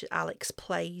then Alex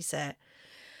plays it,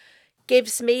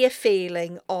 gives me a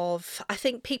feeling of, I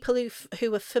think people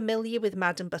who are familiar with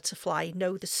Madame Butterfly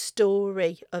know the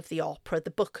story of the opera, the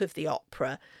book of the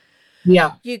opera.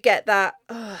 Yeah. You get that,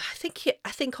 I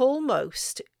think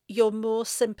almost you're more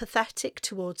sympathetic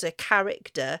towards her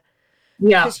character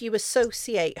because you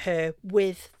associate her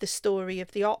with the story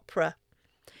of the opera.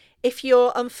 If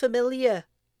you're unfamiliar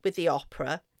with the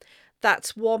opera,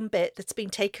 that's one bit that's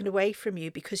been taken away from you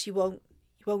because you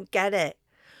won't get it.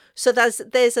 So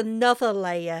there's another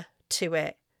layer to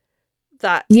it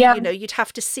that you'd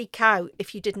have to seek out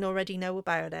if you didn't already know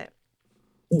about it.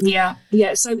 Yeah.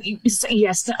 So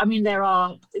yes, I mean there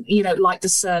are, like the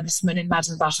serviceman in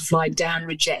Madame Butterfly, Dan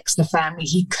rejects the family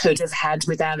he could have had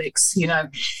with Alex,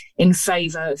 in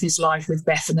favour of his life with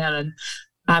Beth and Ellen.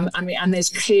 And there's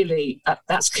clearly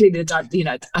that's clearly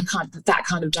that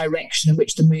kind of direction in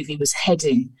which the movie was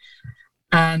heading.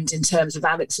 And in terms of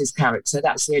Alex's character,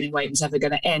 that's the only way it was ever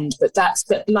going to end. But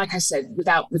like I said,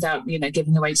 without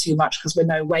giving away too much, because we're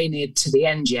no way near to the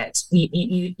end yet.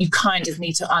 You kind of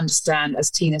need to understand, as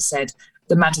Tina said,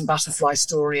 the Madame Butterfly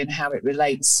story and how it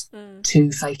relates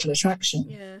to Fatal Attraction.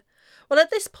 Yeah. Well, at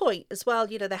this point as well,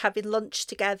 they're having lunch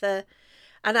together,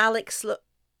 and Alex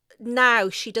now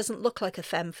she doesn't look like a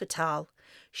femme fatale.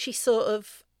 She's sort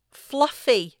of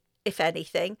fluffy. If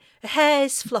anything, her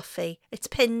hair's fluffy, it's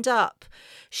pinned up.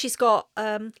 She's got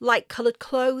light coloured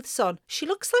clothes on. She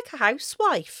looks like a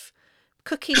housewife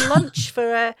cooking lunch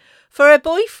for her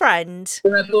boyfriend.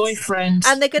 And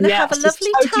they're going to have a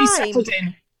lovely totally time. Settled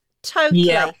in. Totally.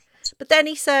 Yeah. But then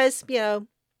he says,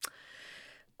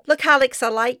 look, Alex, I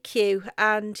like you.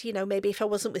 And, maybe if I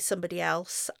wasn't with somebody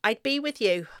else, I'd be with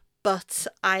you. But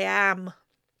I am.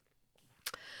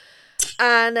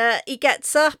 And he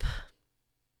gets up.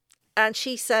 And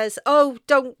she says, oh,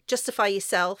 don't justify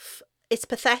yourself. It's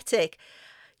pathetic.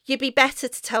 You'd be better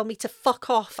to tell me to fuck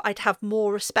off. I'd have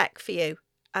more respect for you.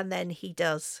 And then he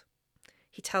does.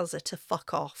 He tells her to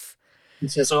fuck off. He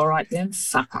says, all right then,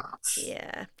 fuck off.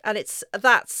 Yeah. And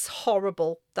that's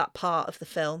horrible, that part of the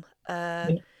film.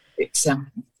 It's,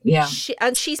 yeah.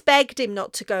 She's begged him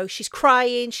not to go. She's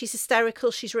crying. She's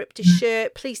hysterical. She's ripped his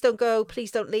shirt. Please don't go.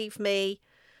 Please don't leave me.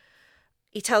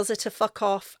 He tells her to fuck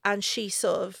off. And she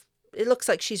sort of, it looks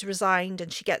like she's resigned,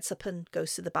 and she gets up and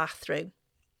goes to the bathroom.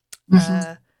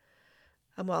 And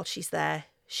while she's there,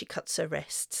 she cuts her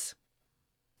wrists.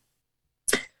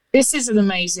 This is an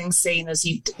amazing scene as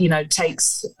he,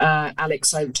 takes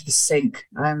Alex over to the sink.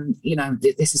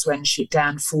 This is when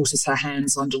Dan forces her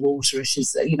hands underwater as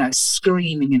she's,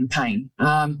 screaming in pain.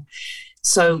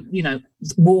 So,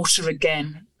 water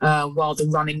again, while the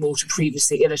running water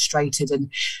previously illustrated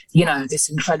and, this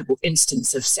incredible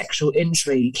instance of sexual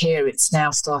intrigue. Here it's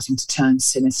now starting to turn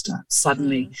sinister,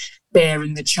 suddenly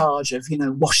bearing the charge of,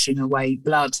 washing away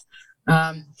blood.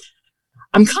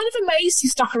 I'm kind of amazed he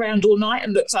stuck around all night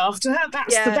and looked after her.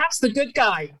 That's the good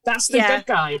guy. That's the good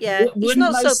guy. Yeah, he's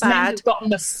not most so bad. Men have gotten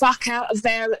the fuck out of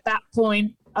there at that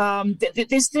point.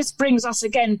 This brings us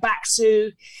again back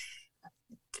to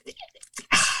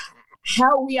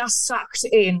how we are sucked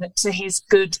in to his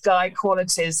good guy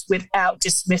qualities without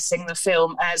dismissing the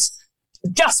film as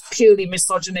just purely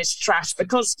misogynist trash,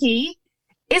 because he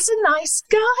is a nice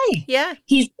guy. Yeah.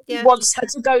 He wants her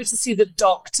to go to see the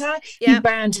doctor. Yeah. He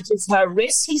bandages her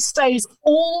wrists. He stays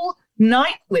all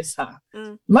night with her.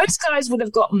 Most guys would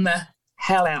have gotten the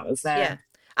hell out of there. Yeah.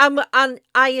 And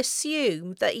I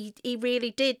assume that he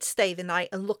really did stay the night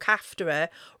and look after her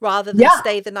rather than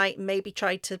stay the night and maybe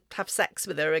try to have sex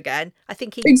with her again. I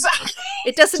think exactly.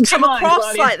 It doesn't come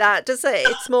across like that, does it?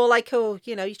 It's more like,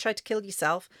 you tried to kill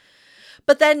yourself.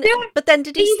 But then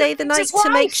did he stay the night His to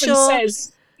make wife and sure?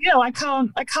 says, I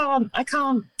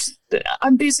can't.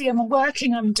 I'm busy. I'm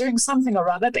working. I'm doing something or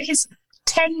other. But he's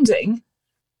tending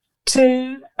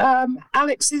to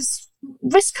Alex's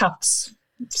wrist cuts.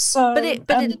 So,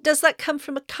 But does that come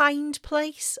from a kind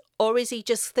place, or is he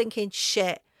just thinking,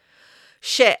 shit,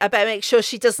 I better make sure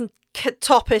she doesn't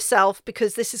top herself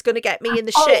because this is going to get me in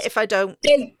the shit if I don't.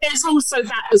 There's also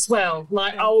that as well.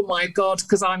 Like, oh my God,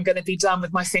 because I'm going to be done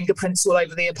with my fingerprints all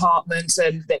over the apartment.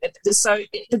 And so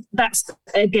that's,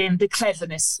 again, the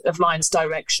cleverness of Lyne's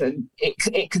direction.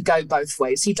 It could go both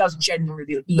ways. He does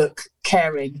generally look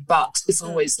caring, but it's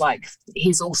always like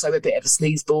he's also a bit of a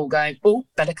sleazeball going, oh,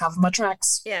 better cover my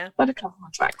tracks. Yeah. Better cover my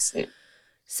tracks. Yeah.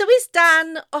 So is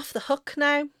Dan off the hook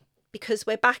now? Because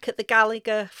we're back at the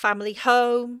Gallagher family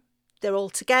home. They're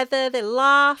all together, they're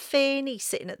laughing. He's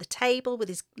sitting at the table with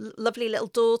his lovely little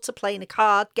daughter playing a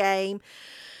card game.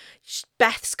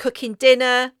 Beth's cooking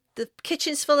dinner. The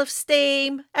kitchen's full of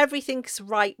steam. Everything's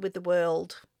right with the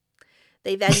world.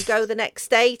 They then go the next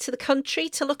day to the country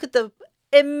to look at the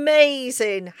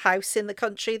amazing house in the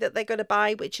country that they're going to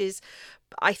buy, which is,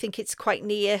 I think it's quite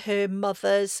near her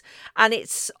mother's. And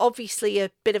it's obviously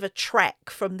a bit of a trek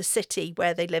from the city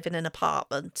where they live in an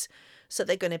apartment. So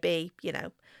they're going to be,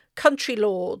 country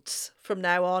lords from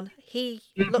now on. He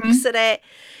looks at it.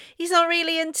 He's not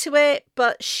really into it,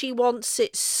 but she wants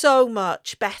it so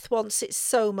much. Beth wants it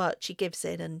so much. He gives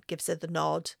in and gives her the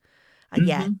nod.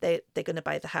 And they're going to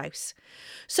buy the house.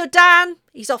 So Dan,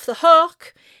 he's off the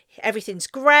hook. Everything's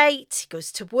great. He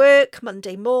goes to work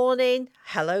Monday morning.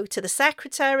 Hello to the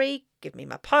secretary. Give me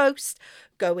my post.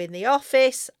 Go in the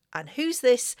office. And who's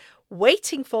this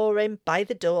waiting for him by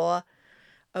the door?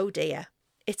 Oh dear.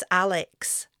 It's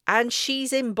Alex. And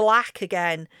she's in black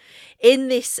again, in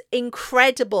this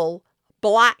incredible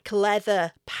black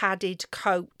leather padded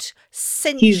coat,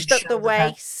 cinched at the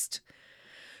waist.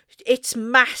 It's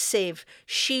massive.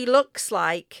 She looks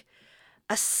like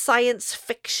a science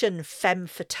fiction femme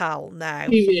fatale now.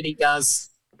 She really does.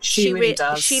 She really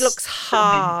does. She looks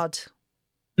hard.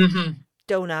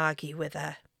 Don't argue with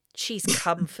her. She's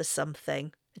come for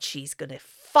something, and she's going to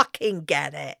fucking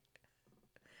get it.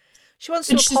 She wants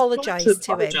to apologise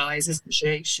to him. Isn't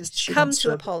she? She come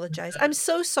to apologise. I'm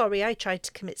so sorry I tried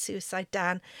to commit suicide,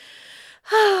 Dan.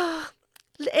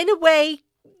 In a way,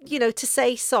 to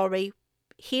say sorry,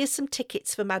 here's some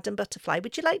tickets for Madame Butterfly.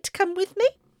 Would you like to come with me?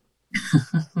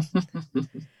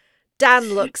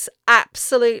 Dan looks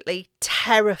absolutely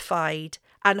terrified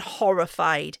and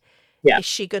horrified. Yeah. Is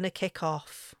she going to kick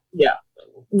off? Yeah.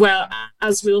 Well,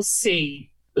 as we'll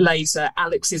see later,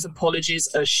 Alex's apologies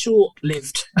are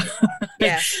short-lived.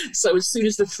 Yeah. So as soon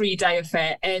as the 3-day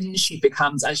affair ends, she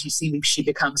becomes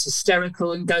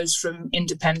hysterical and goes from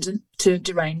independent to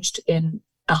deranged in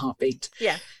a heartbeat.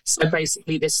 Yeah. So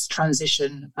basically this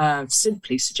transition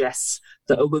simply suggests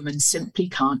that a woman simply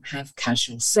can't have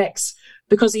casual sex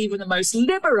because even the most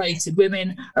liberated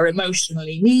women are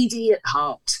emotionally needy at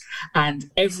heart.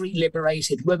 And every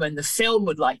liberated woman the film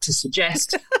would like to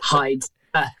suggest hides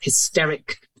a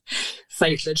hysteric.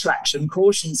 Fatal Attraction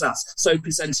cautions us. So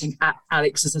presenting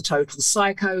Alex as a total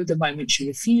psycho the moment she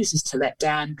refuses to let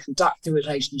Dan conduct the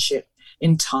relationship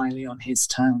entirely on his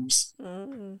terms.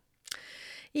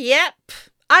 Yep.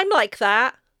 I'm like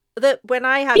that. That when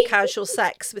I have casual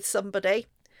sex with somebody,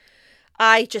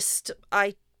 I just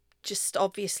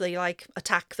obviously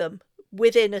attack them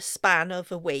within a span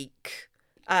of a week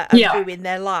and ruin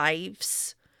their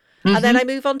lives. And then I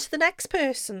move on to the next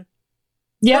person.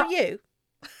 Yeah. Not you.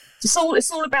 It's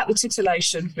all about the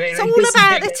titillation, really. It's all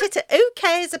about the titillation. Who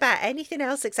cares about anything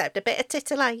else except a bit of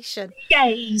titillation?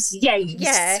 Yes.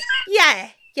 Yeah,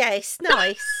 it's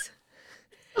nice.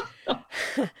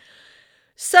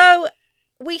 So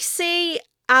we see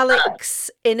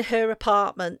Alex in her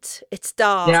apartment. It's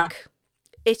dark. Yeah.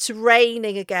 It's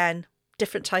raining again.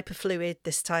 Different type of fluid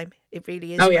this time. It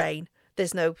really is rain.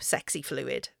 There's no sexy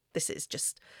fluid. This is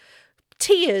just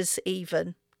tears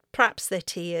even. Perhaps they're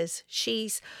tears.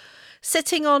 She's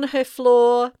sitting on her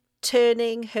floor,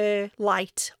 turning her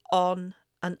light on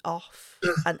and off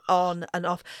and on and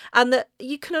off. And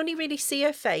you can only really see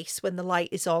her face when the light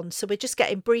is on. So we're just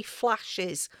getting brief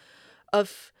flashes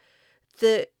of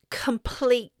the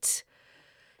complete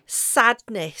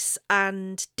sadness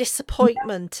and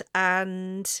disappointment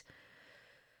and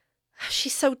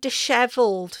she's so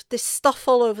dishevelled. There's stuff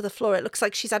all over the floor. It looks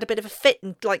like she's had a bit of a fit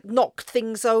and knocked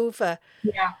things over.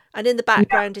 Yeah. And in the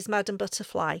background is Madame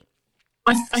Butterfly.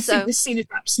 I think this scene is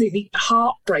absolutely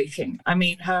heartbreaking. I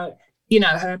mean,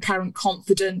 her apparent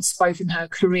confidence, both in her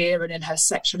career and in her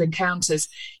sexual encounters,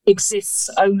 exists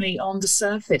only on the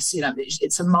surface.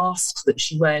 It's a mask that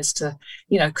she wears to,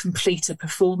 complete a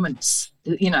performance,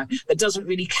 that doesn't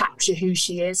really capture who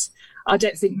she is. I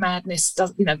don't think Madness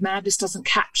doesn't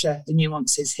capture the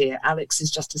nuances here. Alex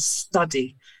is just a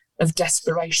study of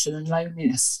desperation and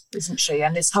loneliness, isn't she?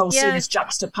 And this whole scene is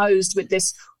juxtaposed with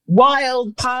this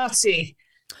wild party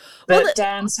that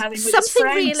Dan's having with his friends.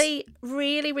 Something really,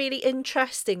 really, really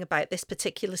interesting about this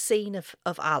particular scene of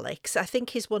Alex, I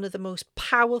think, is one of the most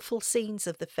powerful scenes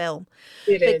of the film.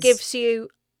 It gives you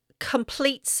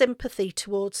complete sympathy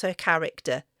towards her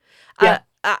character. Yeah.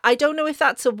 I don't know if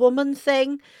that's a woman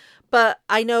thing, but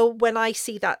I know when I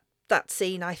see that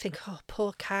scene, I think, oh,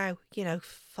 poor cow,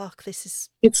 fuck, it's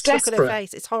desperate. Look at her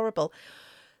face, it's horrible.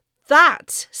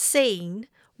 That scene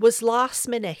was last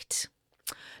minute,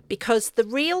 because the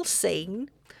real scene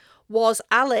was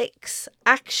Alex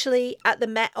actually at the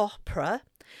Met Opera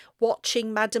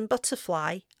watching Madame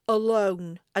Butterfly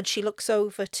alone, and she looks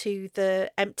over to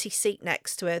the empty seat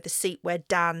next to her, the seat where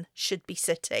Dan should be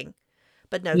sitting.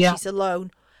 But no, she's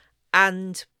alone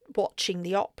and watching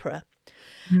the opera.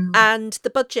 And the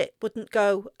budget wouldn't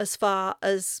go as far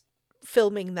as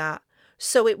filming that.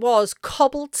 So it was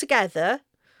cobbled together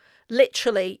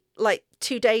literally like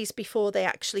 2 days before they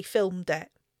actually filmed it.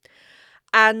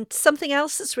 And something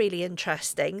else that's really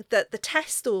interesting, that the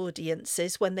test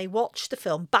audiences, when they watched the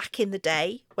film back in the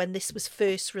day when this was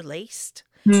first released,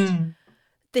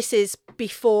 this is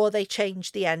before they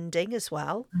changed the ending as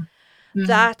well,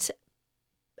 that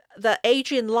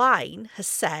Adrian Lyne has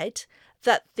said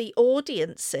that the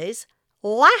audiences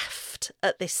laughed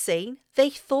at this scene. They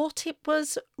thought it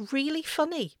was really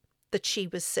funny that she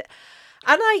was...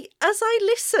 And as I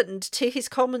listened to his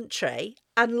commentary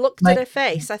and looked at her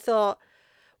face, I thought,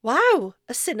 wow,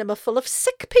 a cinema full of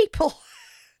sick people.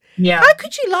 Yeah. How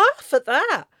could you laugh at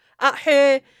that? At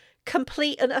her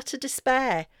complete and utter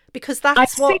despair? Because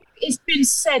that's I think it's been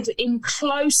said in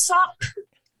close-up.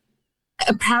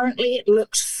 Apparently it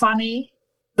looked funny,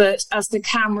 but as the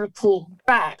camera pulled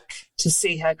back to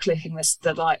see her clicking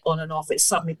the light on and off, it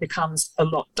suddenly becomes a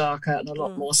lot darker and a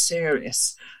lot more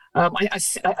serious.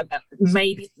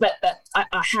 Maybe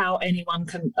how anyone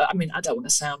can... I mean, I don't want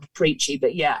to sound preachy,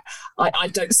 but I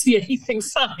don't see anything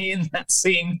funny in that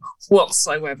scene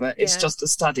whatsoever. It's just a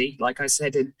study, like I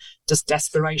said, in just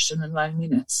desperation and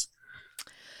loneliness.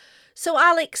 So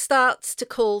Alex starts to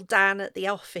call Dan at the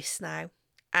office now,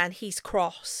 and he's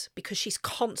cross because she's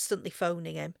constantly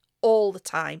phoning him all the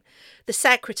time. The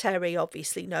secretary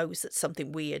obviously knows that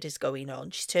something weird is going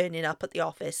on. She's turning up at the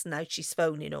office, and now she's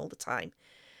phoning all the time.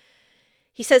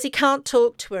 He says he can't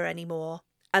talk to her anymore,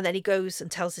 and then he goes and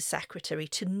tells his secretary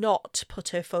to not put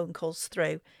her phone calls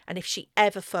through, and if she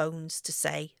ever phones, to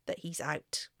say that he's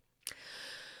out.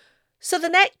 So the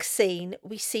next scene,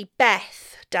 we see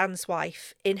Beth, Dan's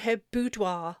wife, in her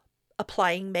boudoir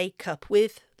applying makeup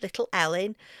with little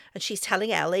Ellen, and she's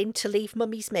telling Ellen to leave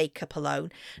Mummy's makeup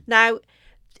alone. Now,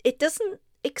 it doesn't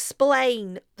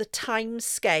explain the time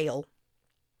scale,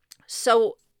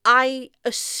 so I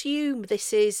assume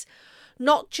this is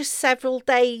not just several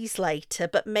days later,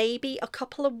 but maybe a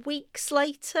couple of weeks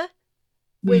later,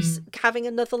 we're having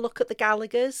another look at the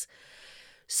Gallaghers.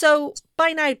 So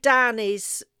by now, Dan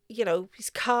is,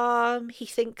 he's calm. He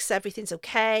thinks everything's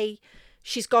okay.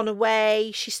 She's gone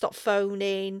away. She stopped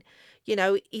phoning.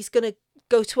 He's going to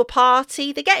go to a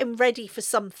party. They're getting ready for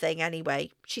something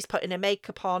anyway. She's putting her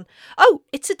makeup on. Oh,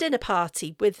 it's a dinner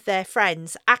party with their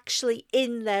friends, actually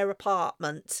in their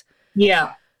apartment.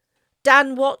 Yeah.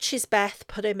 Dan watches Beth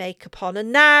put her makeup on,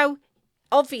 and now,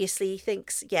 obviously, he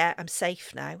thinks, I'm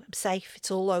safe now. I'm safe.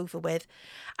 It's all over with.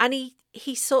 And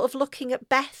he's sort of looking at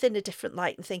Beth in a different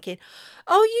light and thinking,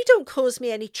 oh, you don't cause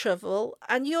me any trouble,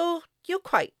 and you're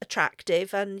quite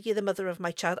attractive, and you're the mother of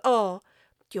my child. Oh,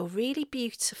 you're really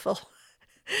beautiful.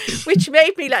 Which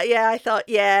made me I thought,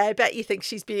 I bet you think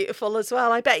she's beautiful as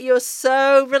well. I bet you're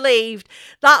so relieved.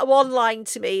 That one line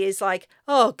to me is like,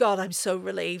 oh God, I'm so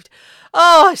relieved.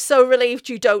 Oh, I'm so relieved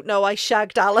you don't know I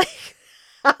shagged Alex.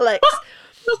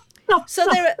 So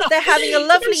they're having a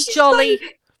lovely jolly...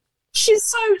 She's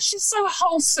so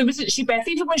wholesome, isn't she, Beth?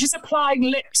 Even when she's applying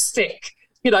lipstick,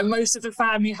 most of the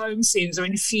family home scenes are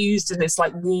infused in this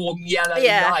warm yellow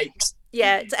light.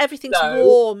 Yeah, everything's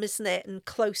warm, isn't it? And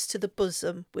close to the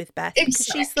bosom with Beth. Exactly. Because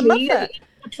she's the mother.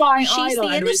 She's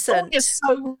the innocent. It's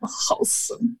so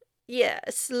wholesome. Yeah,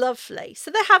 it's lovely. So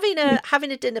they're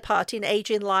having a dinner party, and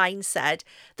Adrian Lyne said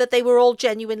that they were all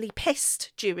genuinely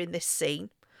pissed during this scene.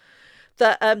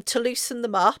 That to loosen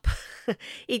them up,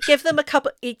 he'd give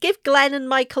Glenn and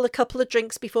Michael a couple of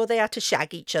drinks before they had to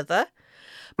shag each other.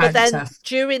 But then tough.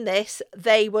 during this,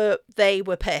 they were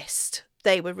pissed.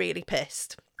 They were really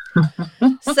pissed.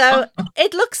 So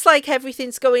it looks like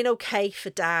everything's going okay for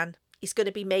Dan. He's going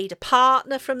to be made a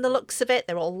partner from the looks of it.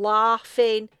 They're all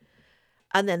laughing.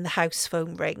 And then the house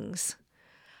phone rings.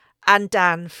 And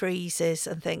Dan freezes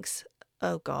and thinks,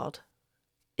 oh God,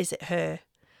 is it her?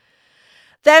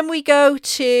 Then we go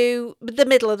to the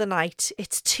middle of the night.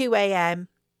 It's 2 a.m.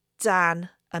 Dan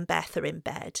and Beth are in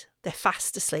bed. They're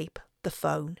fast asleep. The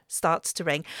phone starts to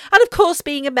ring. And of course,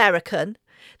 being American,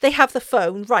 they have the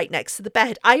phone right next to the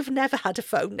bed. I've never had a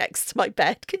phone next to my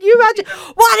bed. Can you imagine?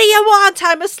 What do you want?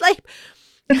 I'm asleep.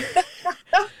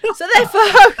 So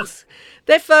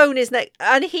their phone is next,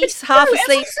 and he's half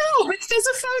asleep. There's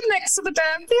a phone next to the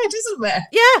damn bed, isn't there?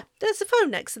 Yeah, there's a phone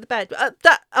next to the bed.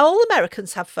 That all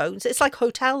Americans have phones. It's like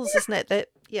hotels, isn't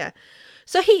it? Yeah.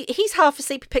 So he's half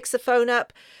asleep. He picks the phone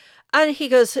up, and he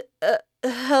goes,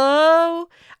 hello.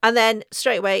 And then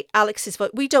straight away, Alex's voice.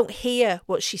 We don't hear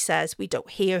what she says. We don't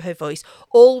hear her voice.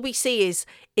 All we see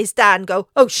is Dan go,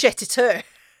 oh shit, it's her.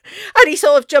 And he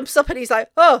sort of jumps up and he's like,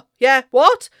 oh yeah,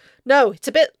 what? No, it's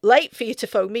a bit late for you to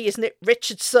phone me, isn't it,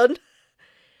 Richard's son?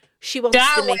 She wants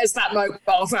to meet. Where's that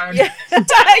mobile phone? Yeah.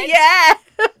 Yeah.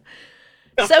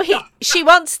 So she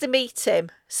wants to meet him.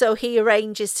 So he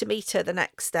arranges to meet her the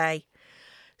next day.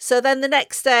 So then the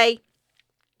next day,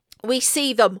 we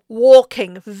see them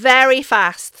walking very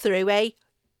fast through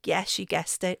yes, you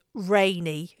guessed it,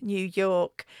 rainy New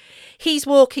York. He's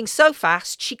walking so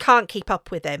fast, she can't keep up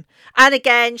with him. And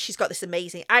again, she's got this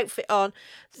amazing outfit on,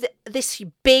 this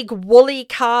big woolly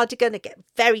cardigan, again,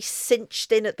 very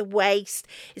cinched in at the waist.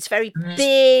 It's very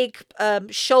big,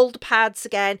 shoulder pads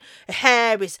again. Her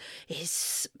hair is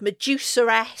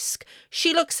Medusa-esque.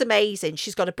 She looks amazing.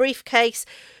 She's got a briefcase.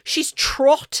 She's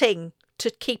trotting to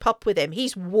keep up with him.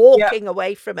 He's walking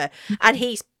away from her and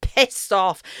he's pissed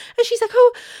off. And she's like,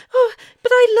 oh,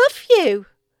 but I love you.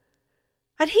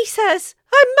 And he says,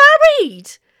 I'm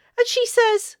married. And she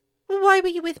says, well, why were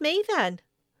you with me then?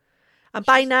 And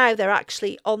by now they're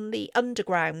actually on the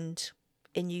underground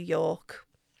in New York.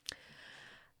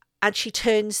 And she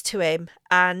turns to him,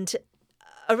 and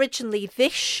originally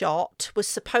this shot was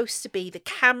supposed to be the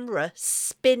camera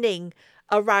spinning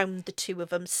around the two of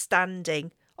them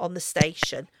standing on the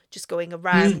station, just going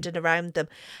around and around them.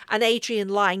 And Adrian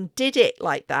Lyne did it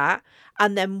like that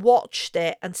and then watched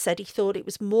it and said he thought it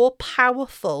was more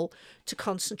powerful to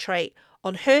concentrate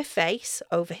on her face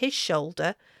over his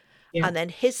shoulder and then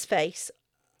his face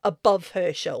above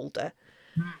her shoulder.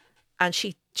 And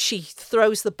she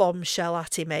throws the bombshell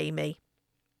at him, Amy.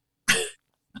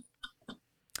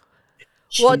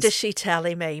 What does she tell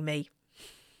him, Amy?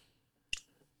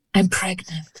 I'm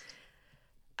pregnant.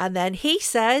 And then he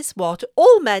says what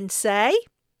all men say.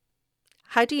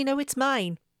 How do you know it's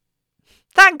mine?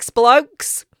 Thanks,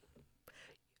 blokes.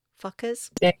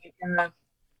 Fuckers. There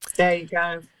you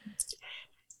go.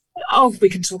 Oh, we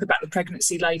can talk about the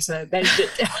pregnancy later. Dan.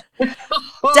 And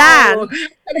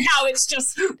how it's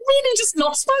just really just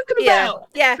not spoken about.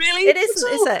 Yeah, really? It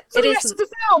isn't, is it? It isn't. The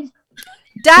film.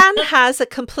 Dan has a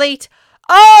complete,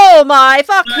 oh my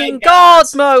fucking God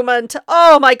moment.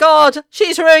 Oh my God,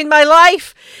 she's ruined my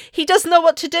life. He doesn't know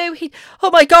what to do.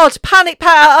 Oh my God, panic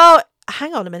power. Oh,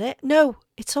 hang on a minute. No,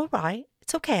 it's all right.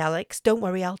 It's okay, Alex. Don't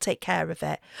worry, I'll take care of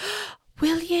it.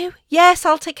 Will you? Yes,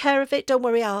 I'll take care of it. Don't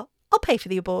worry, I'll pay for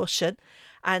the abortion.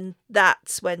 And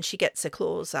that's when she gets her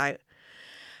claws out.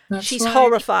 She's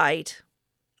horrified.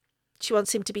 She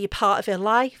wants him to be a part of her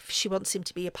life. She wants him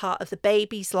to be a part of the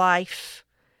baby's life.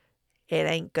 It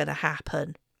ain't gonna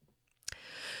happen.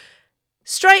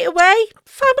 Straight away,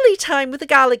 family time with the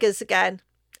Gallaghers again.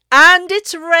 And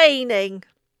it's raining.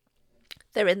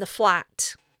 They're in the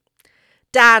flat.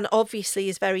 Dan obviously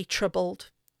is very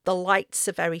troubled. The lights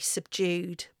are very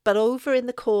subdued. But over in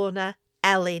the corner,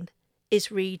 Ellen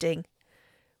is reading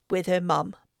with her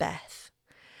mum, Beth.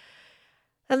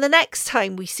 And the next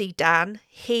time we see Dan,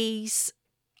 he's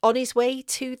on his way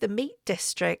to the Meat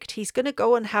District. He's going to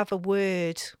go and have a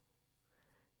word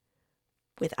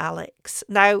with Alex.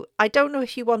 Now, I don't know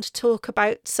if you want to talk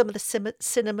about some of the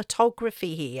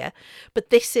cinematography here, but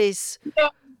this is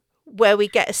where we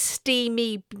get a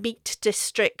steamy Meat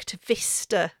District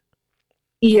vista.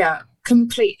 Yeah,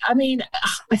 complete. I mean,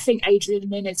 I think Adrian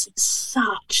Lyne is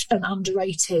such an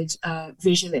underrated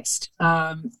visualist,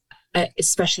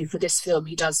 especially for this film.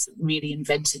 He does really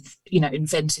inventive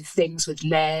things with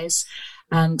layers,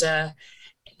 and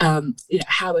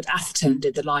Howard Atherton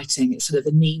did the lighting. It's sort of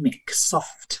anemic,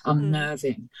 soft,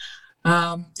 unnerving.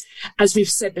 As we've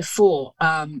said before,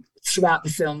 throughout the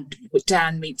film,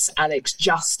 Dan meets Alex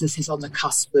just as he's on the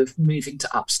cusp of moving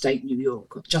to upstate New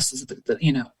York, just as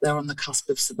they're on the cusp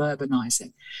of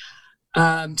suburbanizing,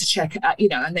 to check out,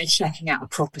 and they're checking out a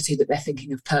property that they're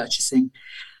thinking of purchasing.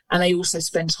 And they also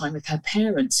spend time with her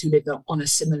parents, who live on a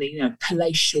similarly,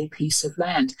 palatial piece of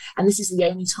land. And this is the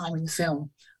only time in the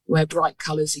film where bright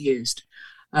colours are used.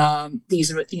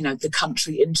 These are, the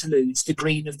country interludes, the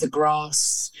green of the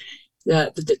grass,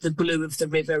 the blue of the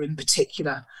river in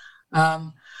particular.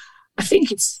 I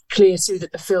think it's clear too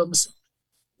that the film's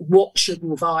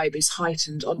watchable vibe is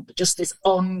heightened on just this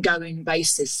ongoing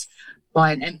basis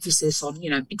by an emphasis on,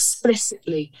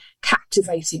 explicitly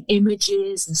captivating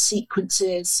images and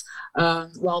sequences,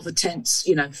 while the tense,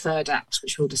 third act,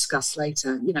 which we'll discuss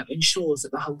later, ensures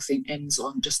that the whole thing ends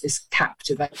on just this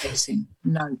captivating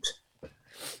note.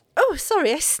 Oh,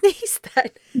 sorry, I sneezed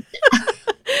then.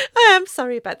 I am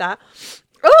sorry about that.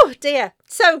 Oh dear.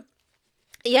 So,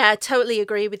 yeah, I totally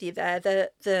agree with you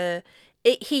there.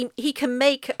 He can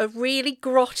make a really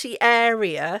grotty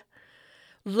area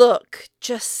look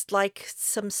just like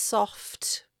some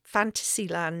soft fantasy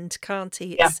land, can't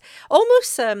he? Yeah. It's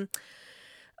almost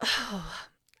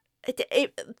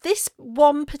this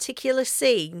one particular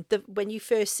scene, when you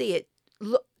first see it,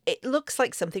 it looks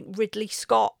like something Ridley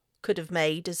Scott could have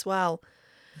made as well.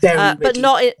 But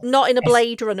not in a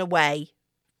Blade Runner way,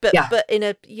 but in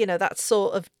a that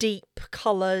sort of deep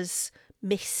colours,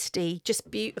 misty, just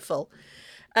beautiful.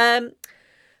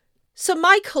 So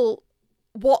Michael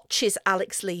watches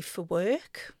Alex leave for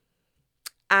work,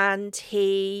 and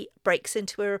he breaks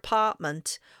into her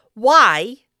apartment.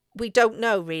 Why? We don't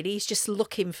know really. He's just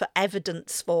looking for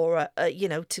evidence for her,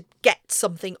 to get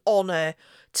something on her,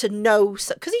 to know,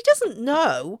 because he doesn't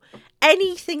know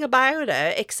anything about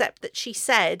her except that she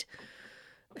said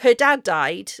her dad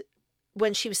died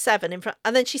when she was 7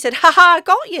 and then she said, "Ha, I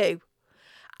got you."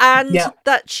 And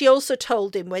that she also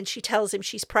told him, when she tells him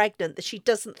she's pregnant, that she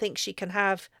doesn't think she can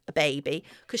have a baby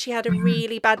because she had a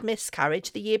really bad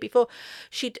miscarriage the year before.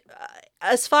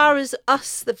 As far as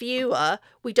us, the viewer,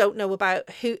 we don't know about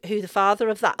who the father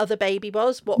of that other baby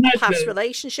was, what past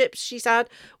relationships she's had.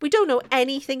 We don't know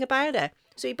anything about her.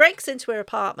 So he breaks into her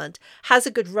apartment, has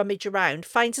a good rummage around,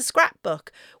 finds a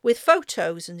scrapbook with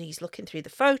photos, and he's looking through the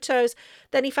photos.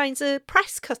 Then he finds a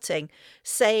press cutting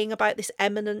saying about this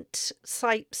eminent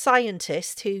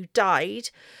scientist who died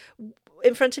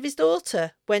in front of his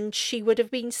daughter when she would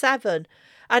have been 7.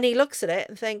 And he looks at it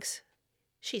and thinks,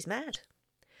 she's mad.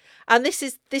 And this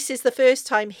is the first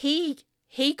time he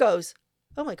goes,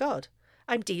 oh my God,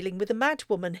 I'm dealing with a mad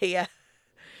woman here.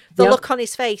 The look on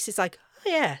his face is like, oh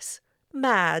yes,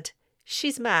 mad.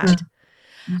 She's mad.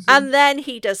 Mm-hmm. And then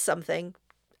he does something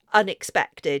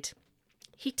unexpected.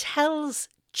 He tells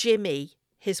Jimmy,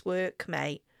 his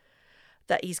workmate,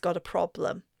 that he's got a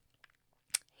problem.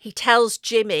 He tells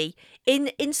Jimmy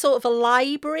in sort of a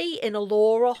library, in a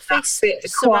law office. That's it,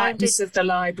 the quietness of the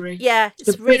library. Yeah.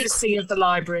 It's the privacy of the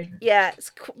library. Yeah,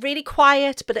 it's really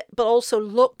quiet, but also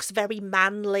looks very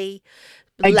manly.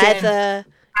 Again, leather.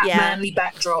 Yeah. Manly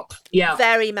backdrop. Yeah.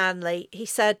 Very manly. He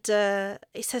says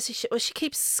she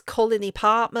keeps calling the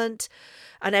apartment,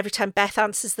 and every time Beth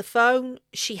answers the phone,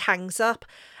 she hangs up.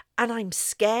 And I'm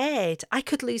scared. I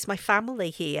could lose my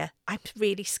family here. I'm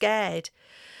really scared.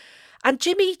 And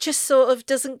Jimmy just sort of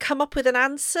doesn't come up with an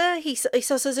answer. He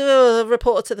says, "Oh,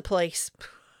 report her to the police."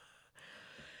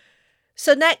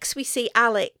 So next we see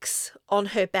Alex on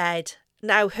her bed.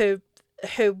 Now her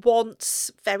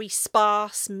once very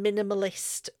sparse,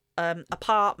 minimalist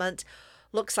apartment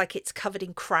looks like it's covered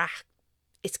in crack.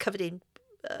 It's covered in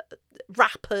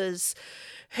wrappers.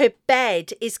 Her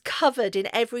bed is covered in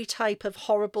every type of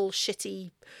horrible,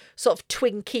 shitty, sort of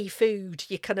Twinkie food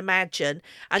you can imagine.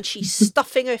 And she's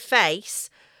stuffing her face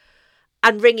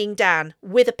and ringing Dan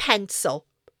with a pencil,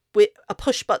 with a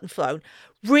push button phone,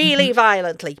 really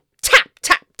violently. Tap,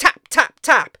 tap, tap, tap,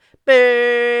 tap.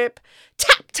 Burp.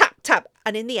 Tap, tap, tap.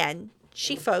 And in the end,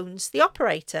 she phones the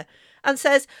operator and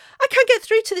says, "I can't get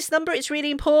through to this number. It's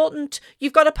really important.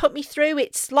 You've got to put me through.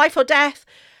 It's life or death."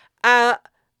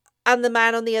 And the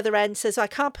man on the other end says, "I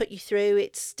can't put you through.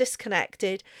 It's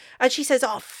disconnected." And she says,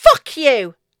 "Oh, fuck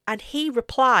you." And he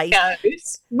replies, "Yeah,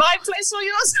 it's my place or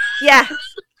yours?" Yeah.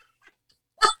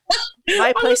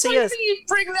 My place or yours. You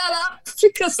bring that up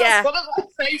because that's one of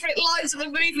my favourite lines of a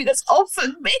movie that's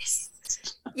often missed.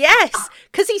 Yes,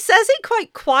 because he says it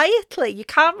quite quietly. You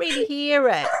can't really hear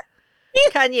it,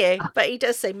 can you? But he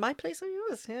does say, "My place or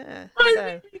yours?" Yeah. I'm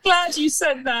really glad you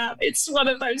said that. It's one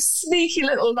of those sneaky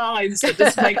little lines that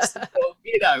just makes the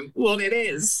film, what it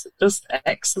is. Just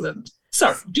excellent.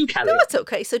 Sorry, do carry No, on. it's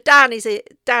okay. So Dan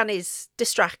is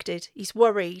distracted. He's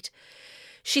worried.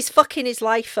 She's fucking his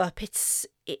life up.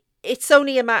 It's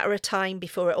only a matter of time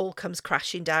before it all comes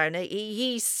crashing down.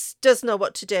 He doesn't know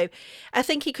what to do. I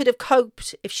think he could have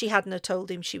coped if she hadn't have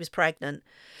told him she was pregnant.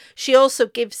 She also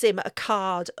gives him a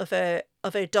card of her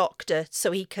doctor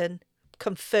so he can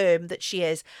confirm that she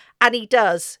is. And he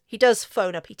does. He does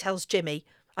phone up. He tells Jimmy,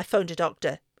 I phoned a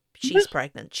doctor. She's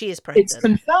pregnant. She is pregnant. It's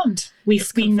confirmed. We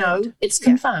know it's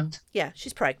confirmed. Yeah,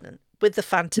 she's pregnant with the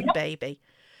phantom baby.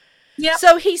 Yeah.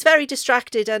 So he's very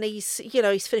distracted, and he's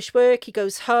finished work. He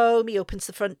goes home. He opens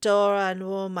the front door, and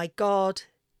oh my God,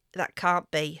 that can't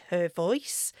be her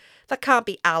voice. That can't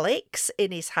be Alex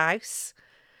in his house.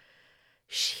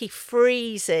 He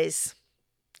freezes.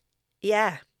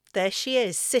 Yeah, there she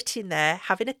is, sitting there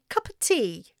having a cup of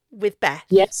tea with Beth.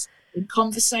 Yes, in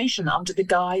conversation under the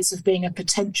guise of being a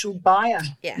potential buyer,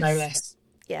 Yes. no less.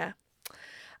 Yeah.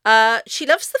 She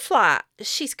loves the flat.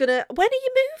 She's gonna. When are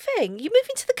you moving? You're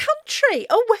moving to the country.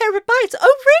 Oh, whereabouts?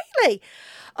 Oh, really?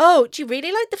 Oh, do you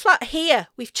really like the flat? Here,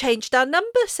 we've changed our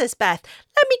number, says Beth.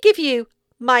 Let me give you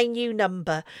my new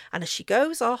number. And as she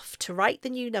goes off to write the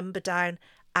new number down,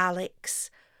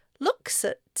 Alex looks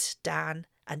at Dan,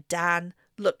 and Dan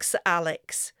looks at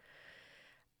Alex.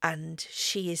 And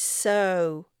she is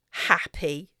so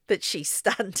happy that she's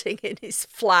standing in his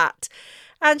flat.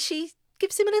 And she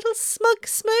gives him a little smug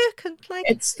smirk and like,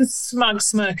 It's the smug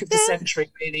smirk of the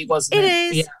century, really, wasn't it? it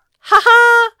is. Yeah. Ha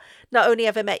ha! Not only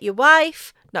have I met your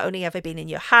wife, not only have I been in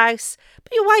your house,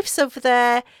 but your wife's over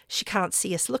there. She can't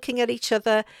see us looking at each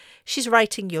other. She's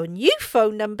writing your new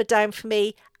phone number down for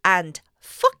me, and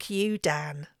fuck you,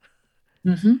 Dan.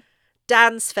 Mm-hmm.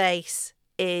 Dan's face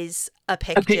is a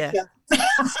picture. A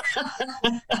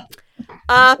picture.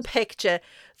 A picture.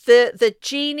 The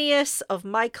genius of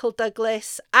Michael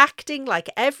Douglas acting like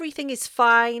everything is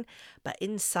fine, but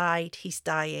inside he's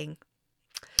dying.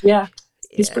 Yeah,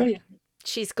 he's Yeah. brilliant.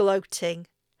 She's gloating.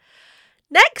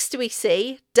 Next we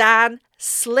see Dan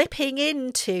slipping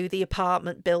into the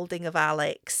apartment building of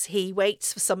Alex. He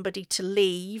waits for somebody to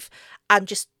leave and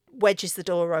just wedges the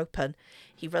door open.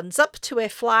 He runs up to her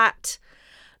flat,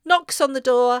 knocks on the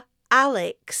door.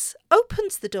 Alex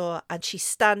opens the door and she's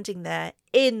standing there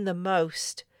in the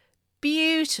most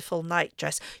beautiful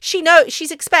nightdress.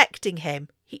 She's expecting him.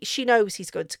 She knows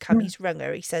he's going to come. He's rung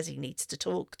her. He says he needs to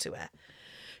talk to her.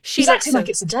 She's acting like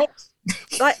it's a date.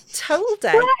 Like total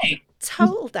date. Right.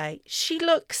 Total date. She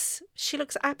looks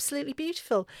absolutely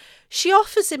beautiful. She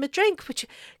offers him a drink. Which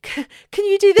can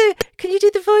you do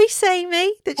the voice,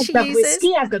 Amy, that I've she got uses?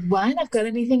 whiskey, I've got wine, I've got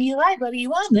anything you like. What do you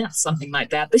want? Yeah, something like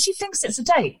that. But she thinks it's a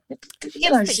date.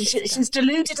 You know, she's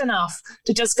deluded enough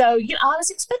to just go, I was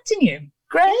expecting you.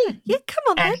 Great. Yeah, come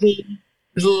on And then. he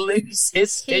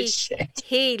loses his shit.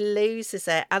 He loses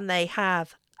it, and they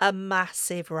have a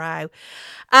massive row.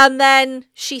 And then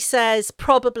she says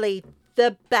probably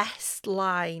the best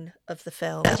line of the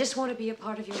film. I just want to be a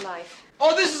part of your life.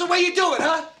 Oh, this is the way you do it,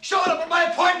 huh? Showing up at my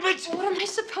apartment? What am I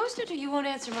supposed to do? You won't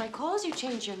answer my calls. You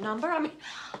changed your number. I mean,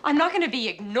 I'm not going to be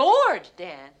ignored,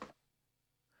 Dan.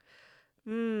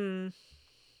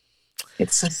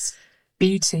 It's a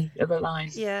beauty of a line.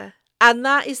 Yeah. And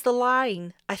that is the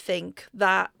line, I think,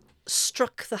 that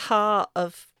struck the heart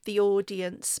of the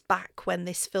audience back when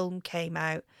this film came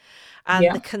out. And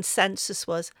Yeah. the consensus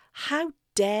was, how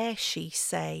dare she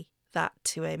say that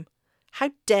to him?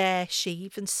 How dare she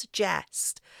even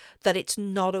suggest that it's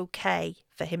not okay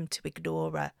for him to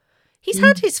ignore her? He's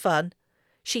had his fun.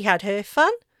 She had her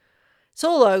fun. It's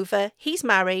all over. He's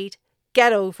married.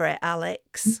 Get over it,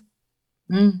 Alex.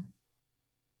 Mm.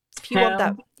 If you want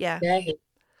that, yeah.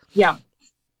 Yeah.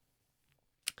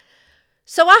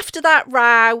 So after that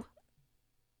row,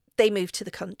 they move to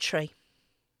the country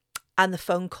and the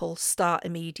phone calls start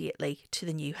immediately to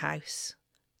the new house.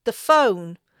 The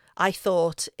phone, I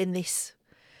thought, in this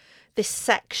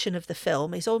section of the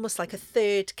film is almost like a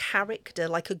third character,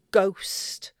 like a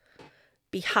ghost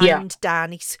behind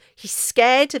Dan. He's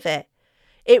scared of it.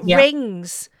 It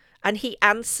rings and he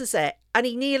answers it and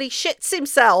he nearly shits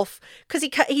himself because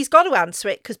he's got to answer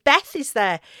it because Beth is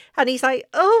there and he's like,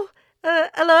 hello?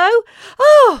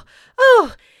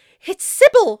 Oh, it's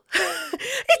Sybil.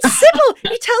 It's Sybil.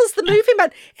 He tells the movie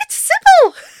man, it's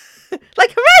Sybil.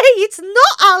 Like, hooray, it's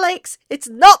not Alex. It's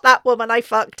not that woman I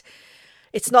fucked.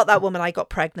 It's not that woman I got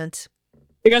pregnant.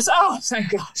 He goes, oh, thank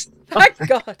God. Thank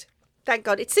God. Thank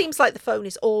God. It seems like the phone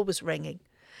is always ringing.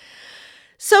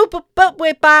 So, but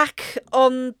we're back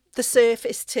on the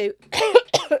surface to,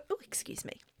 oh, excuse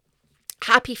me,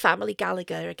 Happy Family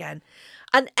Gallagher again.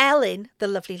 And Ellen, the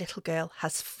lovely little girl,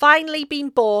 has finally been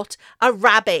bought a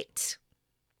rabbit.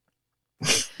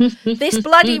 This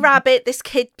bloody rabbit, this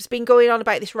kid's been going on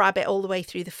about this rabbit all the way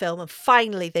through the film, and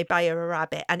finally they buy her a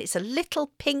rabbit, and it's a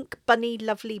little pink bunny,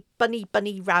 lovely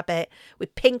bunny rabbit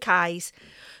with pink eyes.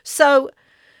 So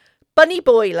Bunny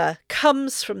Boiler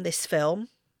comes from this film,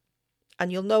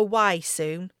 and you'll know why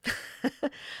soon.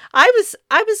 I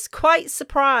was quite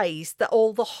surprised that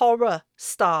all the horror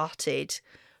started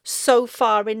so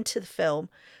far into the film.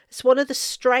 It's one of the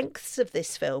strengths of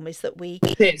this film is that we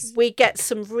get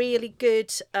some really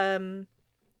good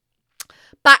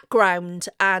background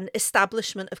and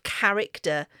establishment of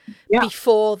character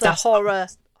before the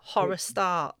horror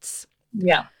starts.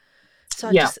 Yeah. So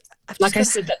I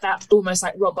said, that's almost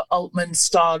like Robert Altman's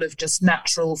style of just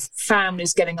natural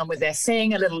families getting on with their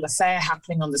thing, a little affair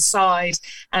happening on the side,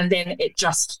 and then it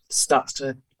just starts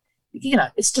to,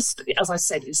 it's just, as I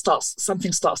said,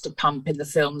 something starts to pump in the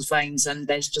film's veins, and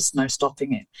there's just no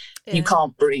stopping it. Yeah. You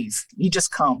can't breathe. You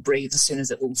just can't breathe as soon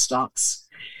as it all starts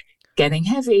getting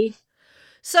heavy.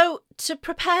 So to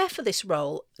prepare for this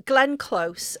role, Glenn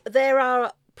Close, there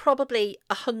are probably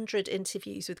 100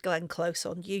 interviews with Glenn Close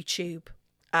on YouTube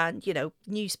and,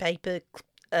 newspaper,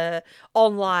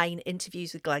 online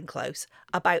interviews with Glenn Close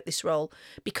about this role,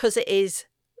 because it is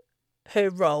her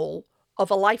role of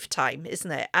a lifetime,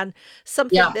 isn't it? And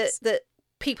something that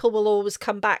people will always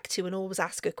come back to and always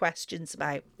ask her questions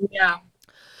about. Yeah.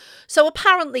 So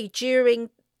apparently during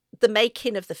the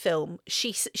making of the film,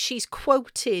 she's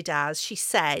quoted as, she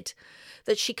said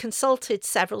that she consulted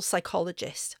several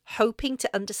psychologists hoping to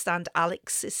understand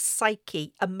Alex's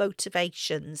psyche and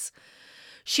motivations.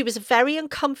 She was very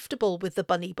uncomfortable with the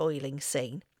bunny boiling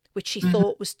scene, which she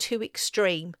thought was too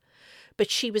extreme,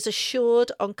 but she was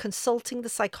assured on consulting the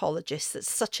psychologist that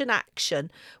such an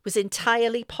action was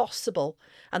entirely possible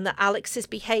and that Alex's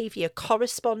behaviour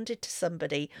corresponded to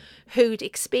somebody who'd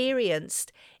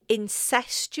experienced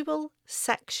incestual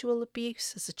sexual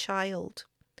abuse as a child.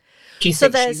 So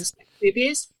there's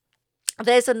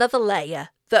another layer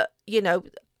that,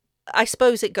 I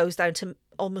suppose it goes down to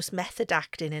almost method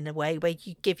acting in a way, where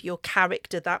you give your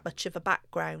character that much of a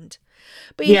background,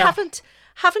 but you haven't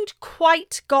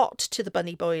quite got to the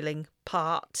bunny boiling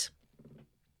part.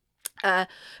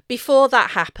 Before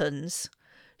that happens,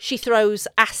 she throws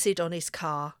acid on his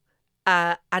car,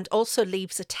 and also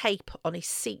leaves a tape on his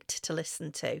seat to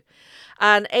listen to.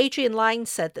 And Adrian Lyne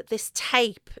said that this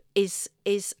tape is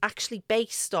actually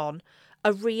based on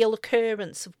a real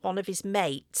occurrence of one of his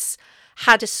mates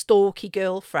had a stalky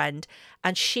girlfriend,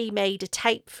 and she made a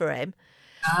tape for him.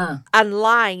 And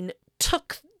Lyne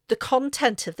took the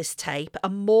content of this tape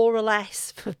and more or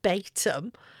less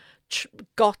verbatim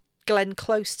got Glenn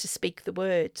Close to speak the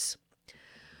words.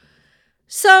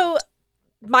 So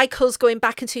Michael's going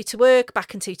back and to work.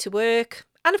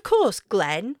 And of course,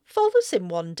 Glenn follows him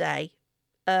one day.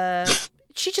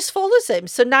 She just follows him.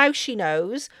 So now she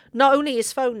knows not only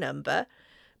his phone number,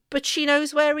 but she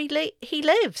knows where he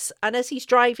lives. And as he's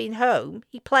driving home,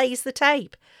 he plays the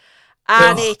tape.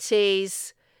 And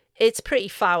it's pretty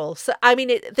foul. So, I mean,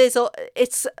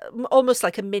 it's almost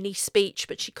like a mini speech,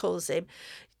 but she calls him,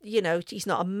 he's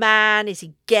not a man. Is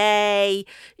he gay?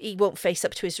 He won't face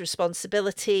up to his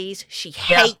responsibilities. She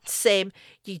hates him.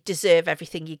 You deserve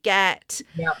everything you get.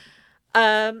 Yeah.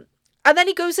 And then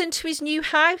he goes into his new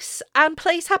house and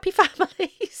plays Happy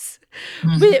Families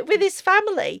with his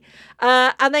family.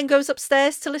 And then goes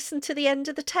upstairs to listen to the end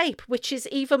of the tape, which is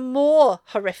even more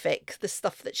horrific, the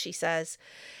stuff that she says.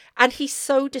 And he's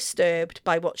so disturbed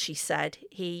by what she said.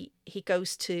 He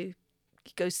goes to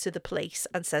the police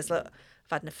and says, look,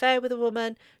 I've had an affair with a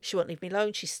woman. She won't leave me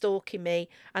alone. She's stalking me.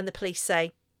 And the police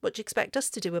say, what do you expect us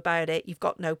to do about it? You've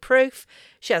got no proof.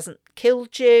 She hasn't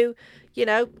killed you.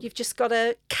 You've just got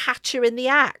to catch her in the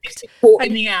act. Caught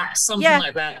in the act, something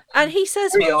like that. And he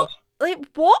says, well,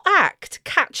 what act?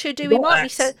 Catch her doing what? And he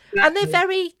said, and they're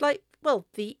very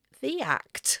the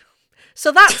act.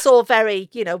 So that's all very,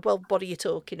 well, what are you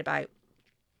talking about?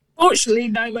 Fortunately,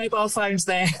 no mobile phones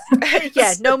there.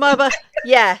 No mobile.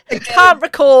 Yeah, can't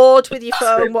record with your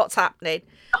phone what's happening.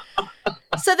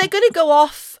 So they're going to go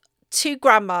off to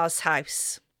Grandma's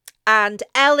house. And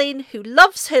Ellen, who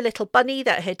loves her little bunny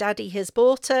that her daddy has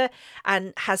bought her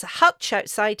and has a hutch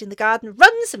outside in the garden,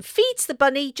 runs and feeds the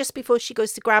bunny just before she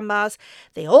goes to Grandma's.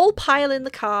 They all pile in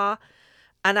the car.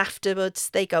 And afterwards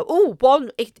they go,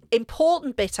 one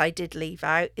important bit I did leave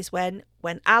out is when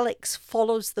Alex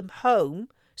follows them home,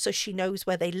 so she knows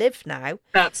where they live now.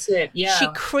 That's it, yeah. She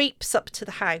creeps up to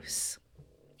the house.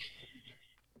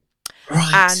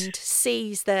 Right. And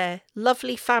sees their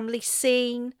lovely family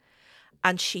scene.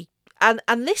 And she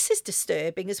and this is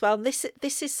disturbing as well. And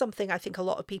this is something I think a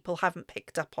lot of people haven't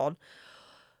picked up on.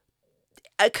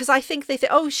 because I think they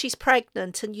think, oh, she's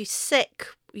pregnant and you're sick,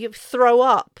 you throw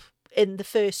up in the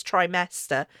first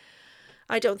trimester.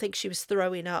 I don't think she was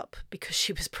throwing up because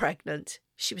she was pregnant.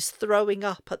 She was throwing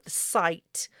up at the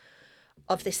sight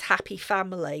of this happy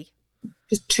family.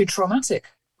 It's too traumatic.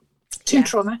 Too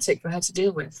traumatic for her to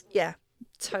deal with. Yeah,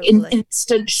 totally.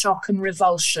 Instant shock and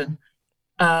revulsion.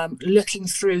 Looking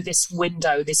through this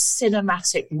window, this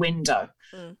cinematic window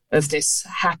of this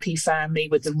happy family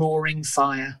with the roaring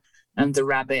fire and the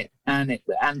rabbit, and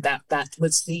that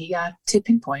was the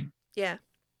tipping point. Yeah,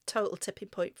 total tipping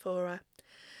point for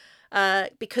her.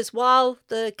 Because while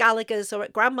the Gallaghers are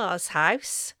at Grandma's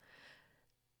house,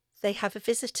 they have a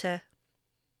visitor.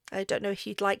 I don't know if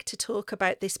you'd like to talk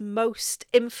about this most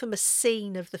infamous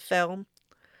scene of the film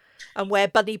and where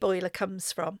Bunny Boiler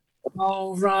comes from.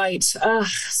 All right.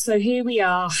 So here we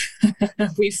are.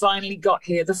 We finally got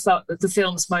here. The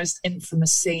film's most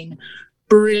infamous scene,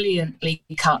 brilliantly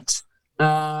cut,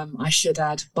 I should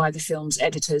add, by the film's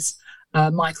editors,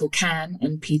 Michael Cann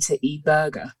and Peter E.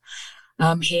 Berger.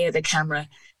 Here the camera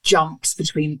jumps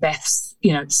between Beth's,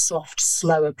 soft,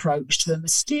 slow approach to a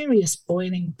mysterious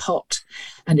boiling pot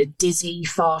and a dizzy,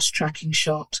 fast-tracking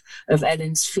shot of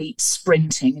Ellen's feet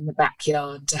sprinting in the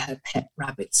backyard to her pet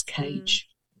rabbit's cage.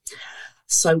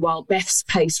 So while Beth's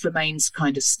pace remains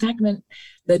kind of stagnant,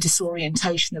 the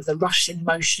disorientation of the rushing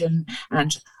motion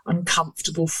and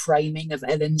uncomfortable framing of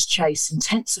Ellen's chase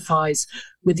intensifies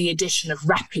with the addition of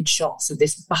rapid shots of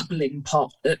this bubbling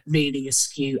pot at really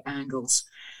askew angles.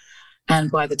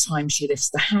 And by the time she lifts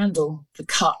the handle, the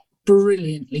cut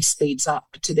brilliantly speeds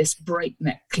up to this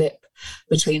breakneck clip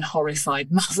between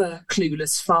horrified mother,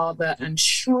 clueless father, and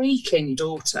shrieking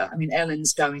daughter. I mean,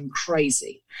 Ellen's going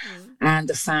crazy. And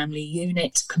the family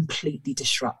unit completely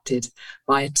disrupted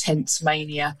by a tense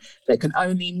mania that can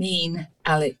only mean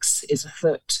Alex is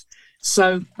afoot.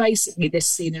 So basically, this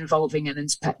scene involving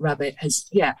Ellen's pet rabbit has,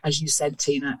 as you said,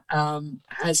 Tina,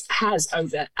 has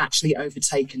actually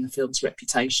overtaken the film's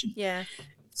reputation. Yeah.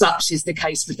 Such is the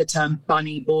case with the term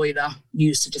bunny boiler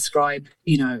used to describe,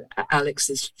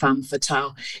 Alex's femme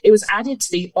fatale. It was added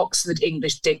to the Oxford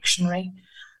English Dictionary,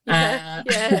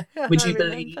 would you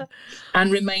believe,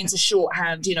 and remains a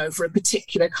shorthand, for a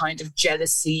particular kind of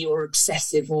jealousy or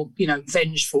obsessive or,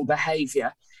 vengeful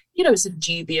behaviour. It's a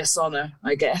dubious honour,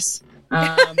 I guess.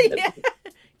 Yeah,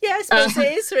 I suppose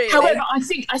it is really. However, I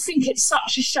think it's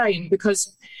such a shame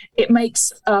because it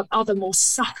makes other more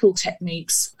subtle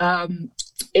techniques.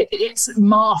 It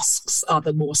masks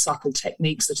other more subtle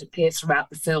techniques that appear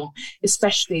throughout the film,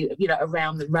 especially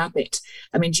around the rabbit.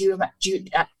 I mean,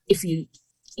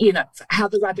 how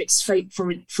the rabbit's fate,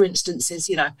 for instance,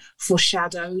 is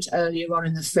foreshadowed earlier on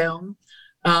in the film.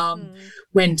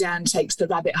 When Dan takes the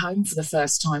rabbit home for the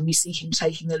first time, we see him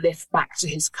taking the lift back to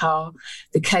his car.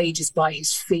 The cage is by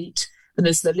his feet, and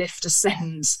as the lift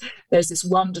ascends, there's this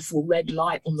wonderful red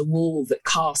light on the wall that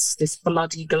casts this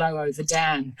bloody glow over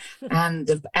Dan and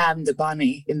the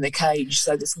bunny in the cage.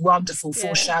 So this wonderful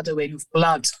foreshadowing of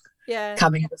blood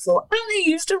coming before. And they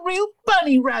used a real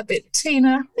bunny rabbit,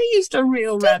 Tina. They used a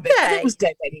real rabbit. They? It was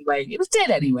dead anyway.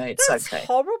 It's That's okay.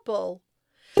 horrible.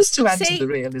 Just to add to the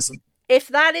realism. If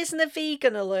that isn't a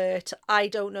vegan alert, I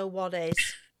don't know what is.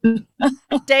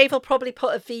 Dave will probably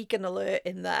put a vegan alert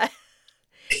in there.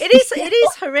 It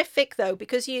is horrific though,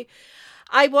 because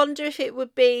I wonder if it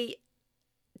would be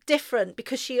different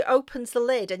because she opens the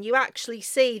lid and you actually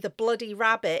see the bloody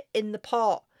rabbit in the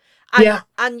pot.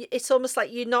 And it's almost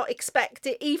like you're not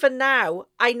expecting. Even now,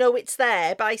 I know it's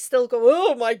there, but I still go,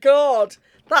 oh my God,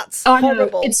 that's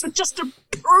horrible. It's just a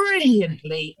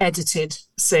brilliantly edited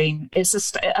scene. It's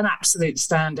an absolute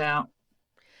standout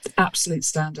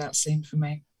scene for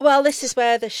me. Well, this is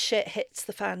where the shit hits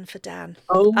the fan for Dan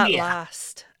at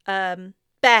last.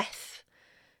 Beth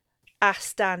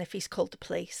asks Dan if he's called the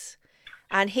police,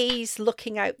 and he's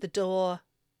looking out the door.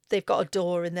 They've got a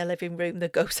door in their living room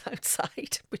that goes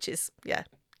outside, which is,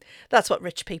 that's what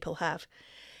rich people have.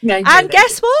 And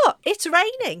guess what? It's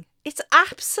raining. It's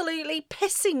absolutely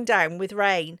pissing down with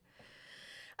rain.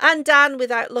 And Dan,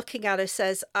 without looking at her,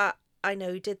 says, I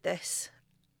know who did this.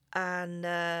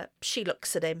 And she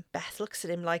looks at him. Beth looks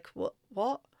at him like,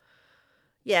 what?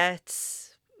 Yeah,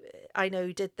 I know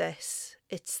who did this.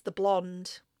 It's the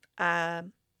blonde.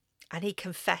 And he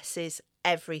confesses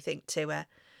everything to her.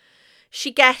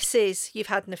 She guesses you've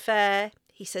had an affair.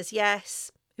 He says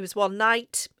yes. It was one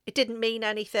night. It didn't mean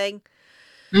anything.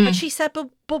 And she said, but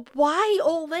why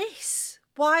all this?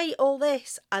 Why all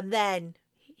this? And then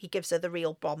he gives her the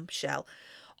real bombshell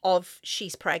of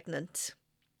she's pregnant.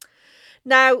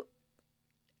 Now,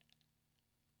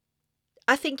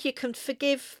 I think you can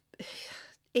forgive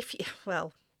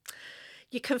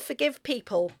you can forgive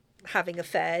people having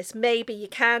affairs. Maybe you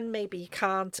can, maybe you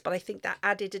can't. But I think that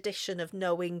added addition of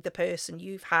knowing the person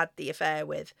you've had the affair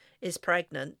with is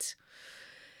pregnant.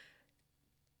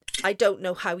 I don't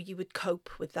know how you would cope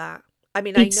with that. I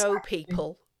mean, I know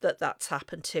people that's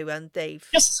happened to, and they've...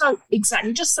 Just so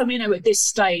you know, at this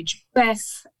stage,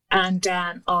 Beth and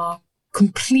Dan are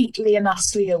completely and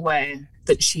utterly aware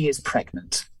that she is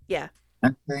pregnant. Yeah.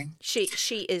 Okay.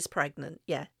 She is pregnant,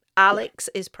 yeah. Alex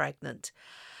is pregnant.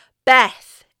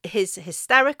 Beth is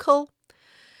hysterical.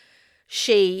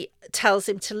 She tells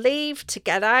him to leave, to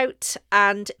get out,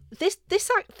 and this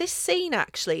scene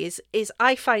actually is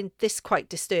I find this quite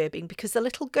disturbing, because the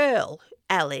little girl,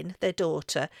 Ellen, their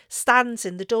daughter, stands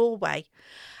in the doorway,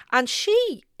 and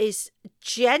she is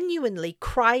genuinely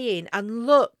crying and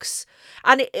looks,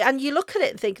 and you look at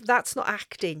it and think, that's not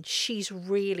acting. She's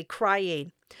really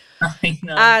crying. I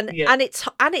know, and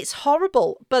it's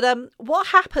horrible. But what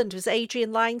happened was,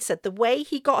 Adrian Lyne said the way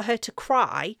he got her to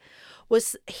cry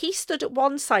was he stood at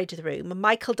one side of the room and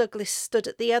Michael Douglas stood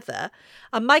at the other,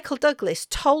 and Michael Douglas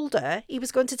told her he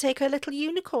was going to take her little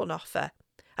unicorn off her,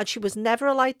 and she was never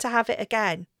allowed to have it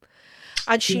again.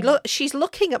 And she's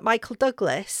looking at Michael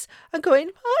Douglas and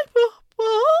going,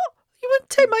 what? You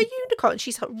wouldn't take my unicorn?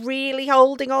 She's really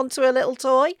holding on to her little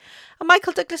toy. And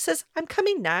Michael Douglas says, I'm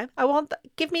coming now. I want that.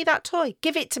 Give me that toy.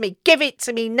 Give it to me. Give it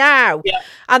to me now. Yeah.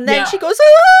 And then she goes,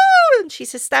 oh, and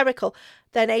she's hysterical.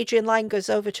 Then Adrian Lyne goes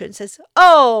over to her and says,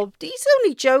 oh, he's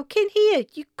only joking. Here,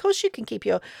 of course you can keep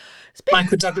your...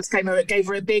 Michael Douglas gave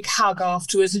her a big hug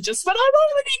afterwards and just went, I'm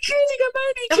only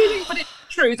kidding. But it's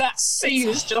true, that scene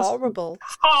is just horrible.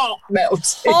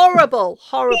 Heart-melting. Horrible.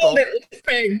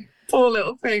 Poor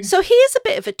little thing. So here's a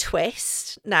bit of a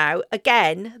twist now.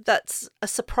 Again, that's a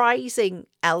surprising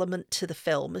element to the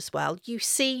film as well. You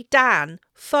see Dan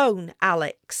phone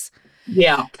Alex.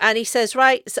 Yeah. And he says,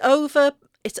 right, it's over.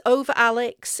 It's over,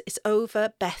 Alex. It's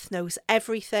over. Beth knows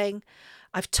everything.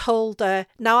 I've told her.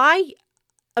 Now, I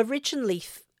originally,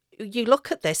 you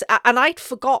look at this, and I'd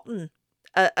forgotten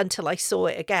until I saw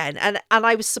it again. And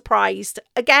I was surprised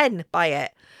again by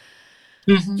it.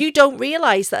 Mm-hmm. You don't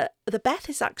realise that the Beth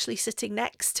is actually sitting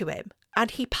next to him, and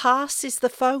he passes the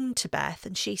phone to Beth,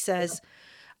 and she says,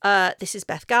 this is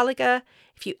Beth Gallagher.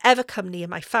 If you ever come near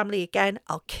my family again,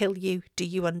 I'll kill you. Do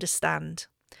you understand?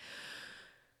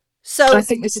 So I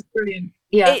think this is brilliant.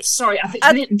 Yeah,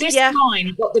 I think this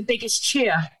line got the biggest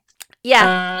cheer.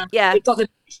 Yeah, It got the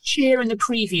biggest cheer in the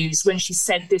previews when she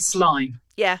said this line.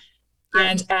 Yeah.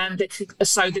 And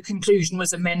so the conclusion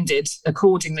was amended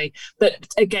accordingly. But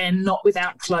again, not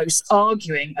without close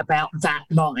arguing about that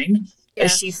line,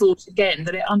 as she thought again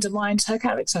that it undermined her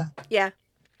character. Yeah.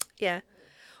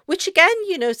 Which again,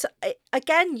 you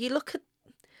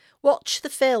watch the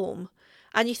film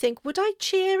and you think, would I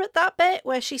cheer at that bit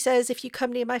where she says, if you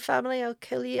come near my family, I'll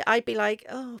kill you? I'd be like,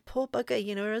 oh, poor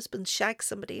bugger, her husband shagged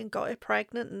somebody and got her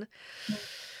pregnant.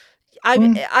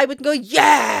 And I would go,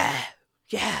 yeah.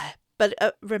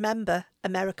 But remember,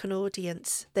 American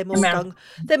audience, they're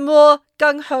more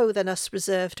gung-ho than us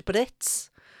reserved Brits,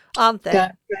 aren't they?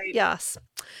 Yeah, right. Yes.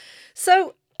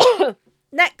 So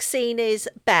next scene is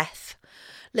Beth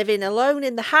living alone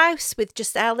in the house with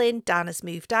just Ellen. Dan has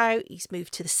moved out. He's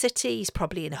moved to the city. He's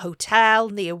probably in a hotel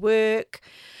near work.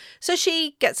 So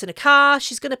she gets in a car.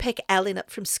 She's going to pick Ellen up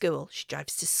from school. She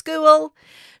drives to school.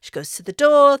 She goes to the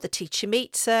door. The teacher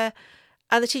meets her.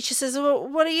 And the teacher says, well,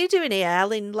 what are you doing here?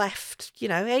 Ellen left,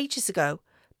 ages ago.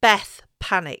 Beth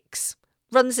panics,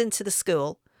 runs into the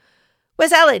school.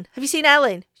 Where's Ellen? Have you seen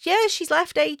Ellen? Yeah, she's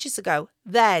left ages ago.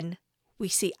 Then we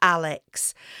see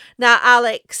Alex. Now,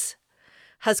 Alex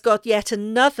has got yet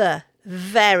another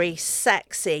very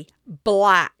sexy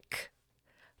black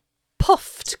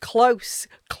puffed close.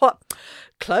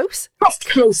 Close? Puffed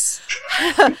close.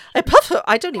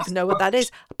 I don't even know what that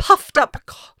is. Puffed up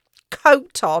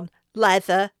coat on.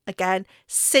 Leather again,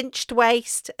 cinched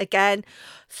waist again,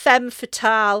 femme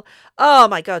fatale. Oh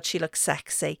my God, she looks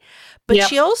sexy. But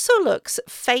she also looks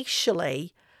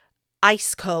facially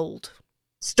ice cold.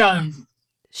 Stone.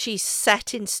 She's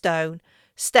set in stone,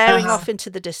 staring off into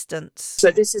the distance.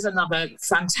 So this is another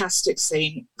fantastic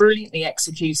scene, brilliantly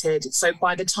executed. So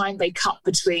by the time they cut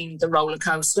between the roller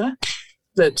coaster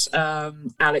that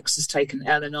Alex has taken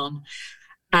Ellen on,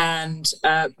 and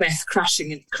Beth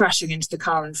crashing into the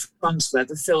car in front of her,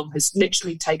 the film has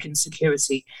literally taken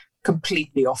security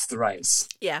completely off the rails.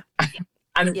 Yeah.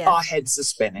 And our heads are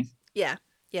spinning. Yeah.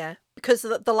 Because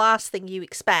the last thing you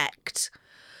expect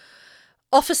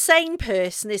of a sane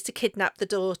person is to kidnap the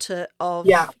daughter of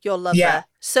your lover. Yeah.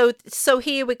 So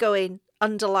here we're going,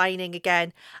 underlining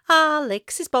again,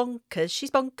 Alex is bonkers.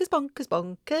 She's bonkers, bonkers,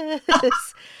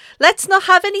 bonkers. Let's not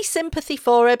have any sympathy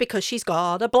for her because she's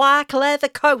got a black leather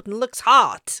coat and looks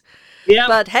hot. Yeah.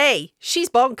 But hey, she's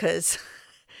bonkers.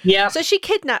 Yeah. So she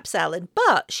kidnaps Ellen,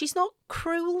 but she's not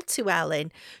cruel to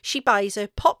Ellen. She buys her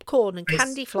popcorn and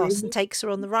candy floss and takes her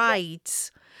on the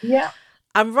rides. Yeah.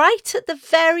 And right at the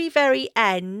very, very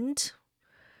end,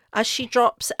 as she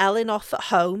drops Ellen off at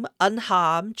home,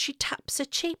 unharmed, she taps her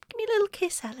cheek. Give me a little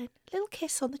kiss, Ellen. A little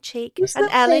kiss on the cheek. And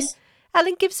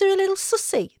Ellen gives her a little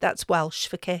sussy. That's Welsh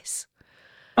for kiss.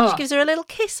 She gives her a little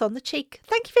kiss on the cheek.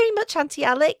 Thank you very much, Auntie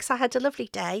Alex. I had a lovely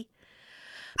day.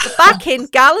 But back in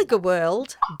Gallagher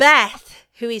World, Beth,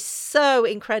 who is so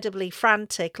incredibly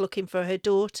frantic looking for her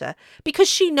daughter, because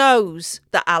she knows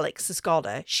that Alex has got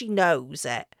her, she knows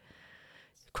it,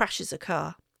 crashes a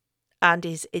car and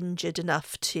is injured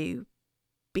enough to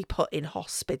be put in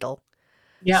hospital.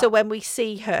 Yeah. So when we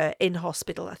see her in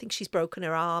hospital, I think she's broken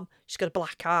her arm. She's got a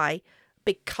black eye,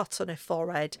 big cut on her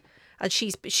forehead, and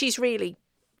she's really,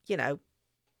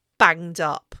 banged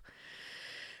up.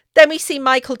 Then we see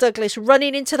Michael Douglas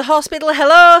running into the hospital.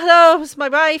 Hello, where's my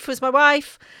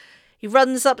wife? He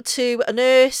runs up to a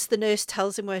nurse. The nurse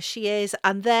tells him where she is.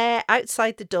 And there,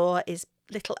 outside the door, is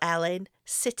little Ellen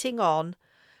sitting on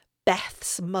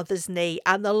Beth's mother's knee.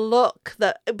 And the look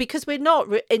that, because we're not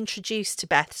introduced to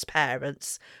Beth's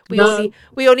parents, we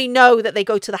only know that they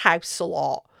go to the house a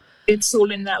lot. It's all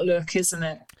in that look, isn't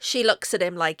it? She looks at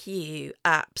him like, you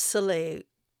absolute.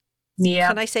 Yeah.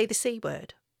 Can I say the C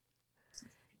word?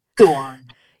 Go on.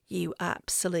 You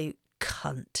absolute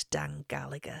cunt, Dan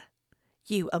Gallagher.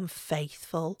 You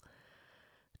unfaithful,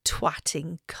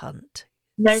 twatting cunt.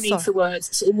 No need for words.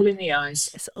 It's all in the eyes.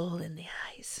 It's all in the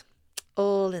eyes.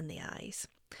 All in the eyes.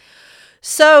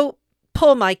 So,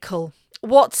 poor Michael,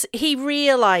 what he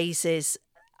realises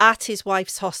at his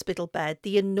wife's hospital bed,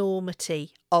 the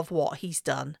enormity of what he's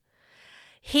done.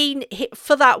 He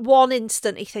for that one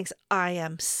instant, he thinks, I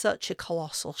am such a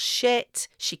colossal shit.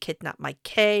 She kidnapped my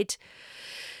kid.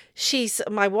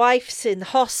 My wife's in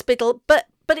hospital, but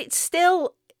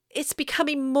it's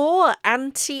becoming more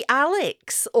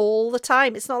anti-Alex all the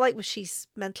time. It's not like she's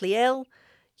mentally ill.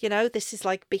 This is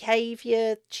like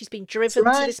behaviour. She's been driven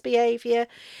to this behaviour.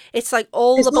 It's like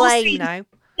all the blame now.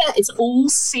 Yeah, it's all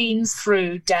seen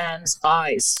through Dan's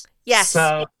eyes. Yes.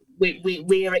 So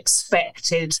we are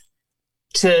expected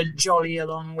to jolly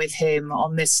along with him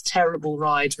on this terrible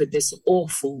ride with this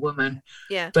awful woman.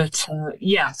 Yeah. But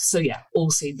all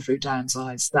seen through Dan's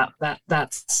eyes.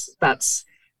 That's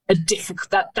a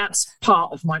difficult. That's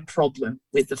part of my problem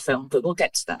with the film. But we'll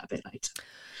get to that a bit later.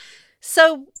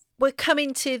 So we're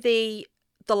coming to the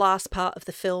last part of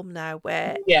the film now,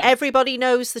 where everybody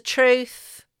knows the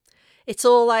truth. It's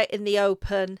all out in the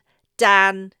open.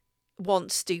 Dan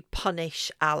wants to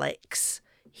punish Alex.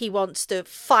 He wants to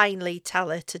finally tell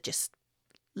her to just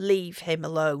leave him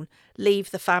alone,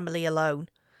 leave the family alone.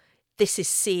 This is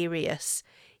serious.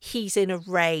 He's in a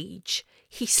rage.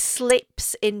 He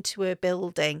slips into a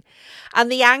building,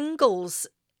 and the angles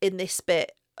in this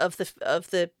bit of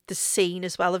the scene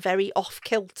as well are very off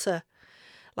kilter.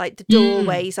 Like the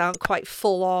doorways aren't quite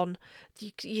full on.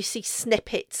 You see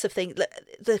snippets of things.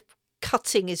 The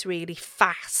cutting is really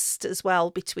fast as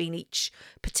well between each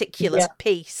particular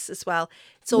piece as well.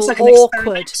 It's all like awkward.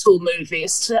 An experimental movie.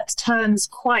 It turns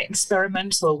quite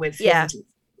experimental with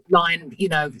line.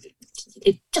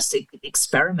 It just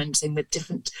experimenting with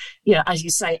different, as you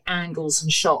say, angles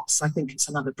and shots. I think it's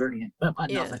another brilliant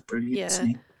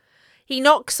scene. He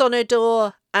knocks on her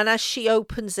door, and as she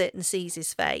opens it and sees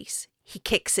his face, he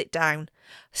kicks it down,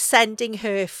 sending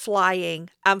her flying.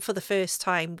 And for the first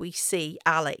time, we see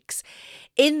Alex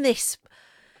in this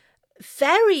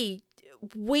very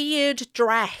weird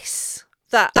dress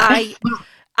that I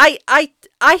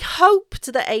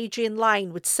hoped that Adrian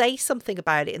Lyne would say something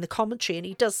about it in the commentary, and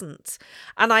he doesn't.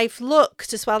 And I've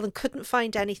looked as well and couldn't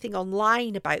find anything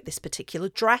online about this particular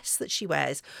dress that she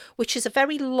wears, which is a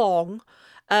very long,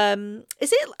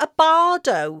 is it a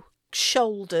Bardo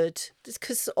shouldered?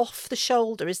 Because off the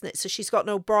shoulder, isn't it? So she's got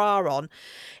no bra on.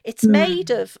 It's made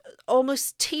of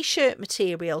almost t-shirt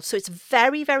material, so it's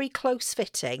very, very close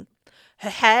fitting. Her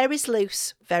hair is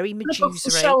loose, very Medusa-y. Off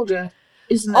the shoulder,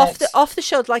 isn't it? Off the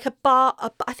shoulder, like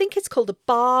I think it's called a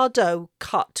Bardo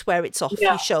cut, where it's off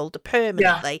your shoulder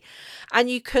permanently. And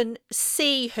you can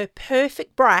see her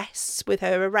perfect breasts with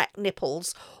her erect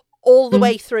nipples all the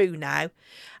way through now.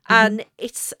 And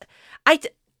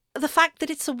the fact that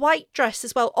it's a white dress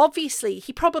as well, obviously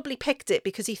he probably picked it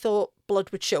because he thought blood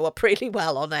would show up really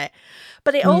well on it.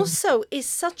 But it also is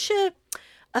such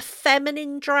a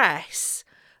feminine dress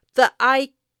that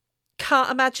I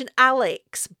can't imagine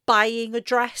Alex buying a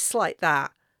dress like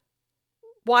that.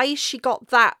 Why has she got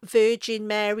that Virgin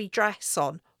Mary dress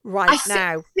on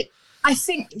now? I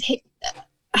think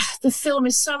the film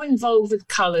is so involved with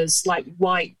colours, like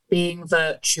white being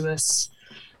virtuous,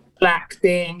 black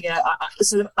being,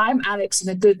 sort of, I'm Alex in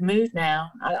a good mood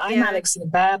now. I'm Alex in a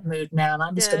bad mood now, and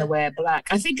I'm just going to wear black.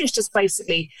 I think it's just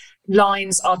basically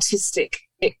Line's artistic,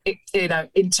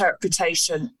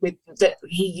 interpretation with that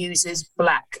he uses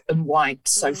black and white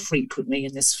so frequently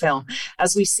in this film.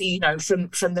 As we see,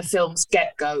 from the film's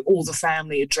get-go, all the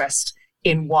family are dressed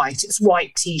in white. It's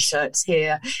white t-shirts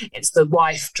here. It's the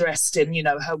wife dressed in,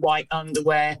 her white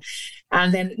underwear.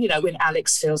 And then, when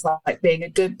Alex feels like being a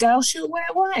good girl, she'll wear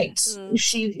white.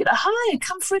 She, hi,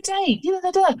 come for a date.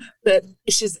 But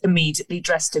she's immediately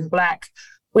dressed in black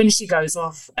when she goes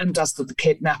off and does the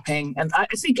kidnapping. And I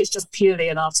think it's just purely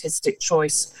an artistic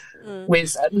choice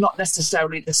with not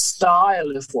necessarily the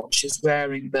style of what she's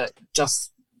wearing, but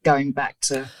just going back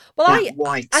to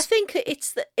white. I think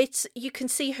it's you can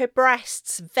see her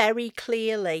breasts very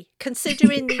clearly,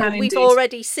 considering that we've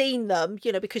already seen them,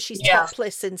 because she's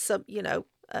topless in some,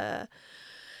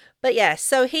 But yeah,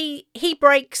 so he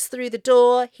breaks through the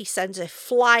door, he sends her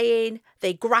flying,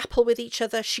 they grapple with each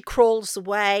other, she crawls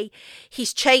away,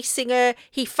 he's chasing her,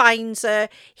 he finds her,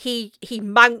 he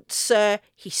mounts her,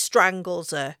 he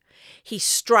strangles her, he's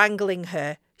strangling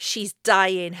her, she's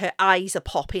dying, her eyes are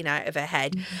popping out of her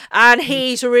head, and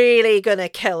he's really gonna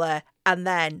kill her, and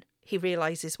then he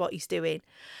realises what he's doing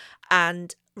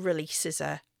and releases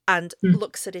her and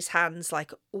looks at his hands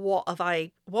like, what am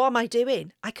I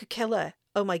doing? I could kill her.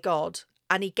 Oh my God.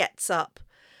 And he gets up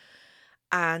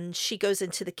and she goes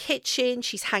into the kitchen.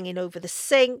 She's hanging over the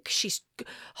sink. She's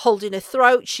holding her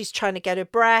throat. She's trying to get her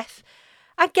breath.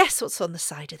 And guess what's on the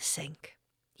side of the sink?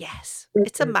 Yes,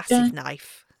 it's a massive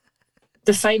knife.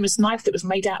 The famous knife that was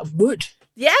made out of wood.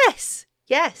 Yes.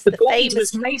 The blade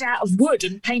was made out of wood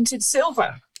and painted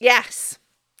silver. Yes.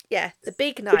 Yeah, the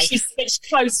big knife. Which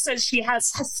Close says she has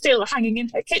still hanging in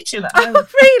her kitchen at home. Oh,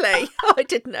 really? Oh, I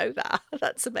didn't know that.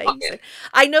 That's amazing.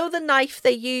 I know the knife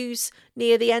they use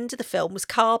near the end of the film was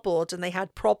cardboard, and they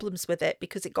had problems with it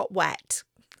because it got wet.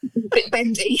 A bit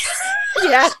bendy.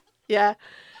 Yeah.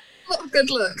 Not a good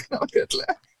look.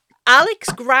 Alex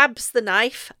grabs the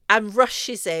knife and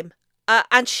rushes him,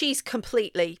 and she's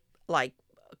completely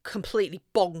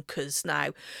bonkers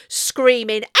now,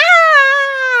 screaming,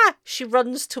 "Ah!" She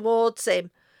runs towards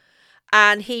him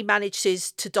and he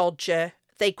manages to dodge her.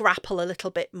 They grapple a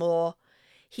little bit more.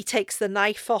 He takes the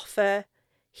knife off her.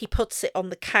 He puts it on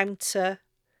the counter.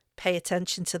 Pay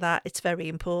attention to that. It's very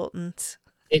important.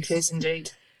 It is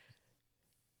indeed.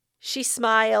 She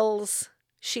smiles.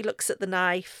 She looks at the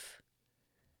knife,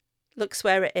 looks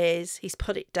where it is. He's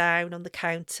put it down on the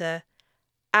counter.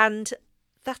 And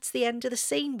that's the end of the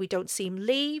scene. We don't see him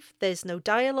leave. There's no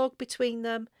dialogue between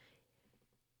them.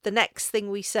 The next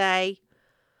thing we say,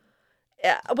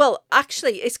 well,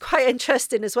 actually, it's quite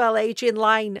interesting as well. Adrian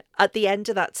Lyne, at the end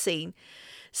of that scene,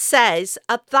 says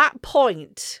at that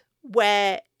point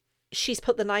where she's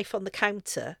put the knife on the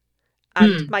counter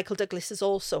and Michael Douglas has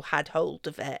also had hold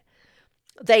of it,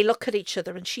 they look at each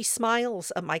other and she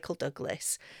smiles at Michael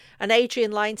Douglas. And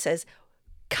Adrian Lyne says,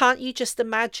 can't you just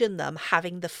imagine them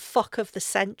having the fuck of the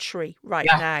century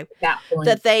now?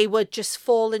 That they would just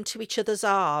fall into each other's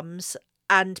arms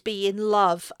and be in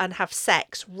love and have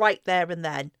sex right there and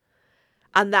then.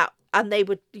 And they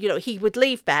would, he would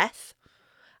leave Beth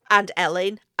and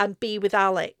Ellen and be with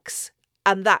Alex.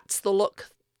 And that's the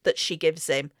look that she gives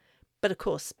him. But of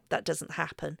course, that doesn't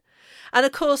happen. And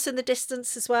of course, in the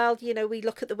distance as well, we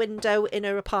look at the window in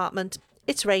her apartment.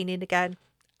 It's raining again.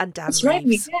 And Dan leaves.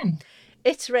 Raining again.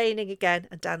 It's raining again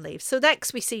and Dan leaves. So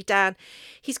next we see Dan.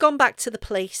 He's gone back to the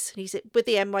police. He's with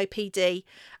the NYPD.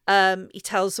 He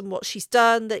tells them what she's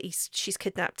done, that she's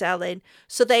kidnapped Ellen.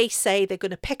 So they say they're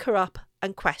going to pick her up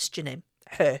and question him.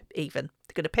 Her, even.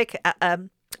 They're going to pick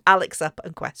Alex up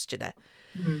and question her.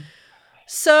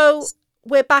 So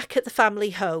we're back at the family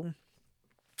home.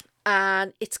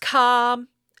 And it's calm.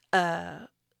 Beth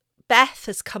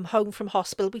has come home from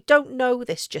hospital. We don't know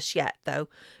this just yet, though,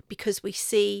 because we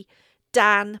see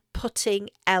Dan putting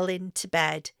Ellen to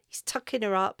bed. He's tucking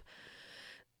her up.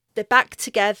 They're back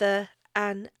together,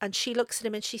 and she looks at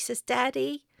him and she says,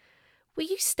 "Daddy, will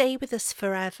you stay with us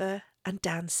forever?" And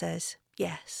Dan says,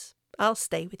 "Yes, I'll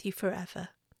stay with you forever."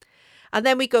 And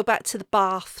then we go back to the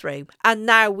bathroom, and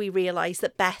now we realise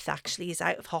that Beth actually is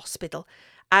out of hospital,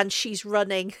 and she's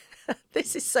running.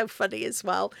 This is so funny as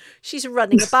well. She's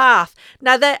running a bath.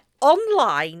 Now, they're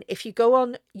online. If you go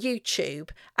on YouTube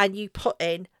and you put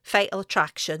in Fatal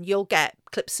Attraction, you'll get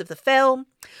clips of the film.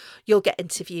 You'll get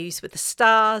interviews with the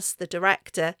stars, the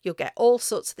director. You'll get all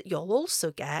sorts that. You'll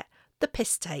also get the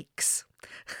piss takes,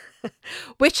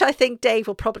 which I think Dave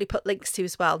will probably put links to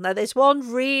as well. Now, there's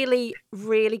one really,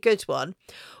 really good one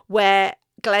where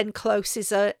Glenn Close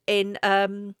is in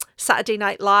Saturday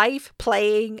Night Live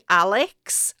playing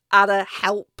Alex at a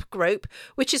help group,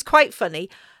 which is quite funny.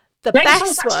 The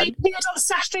best one appeared on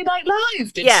Saturday Night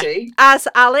Live, did she? As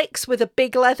Alex with a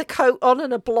big leather coat on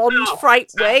and a blonde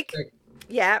fright wig.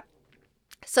 Yeah.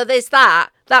 So there's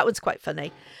that. That one's quite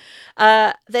funny.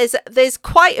 There's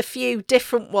quite a few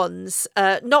different ones.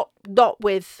 Not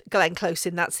with Glenn Close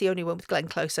in. That's the only one with Glenn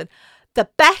Close in. The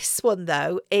best one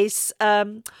though is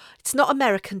it's not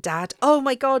American Dad. Oh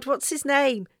my God, what's his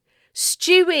name?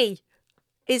 Stewie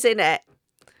is in it.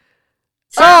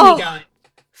 Family Guy.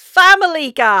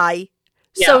 Family Guy.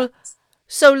 Yeah.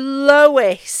 So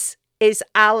Lois is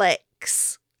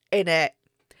Alex in it.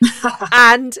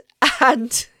 and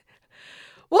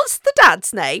what's the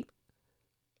dad's name?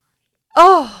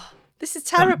 Oh, this is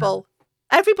terrible.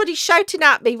 Everybody's shouting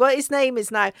at me what his name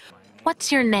is now. What's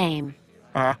your name?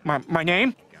 My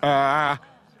name?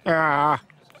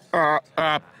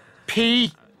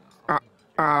 P.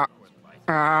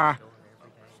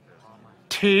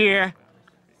 T.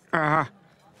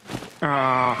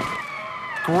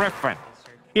 Griffin.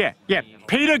 Yeah,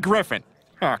 Peter Griffin.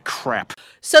 Oh, crap.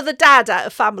 So the dad out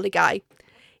of Family Guy,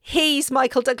 he's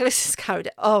Michael Douglas's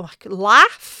character. Oh my God,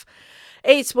 laugh.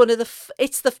 It's one of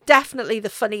the, definitely the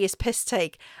funniest piss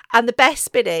take. And the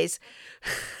best bit is,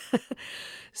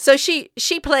 so she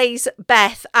plays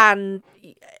Beth, and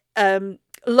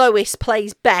Lois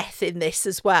plays Beth in this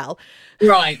as well.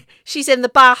 Right. She's in the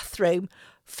bathroom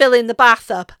filling the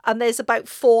bath up, and there's about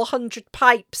 400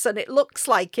 pipes, and it looks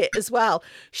like it as well.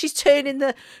 She's turning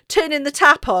the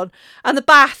tap on, and the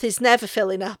bath is never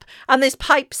filling up, and there's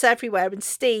pipes everywhere and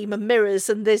steam and mirrors,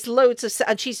 and there's loads of,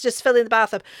 and she's just filling the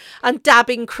bath up and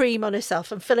dabbing cream on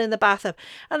herself and filling the bath up,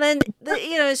 and then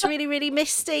it's really, really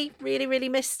misty, really, really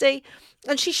misty,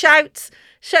 and she shouts,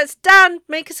 "Dan,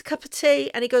 make us a cup of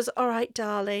tea." And he goes, "All right,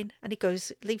 darling." And he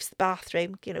leaves the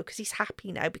bathroom, because he's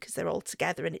happy now because they're all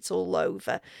together and it's all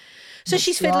over. So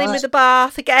she's fiddling with the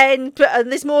bath again,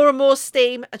 and there's more and more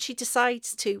steam, and she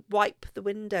decides to wipe the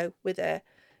window with her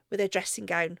dressing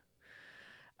gown.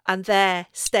 And there,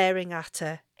 staring at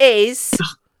her, is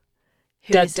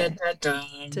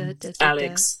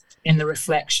Alex in the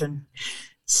reflection.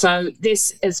 So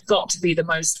this has got to be the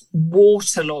most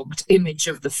waterlogged image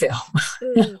of the film.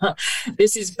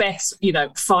 This is Beth's,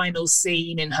 final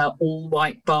scene in her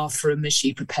all-white bathroom as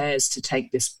she prepares to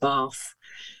take this bath.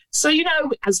 So,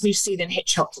 as we've seen in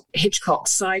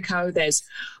Hitchcock's Psycho, there's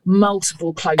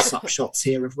multiple close-up shots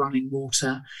here of running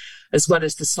water, as well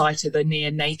as the sight of a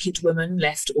near-naked woman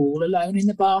left all alone in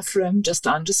the bathroom, just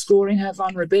underscoring her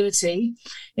vulnerability.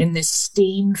 In this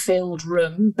steam-filled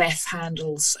room, Beth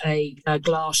handles a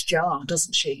glass jar,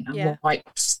 doesn't she? And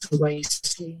wipes away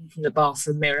steam from the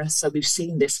bathroom mirror. So we've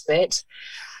seen this bit.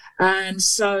 And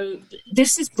so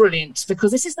this is brilliant because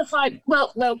this is the fight.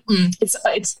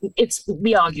 It's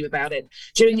we argue about it.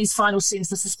 During these final scenes,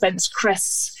 the suspense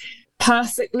crests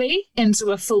perfectly into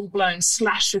a full-blown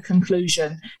slasher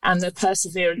conclusion, and the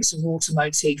perseverance of water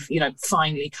motif,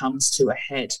 finally comes to a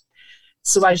head.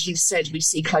 So as you said, we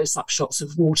see close-up shots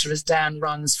of water as Dan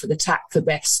runs for the tap for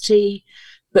Beth's tea.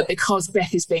 But because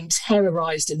Beth is being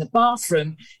terrorised in the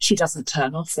bathroom, she doesn't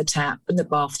turn off the tap, and the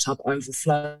bathtub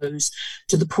overflows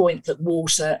to the point that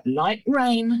water, like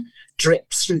rain,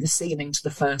 drips through the ceiling to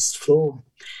the first floor.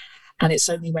 And it's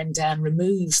only when Dan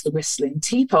removes the whistling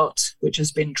teapot, which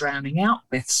has been drowning out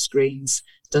Beth's screams,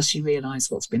 does she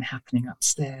realise what's been happening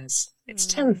upstairs. It's a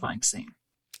terrifying scene.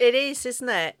 It is, isn't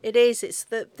it? It is. It's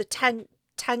the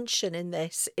tension in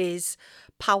this is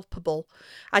palpable,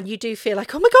 and you do feel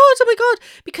like, oh my god,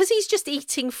 because he's just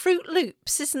eating Fruit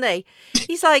Loops, isn't he?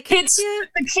 He's like the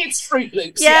kids Fruit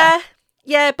Loops.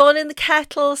 Yeah, boiling the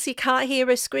kettle so you can't hear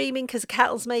her screaming because the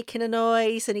kettle's making a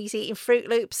noise, and he's eating Fruit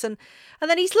Loops, and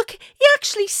then he's looking. He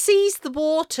actually sees the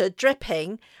water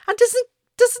dripping and doesn't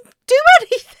do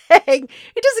anything.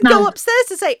 He doesn't go upstairs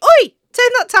to say, "Oi, turn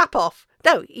that tap off."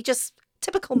 No, he just.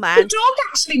 Typical man. The dog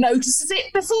actually notices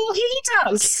it before he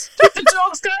does. The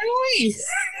dog's going,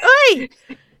 "Oi,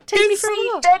 take me for a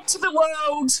walk." Dead to the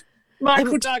world.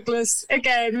 Michael Douglas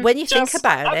again. When you think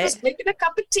about it, just making a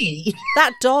cup of tea.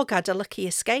 That dog had a lucky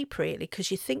escape, really,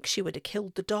 because you think she would have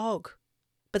killed the dog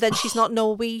But then she's not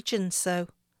Norwegian, so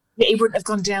it wouldn't have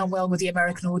gone down well with the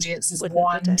American audiences. Wouldn't,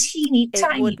 One would it? teeny it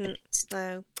tiny wouldn't. bit.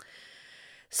 No.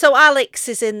 So Alex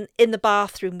is in the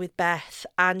bathroom with Beth,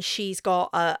 and she's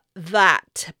got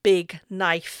that big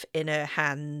knife in her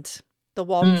hand, the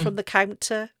one from the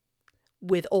counter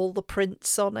with all the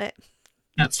prints on it.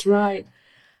 That's right.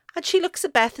 And she looks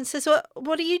at Beth and says,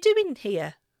 "What are you doing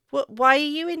here? Why are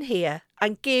you in here?"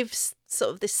 And gives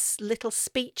sort of this little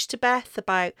speech to Beth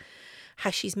about how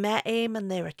she's met him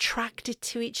and they're attracted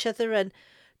to each other. And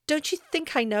don't you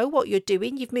think I know what you're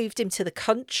doing? You've moved him to the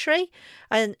country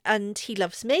and he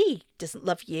loves me, doesn't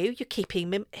love you. You're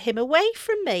keeping him away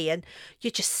from me, and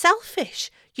you're just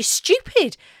selfish. You're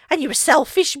stupid and you're a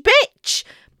selfish bitch.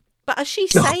 But as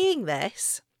she's saying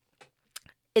this,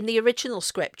 in the original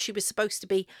script, she was supposed to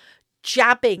be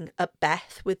jabbing at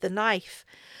Beth with the knife.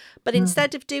 But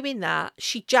instead of doing that,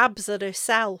 she jabs at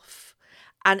herself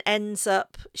and ends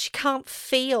up, she can't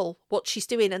feel what she's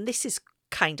doing. And this is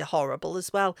kind of horrible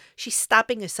as well. She's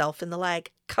stabbing herself in the leg,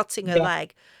 cutting her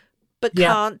leg, but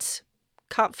can't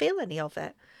feel any of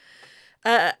it.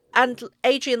 And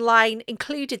Adrian Lyne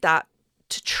included that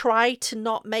to try to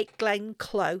not make Glenn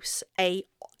Close a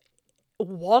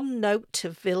one-note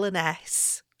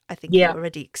villainess. I think he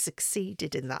already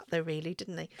succeeded in that, though, really,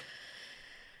 didn't he?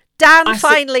 Dan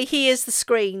finally hears the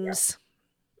screams.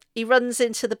 He runs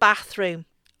into the bathroom,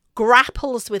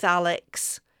 grapples with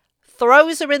Alex,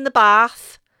 throws her in the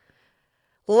bath,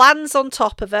 lands on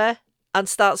top of her, and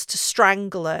starts to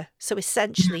strangle her. So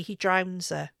essentially, he drowns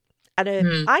her, and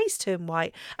her eyes turn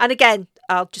white. And again,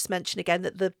 I'll just mention again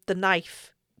that the knife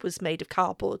was made of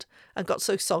cardboard and got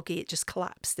so soggy it just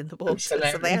collapsed in the water. So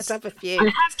they had to have a few. I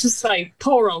have to say,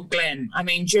 poor old Glenn. I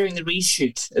mean, during the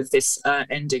reshoot of this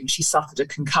ending, she suffered a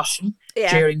concussion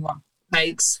during one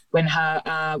takes when her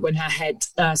head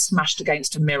smashed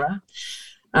against a mirror.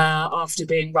 After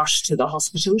being rushed to the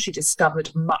hospital, she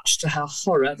discovered, much to her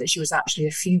horror, that she was actually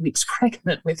a few weeks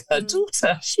pregnant with her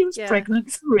daughter. She was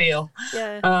pregnant for real.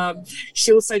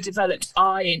 She also developed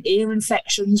eye and ear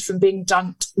infections from being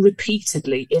dunked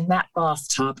repeatedly in that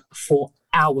bathtub for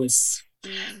hours.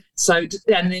 So,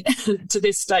 and to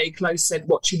this day, Close said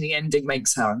watching the ending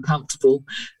makes her uncomfortable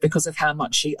because of how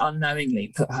much she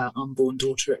unknowingly put her unborn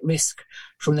daughter at risk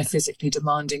from the physically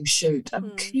demanding shoot.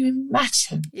 Can you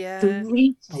imagine the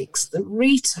retakes?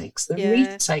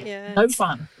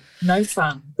 No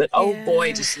fun. But oh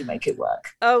boy, does she make it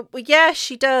work. Oh, well, yeah,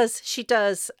 she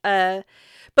does.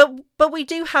 But we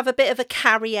do have a bit of a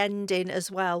Carrie ending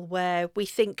as well, where we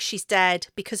think she's dead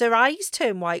because her eyes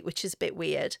turn white, which is a bit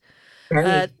weird.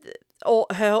 Or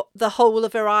the whole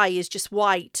of her eye is just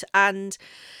white, and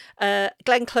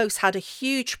Glenn Close had a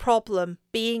huge problem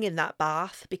being in that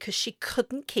bath because she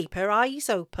couldn't keep her eyes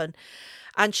open,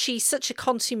 and she's such a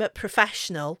consummate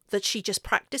professional that she just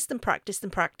practiced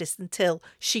until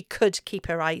she could keep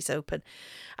her eyes open.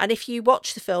 And if you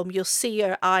watch the film, you'll see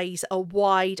her eyes are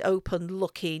wide open,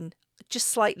 looking just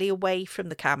slightly away from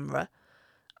the camera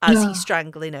as he's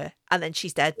strangling her, and then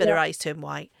she's dead, but her eyes turn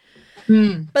white.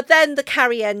 But then the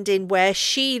Carrie ending, where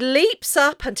she leaps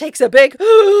up and takes a big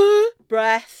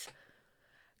breath,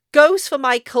 goes for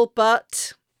Michael,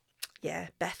 but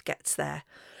Beth gets there.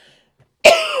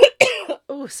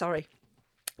 Oh, sorry.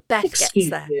 Beth gets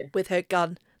there with her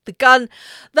gun. The gun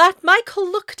that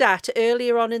Michael looked at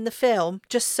earlier on in the film,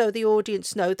 just so the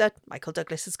audience know that Michael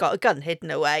Douglas has got a gun hidden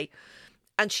away.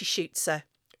 And she shoots her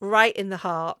right in the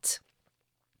heart.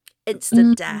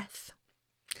 Instant death.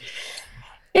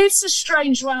 It's a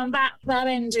strange one, that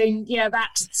ending. Yeah,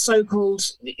 that so-called,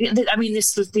 I mean,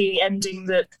 this was the ending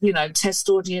that, test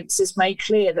audiences made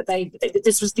clear that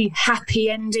this was the happy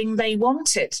ending they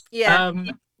wanted. Yeah.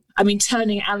 I mean,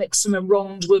 turning Alex from a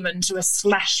wronged woman to a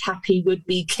slash-happy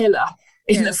would-be killer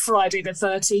in the Friday the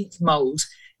 13th mould,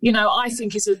 I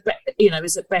think is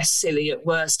at best silly, at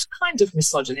worst kind of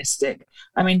misogynistic.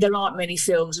 I mean, there aren't many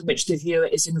films in which the viewer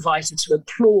is invited to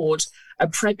applaud a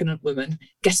pregnant woman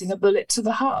getting a bullet to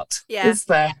the heart. Is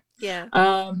there? Yeah.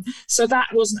 So that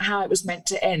wasn't how it was meant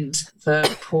to end for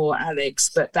poor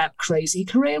Alex, but that crazy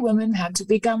career woman had to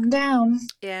be gummed down.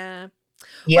 Yeah.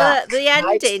 Well, the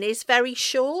ending is very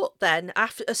short then.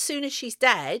 As soon as she's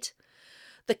dead,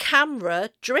 the camera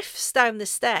drifts down the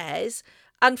stairs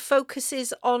and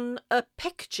focuses on a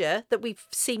picture that we've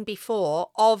seen before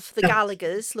of the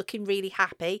Gallaghers looking really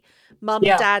happy. Mum,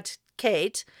 dad,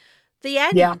 kid. The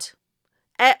end.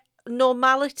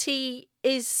 Normality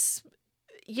is,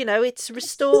 it's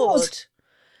restored.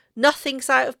 Nothing's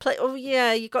out of place. Oh,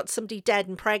 yeah, you got somebody dead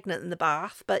and pregnant in the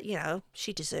bath, but,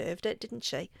 she deserved it, didn't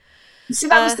she? See,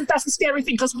 that's the scary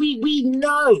thing, because we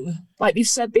know, like we've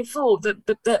said before,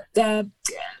 that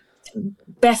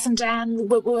Beth and Dan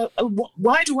were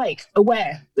wide awake,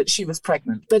 aware that she was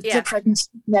pregnant, but the pregnancy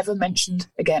never mentioned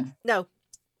again. No.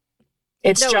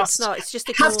 It's it's not. It's just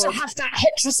have to have that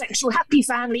heterosexual happy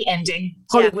family ending,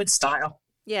 Hollywood style.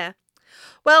 Yeah.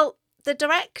 Well, the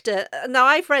director, now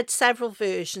I've read several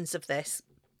versions of this,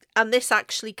 and this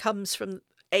actually comes from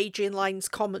Adrian Lyne's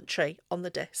commentary on the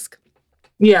disc.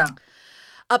 Yeah.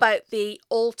 About the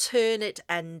alternate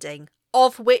ending,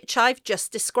 of which I've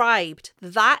just described.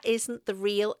 That isn't the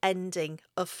real ending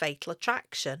of Fatal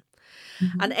Attraction.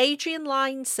 And Adrian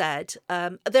Lyne said,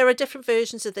 there are different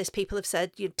versions of this. People have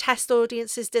said, test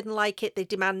audiences didn't like it. They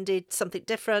demanded something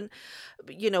different,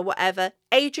 whatever.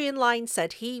 Adrian Lyne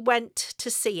said he went to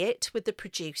see it with the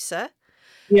producer,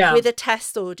 with a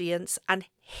test audience, and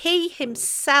he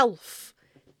himself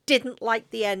didn't like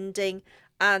the ending,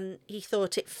 and he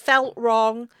thought it felt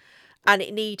wrong and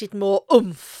it needed more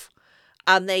oomph.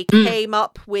 And they came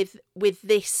up with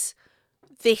this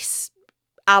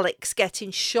Alex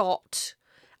getting shot,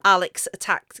 Alex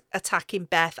attacking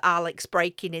Beth, Alex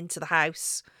breaking into the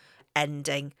house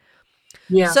ending.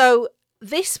 Yeah. So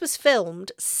this was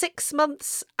filmed 6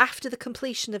 months after the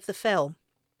completion of the film.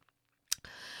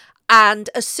 And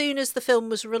as soon as the film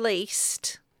was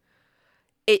released,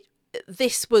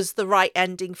 this was the right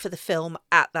ending for the film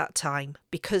at that time,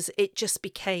 because it just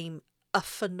became a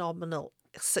phenomenal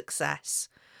success.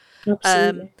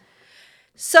 Absolutely.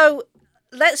 So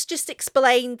let's just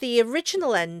explain the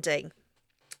original ending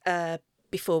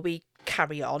before we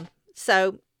carry on.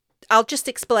 So I'll just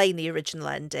explain the original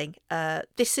ending.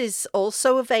 This is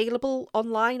also available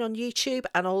online on YouTube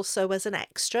and also as an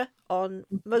extra on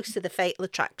most of the Fatal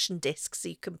Attraction discs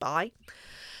you can buy.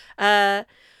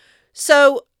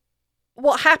 So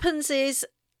what happens is,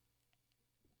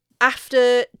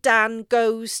 after Dan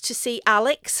goes to see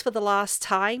Alex for the last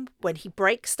time, when he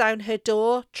breaks down her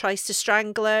door, tries to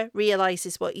strangle her,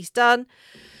 realises what he's done,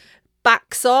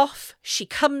 backs off, she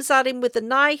comes at him with a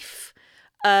knife,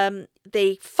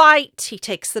 they fight, he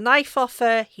takes the knife off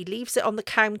her, he leaves it on the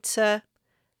counter,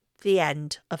 the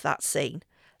end of that scene.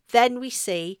 Then we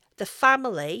see the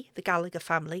family, the Gallagher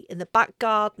family, in the back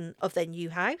garden of their new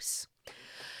house.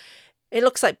 It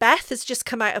looks like Beth has just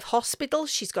come out of hospital.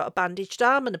 She's got a bandaged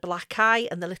arm and a black eye,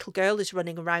 and the little girl is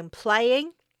running around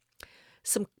playing.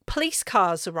 Some police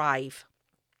cars arrive.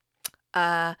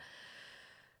 And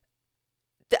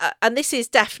this is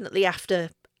definitely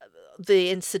after the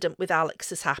incident with Alex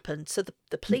has happened. So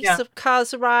the police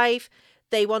cars arrive.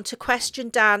 They want to question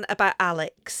Dan about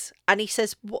Alex. And he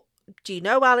says, "What, do you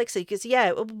know Alex?" He goes,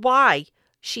 "Yeah." "Why?"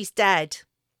 "She's dead."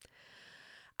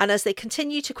 And as they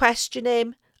continue to question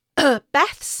him,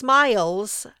 Beth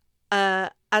smiles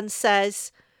and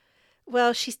says,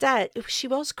 "Well, she's dead. She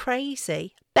was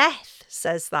crazy." Beth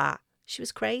says that. She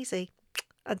was crazy,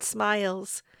 and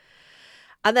smiles.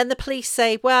 And then the police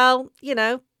say, "Well,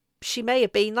 she may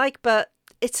have been but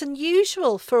it's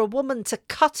unusual for a woman to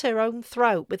cut her own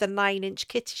throat with a 9-inch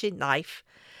kitchen knife.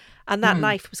 And that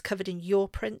knife was covered in your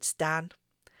prints, Dan."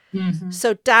 Mm-hmm.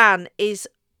 So Dan is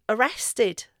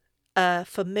arrested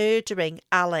for murdering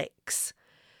Alex.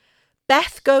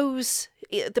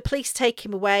 The police take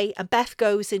him away, and Beth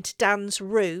goes into Dan's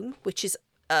room, which is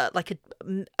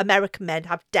American men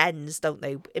have dens, don't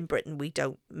they? In Britain,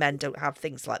 men don't have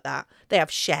things like that. They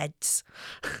have sheds.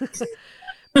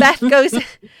 Beth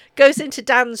goes into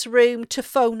Dan's room to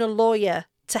phone a lawyer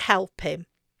to help him.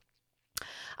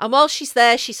 And while she's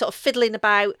there, she's sort of fiddling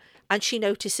about, and she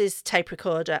notices the tape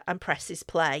recorder and presses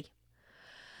play.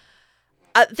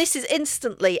 This is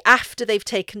instantly after they've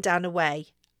taken Dan away.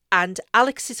 And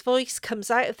Alex's voice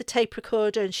comes out of the tape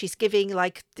recorder, and she's giving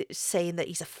saying that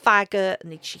he's a faggot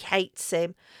and she hates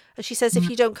him. And she says, "If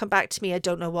you don't come back to me, I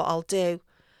don't know what I'll do.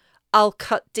 I'll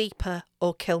cut deeper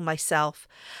or kill myself."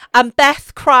 And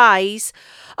Beth cries,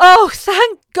 "Oh,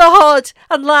 thank God,"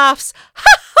 and laughs,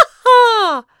 "Ha ha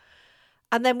ha."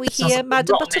 And then we hear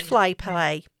Madame Butterfly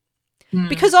play.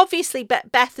 Because obviously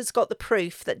Beth has got the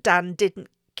proof that Dan didn't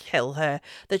kill her,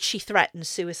 that she threatened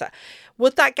suicide.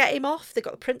 Would that get him off? They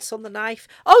got the prints on the knife.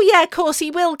 Oh yeah, of course he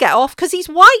will get off, because he's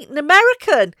white and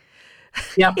American.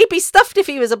 Yeah. He'd be stuffed if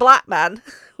he was a black man,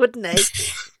 wouldn't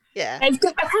he? Yeah.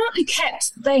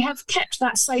 They have kept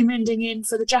that same ending in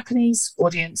for the Japanese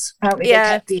audience. Apparently they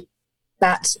kept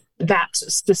that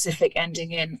specific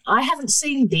ending in. I haven't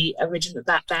seen the original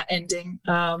that ending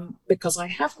because I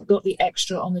haven't got the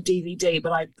extra on the DVD,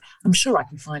 but I'm sure I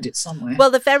can find it somewhere. Well,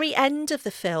 the very end of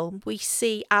the film, we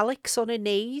see Alex on her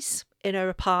knees in her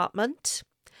apartment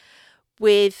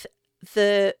with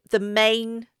the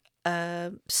main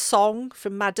song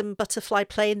from Madame Butterfly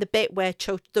playing, the bit where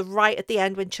right at the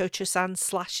end when Cho-Cho-San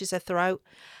slashes her throat,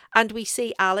 And we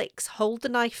see Alex hold the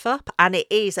knife up, and it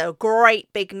is a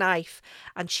great big knife,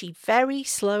 and she very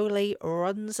slowly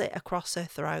runs it across her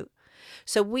throat.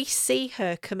 So we see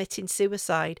her committing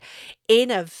suicide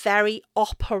in a very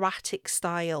operatic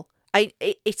style.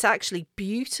 It's actually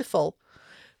beautiful,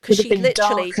 because she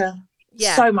literally darker,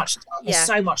 so much darker,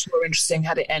 so much more interesting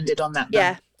had it ended on that note.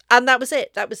 Yeah, and that was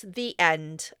it. That was the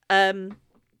end.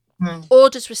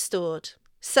 Orders restored.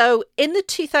 So in the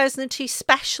 2002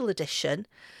 special edition,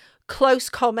 Close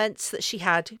comments that she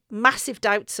had massive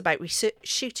doubts about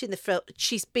reshooting the film.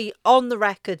 She's been on the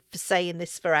record for saying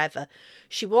this forever.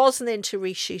 She wasn't into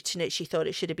reshooting it. She thought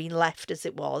it should have been left as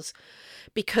it was,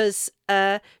 because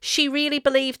she really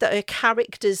believed that her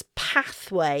character's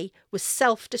pathway was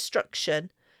self-destruction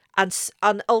and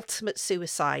ultimate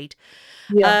suicide.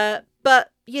 Yeah.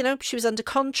 But, you know, she was under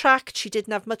contract. She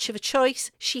didn't have much of a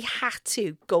choice. She had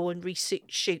to go and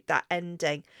reshoot that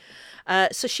ending.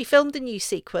 So she filmed a new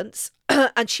sequence,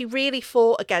 and she really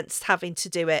fought against having to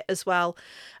do it as well.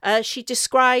 She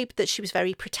described that she was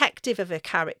very protective of her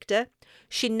character.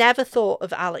 She never thought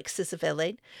of Alex as a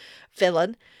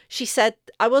villain. She said,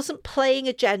 "I wasn't playing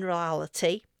a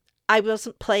generality. I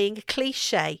wasn't playing a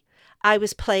cliche. I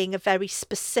was playing a very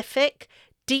specific,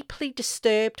 deeply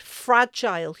disturbed,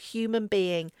 fragile human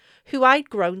being who I'd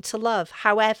grown to love.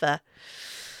 However,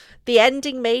 the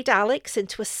ending made Alex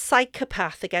into a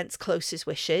psychopath against Close's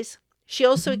wishes." She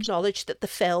also acknowledged that the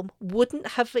film wouldn't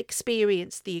have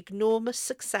experienced the enormous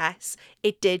success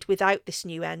it did without this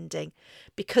new ending,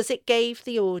 because it gave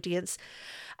the audience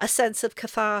a sense of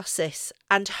catharsis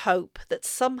and hope that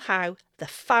somehow the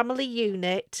family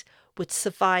unit would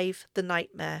survive the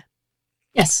nightmare.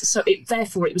 Yes, so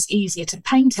therefore it was easier to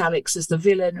paint Alex as the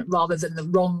villain rather than the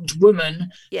wronged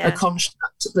woman, a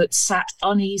construct that sat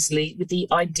uneasily with the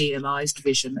idealised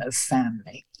vision of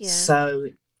family. Yeah.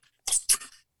 So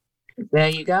there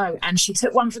you go. And she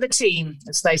took one for the team,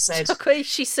 as they said.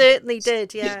 She certainly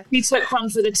did, yeah. She took one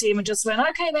for the team and just went,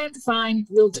 okay, then, fine,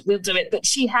 we'll do it. But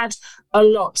she had a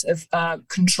lot of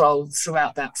control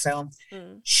throughout that film.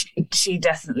 She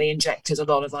definitely injected a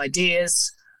lot of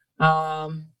ideas.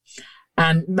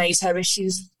 And made her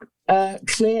issues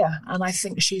clear. And I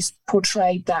think she's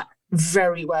portrayed that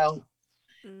very well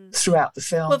throughout the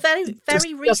film. Well,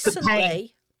 very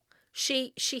recently,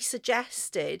 she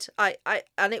suggested, I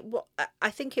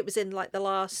think it was in like the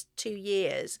last 2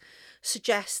 years,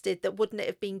 suggested that wouldn't it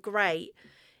have been great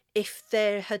if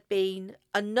there had been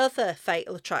another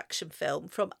Fatal Attraction film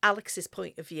from Alex's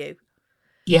point of view?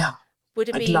 Yeah.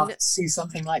 I'd love to see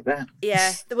something like that.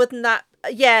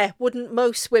 Yeah, wouldn't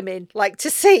most women like to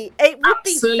see? It would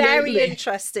Absolutely. be very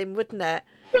interesting, wouldn't it?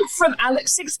 From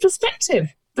Alex's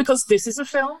perspective, because this is a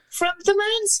film from the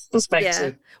man's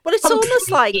perspective. Yeah. Well, it's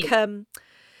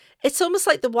almost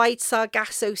like the Wide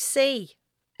Sargasso Sea,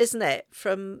 isn't it?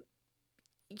 From,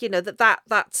 you know,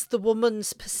 that's the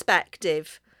woman's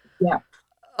perspective. Yeah.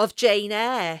 Of Jane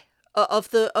Eyre,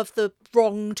 of the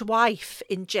wronged wife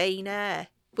in Jane Eyre.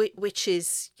 Which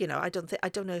is, you know, I don't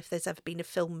know if there's ever been a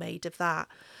film made of that,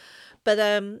 but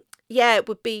it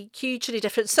would be hugely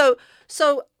different. So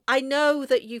I know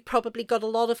that you probably got a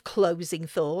lot of closing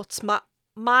thoughts.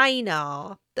 Mine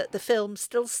are that the film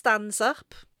still stands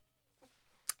up.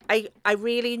 I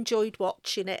really enjoyed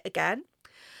watching it again.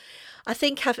 I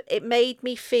think it made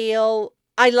me feel.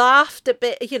 I laughed a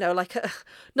bit, you know, like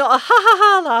not a ha ha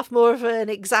ha laugh, more of an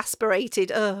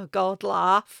exasperated oh god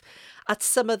laugh at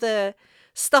some of the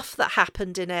stuff that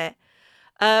happened in it,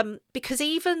 because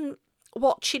even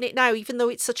watching it now, even though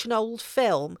it's such an old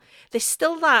film, there's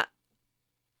still that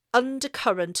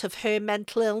undercurrent of her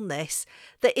mental illness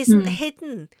that isn't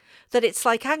hidden, that it's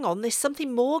like, hang on, there's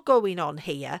something more going on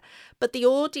here, but the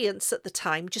audience at the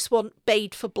time just want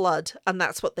Bade for blood, and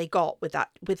that's what they got with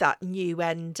that new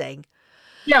ending.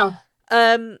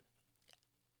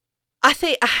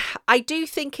 I do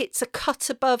think it's a cut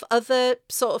above other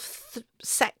sort of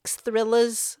sex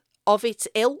thrillers of its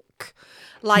ilk,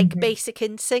 like Basic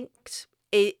Instinct.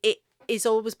 It is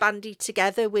always bandied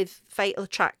together with Fatal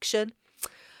Attraction,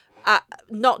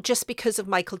 not just because of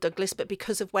Michael Douglas, but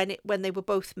because of when they were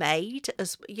both made,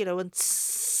 as you know, and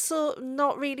so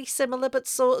not really similar, but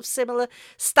sort of similar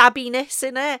stabbiness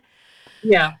in it.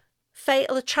 Yeah,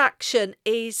 Fatal Attraction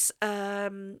is.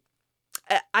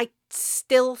 I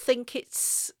still think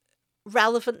it's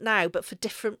relevant now, but for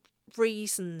different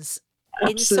reasons.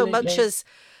 Absolutely. In so much as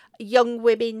young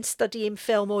women studying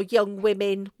film or young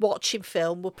women watching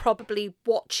film will probably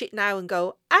watch it now and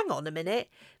go, hang on a minute,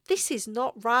 this is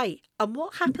not right. And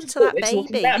what happened to that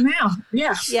baby? About now.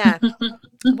 Yeah. Yeah.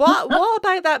 What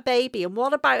about that baby? And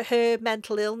what about her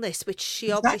mental illness, which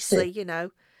she obviously, you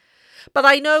know. But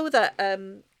I know that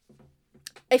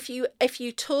if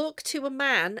you talk to a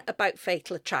man about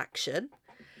Fatal Attraction,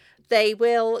 they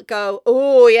will go,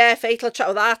 oh yeah, Fatal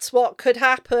Attraction, that's what could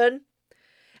happen.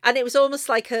 And it was almost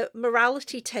like a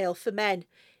morality tale for men.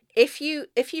 If you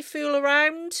fool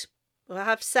around or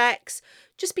have sex,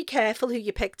 just be careful who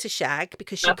you pick to shag,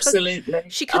 because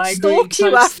she could stalk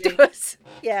you afterwards.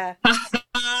 Yeah.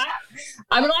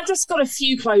 I mean, I've just got a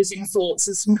few closing thoughts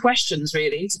and some questions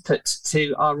really to put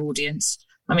to our audience.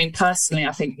 I mean, personally,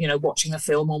 I think, watching the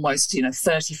film almost,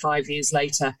 35 years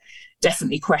later,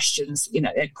 definitely questions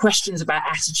about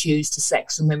attitudes to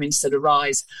sex and women still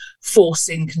arise,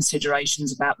 forcing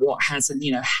considerations about what has and,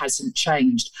 hasn't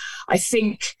changed. I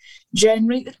think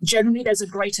generally there's a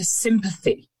greater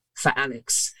sympathy for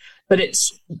Alex,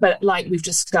 but like we've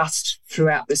discussed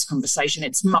throughout this conversation,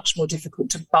 it's much more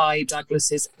difficult to buy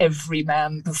Douglas's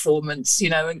everyman performance,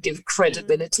 and give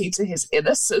credibility to his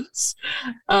innocence.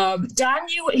 Dan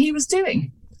knew what he was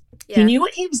doing. Yeah. He knew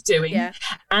what he was doing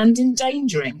and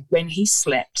endangering when he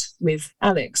slept with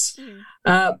Alex.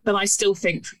 But I still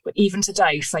think, even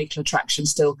today, Fatal Attraction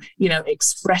still,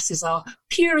 expresses our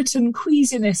Puritan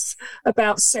queasiness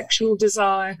about sexual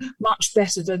desire much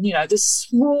better than, the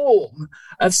swarm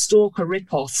of stalker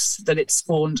rip-offs that it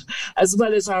spawned, as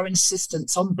well as our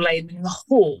insistence on blaming the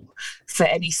Hall for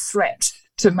any threat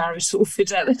to marital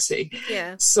fidelity.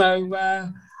 Yeah.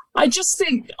 So I just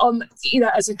think,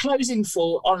 as a closing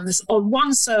thought on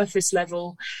one surface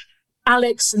level,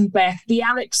 Alex and Beth, the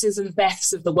Alexes and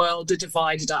Beths of the world are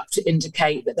divided up to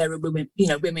indicate that there are women,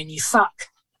 women you fuck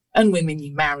and women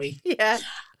you marry. Yeah.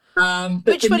 But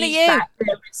which one are you?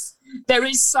 There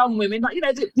is some women, like,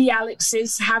 the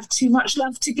Alexes have too much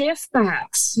love to give,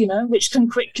 perhaps, which can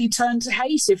quickly turn to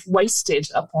hate if wasted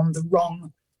upon the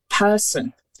wrong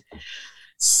person.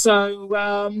 So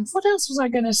what else was I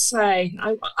going to say?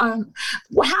 How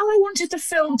I wanted the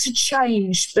film to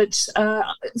change, but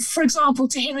for example,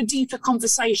 to hear a deeper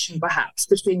conversation perhaps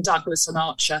between Douglas and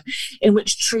Archer, in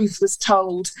which truth was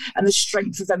told and the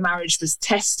strength of their marriage was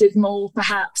tested more,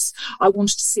 perhaps. I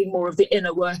wanted to see more of the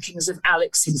inner workings of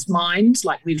Alex's mind,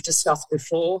 like we've discussed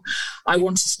before. I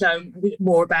wanted to know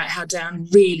more about how Dan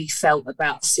really felt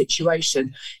about the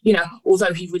situation.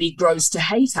 Although he really grows to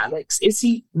hate Alex, is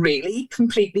he really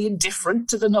completely indifferent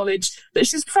to the knowledge that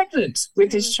she's pregnant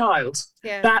with his child?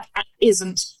 Yeah. That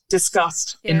isn't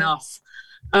discussed enough.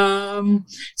 They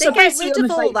get rid of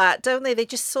all that, don't they? They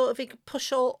just sort of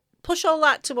push all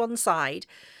that to one side,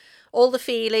 all the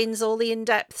feelings, all the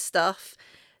in-depth stuff,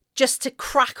 just to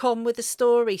crack on with the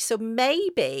story. So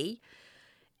maybe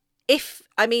it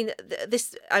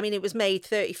was made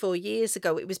 34 years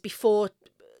ago. It was before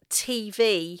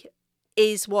TV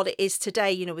is what it is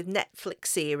today, with Netflix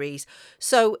series.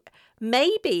 So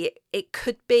maybe it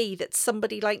could be that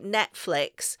somebody like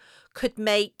Netflix could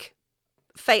make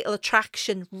Fatal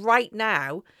Attraction right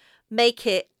now, make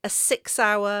it a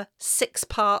 6-hour,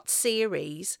 6-part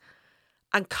series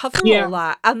and cover all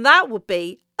that. And that would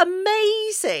be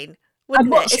amazing,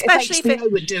 wouldn't it? Especially if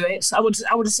HBO would do it. I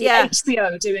would see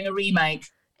HBO doing a remake.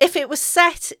 If it was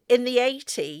set in the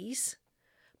 80s,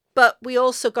 but we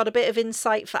also got a bit of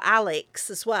insight for Alex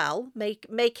as well. Make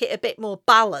it a bit more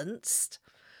balanced.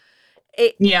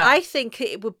 I think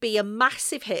it would be a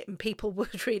massive hit, and people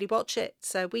would really watch it.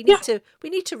 So we need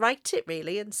to write it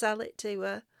really and sell it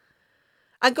to.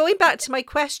 And going back to my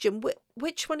question,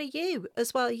 which one are you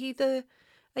as well? Are you the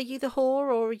whore,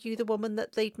 or are you the woman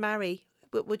that they'd marry?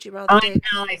 What would you rather do?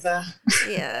 I'm neither.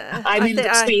 Yeah, I'm in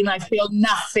between. I feel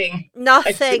nothing.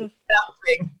 Nothing.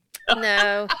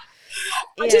 No.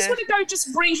 I just want to go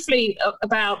just briefly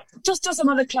about just as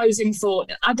another closing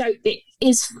thought. It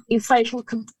is a fatal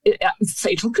contraption.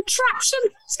 I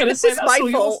was going to say that's my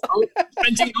fault.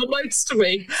 Sending your notes to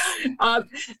me. I'm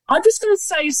just going to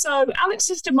say, so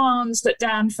Alex's demands that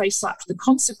Dan face up to the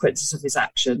consequences of his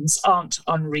actions aren't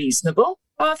unreasonable,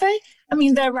 are they? I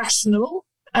mean, they're rational,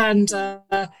 and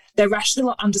they're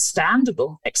rational,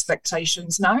 understandable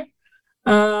expectations. No.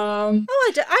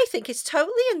 I think it's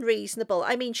totally unreasonable.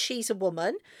 I mean, she's a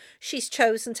woman. She's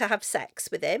chosen to have sex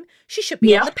with him. She should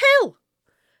be on the pill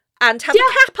and have a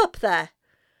cap up there.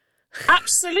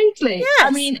 Absolutely. Yes. I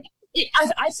mean,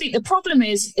 I think the problem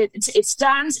is it's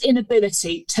Dan's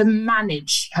inability to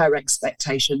manage her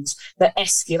expectations that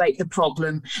escalate the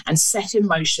problem and set in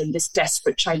motion this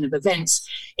desperate chain of events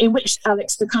in which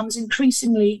Alex becomes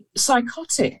increasingly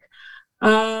psychotic.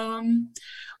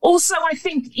 Also, I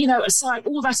think,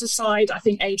 all that aside, I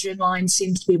think Adrian Lyne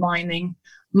seems to be mining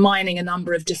a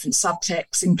number of different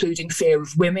subtexts, including fear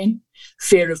of women,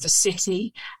 fear of the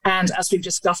city, and, as we've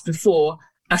discussed before,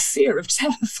 a fear of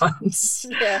telephones.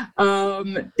 Yeah.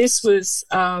 This was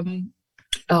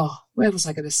where was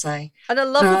I going to say? And a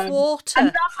love of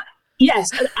water.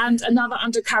 Yes, and another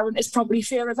undercurrent is probably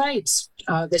fear of AIDS.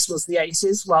 This was the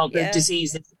 80s, while the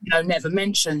disease is never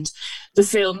mentioned. The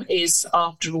film is,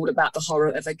 after all, about the horror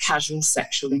of a casual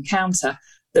sexual encounter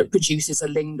that produces a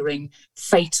lingering,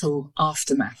 fatal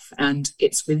aftermath. And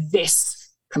it's with this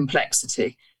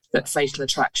complexity that Fatal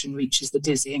Attraction reaches the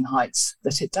dizzying heights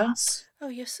that it does. Oh,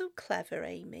 you're so clever,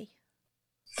 Amy.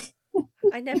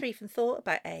 I never even thought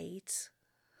about AIDS.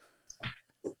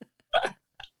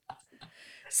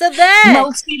 So there,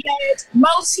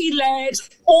 multi-layered,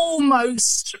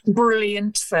 almost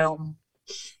brilliant film.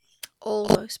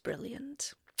 Almost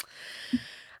brilliant.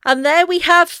 And there we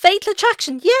have Fatal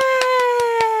Attraction. Yay!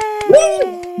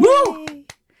 Woo! Woo!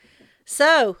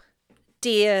 So,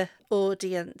 dear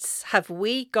audience, have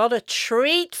we got a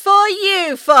treat for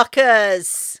you,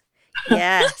 fuckers?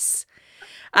 Yes.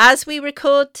 As we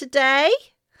record today,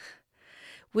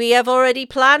 we have already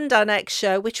planned our next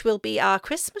show, which will be our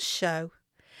Christmas show.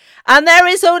 And there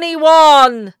is only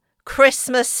one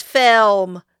Christmas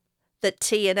film that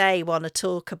T&A want to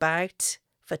talk about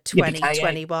for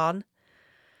 2021.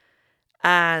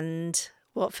 And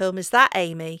what film is that,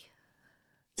 Amy?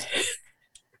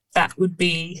 That would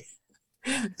be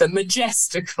the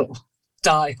majestical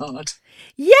Die Hard.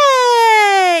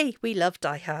 Yay! We love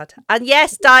Die Hard. And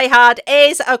yes, Die Hard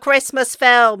is a Christmas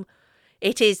film.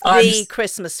 It is the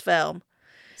Christmas film.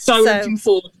 So looking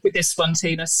forward with this one,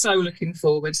 Tina. So looking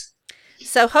forward.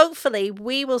 So hopefully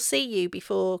we will see you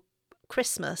before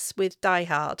Christmas with Die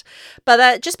Hard.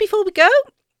 But just before we go,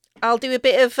 I'll do a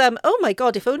bit of, oh my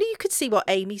God, if only you could see what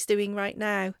Amy's doing right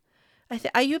now.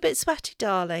 Are you a bit sweaty,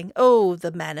 darling? Oh,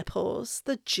 the menopause,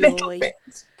 the joy. Little bit.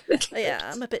 Yeah,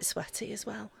 I'm a bit sweaty as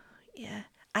well. Yeah.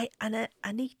 I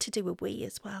need to do a wee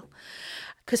as well.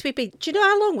 Because do you know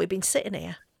how long we've been sitting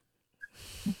here?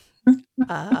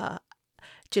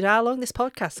 Do you know how long this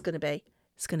podcast is going to be?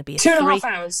 It's going to be 2.5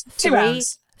 hours. 2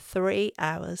 hours. 3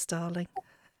 hours, darling.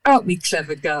 Aren't we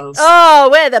clever girls? Oh,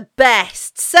 we're the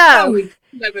best. So, aren't we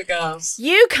clever girls?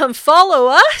 You can follow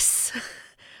us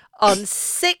on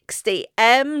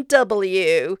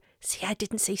 60MW. See, I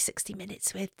didn't say 60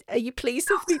 Minutes with. Are you pleased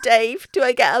with me, Dave? Do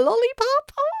I get a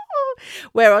lollipop? Oh.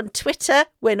 We're on Twitter.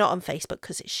 We're not on Facebook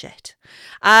because it's shit.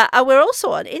 And we're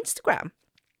also on Instagram.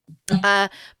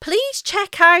 Please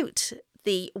check out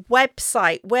the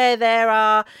website where there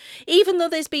are, even though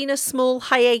there's been a small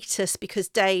hiatus because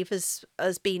Dave has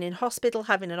been in hospital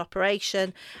having an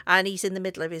operation and he's in the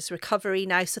middle of his recovery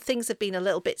now, so things have been a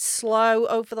little bit slow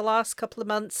over the last couple of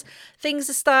months. Things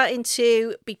are starting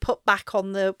to be put back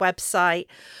on the website.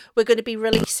 We're going to be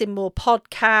releasing more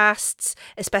podcasts,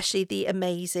 especially the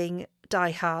amazing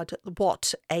Die Hard,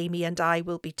 what Amy and I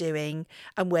will be doing,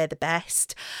 and we're the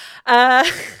best.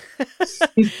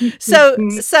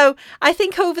 So I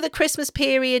think over the Christmas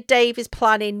period, Dave is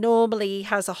planning. Normally he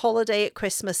has a holiday at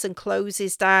Christmas and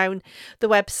closes down the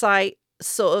website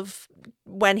sort of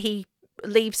when he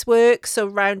leaves work. So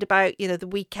round about, the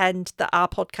weekend that our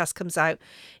podcast comes out,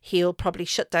 he'll probably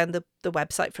shut down the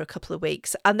website for a couple of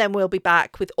weeks, and then we'll be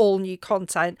back with all new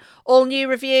content, all new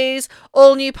reviews,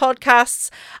 all new podcasts.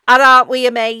 And aren't we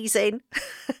amazing?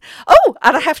 Oh,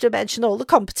 and I have to mention all the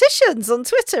competitions on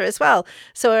Twitter as well.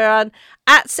 So we're on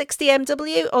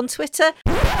 @60MW on Twitter.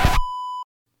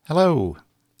 Hello.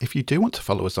 If you do want to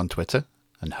follow us on Twitter,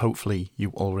 and hopefully you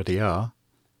already are,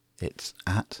 it's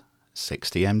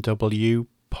 @60MW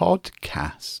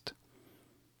podcast.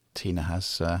 Tina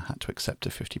has had to accept a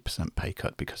 50% pay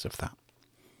cut because of that.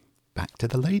 Back to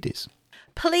the ladies.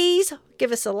 Please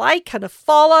give us a like and a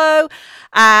follow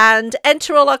and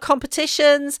enter all our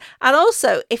competitions. And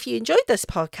also, if you enjoyed this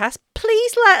podcast,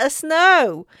 please let us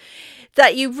know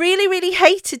that you really, really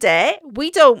hated it.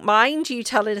 We don't mind you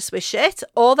telling us we're shit,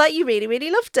 or that you really,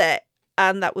 really loved it.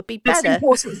 And that would be better. It's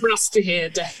important for us to hear,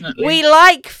 definitely. We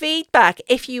like feedback.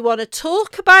 If you want to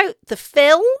talk about the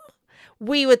film,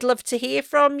 we would love to hear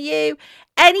from you.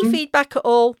 Any feedback at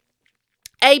all.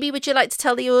 Amy, would you like to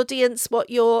tell the audience what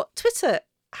your Twitter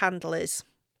handle is?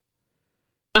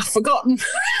 I've forgotten.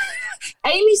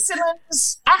 Amy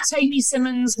Simmons,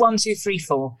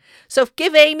 @AmySimmons1234. So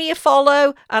give Amy a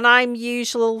follow, and I'm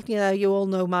usual, you all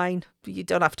know mine. You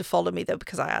don't have to follow me though,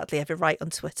 because I hardly ever write on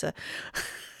Twitter.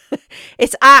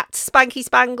 It's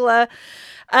 @SpankySpangler.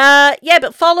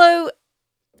 But follow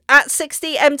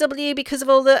 @60MW because of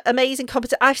all the amazing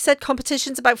competitions. I've said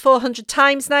competitions about 400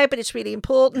 times now, but it's really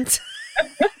important.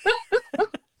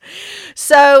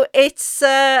 So it's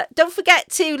don't forget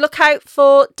to look out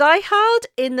for Die Hard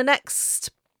in the next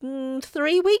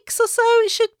 3 weeks or so.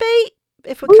 It should be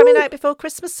if we're coming out before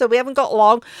Christmas, so we haven't got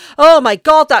long. Oh my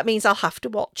God, that means I'll have to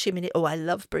watch him in it. Oh, I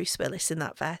love Bruce Willis in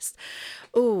that vest.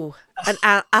 Oh, and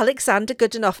Alexander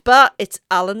Goodenough, but it's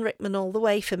Alan Rickman all the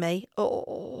way for me.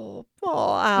 Oh,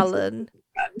 Alan.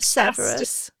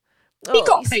 Severus. He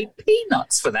got paid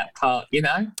peanuts for that part, you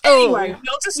know. Oh. Anyway,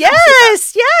 we'll just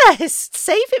yes.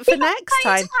 Save it for next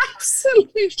time.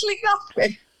 Absolutely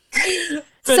nothing.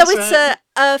 So it's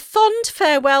a fond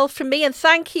farewell from me, and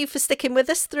thank you for sticking with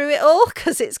us through it all,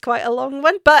 because it's quite a long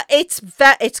one, but it's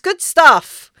good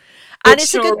stuff. And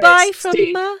it's sure a goodbye is, from.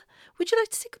 Would you like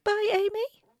to say goodbye, Amy?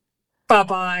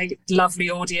 Bye-bye, lovely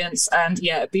audience, and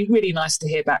yeah, it'd be really nice to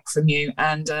hear back from you,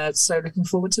 and so looking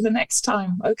forward to the next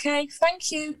time. Okay,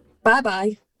 thank you.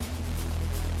 Bye-bye.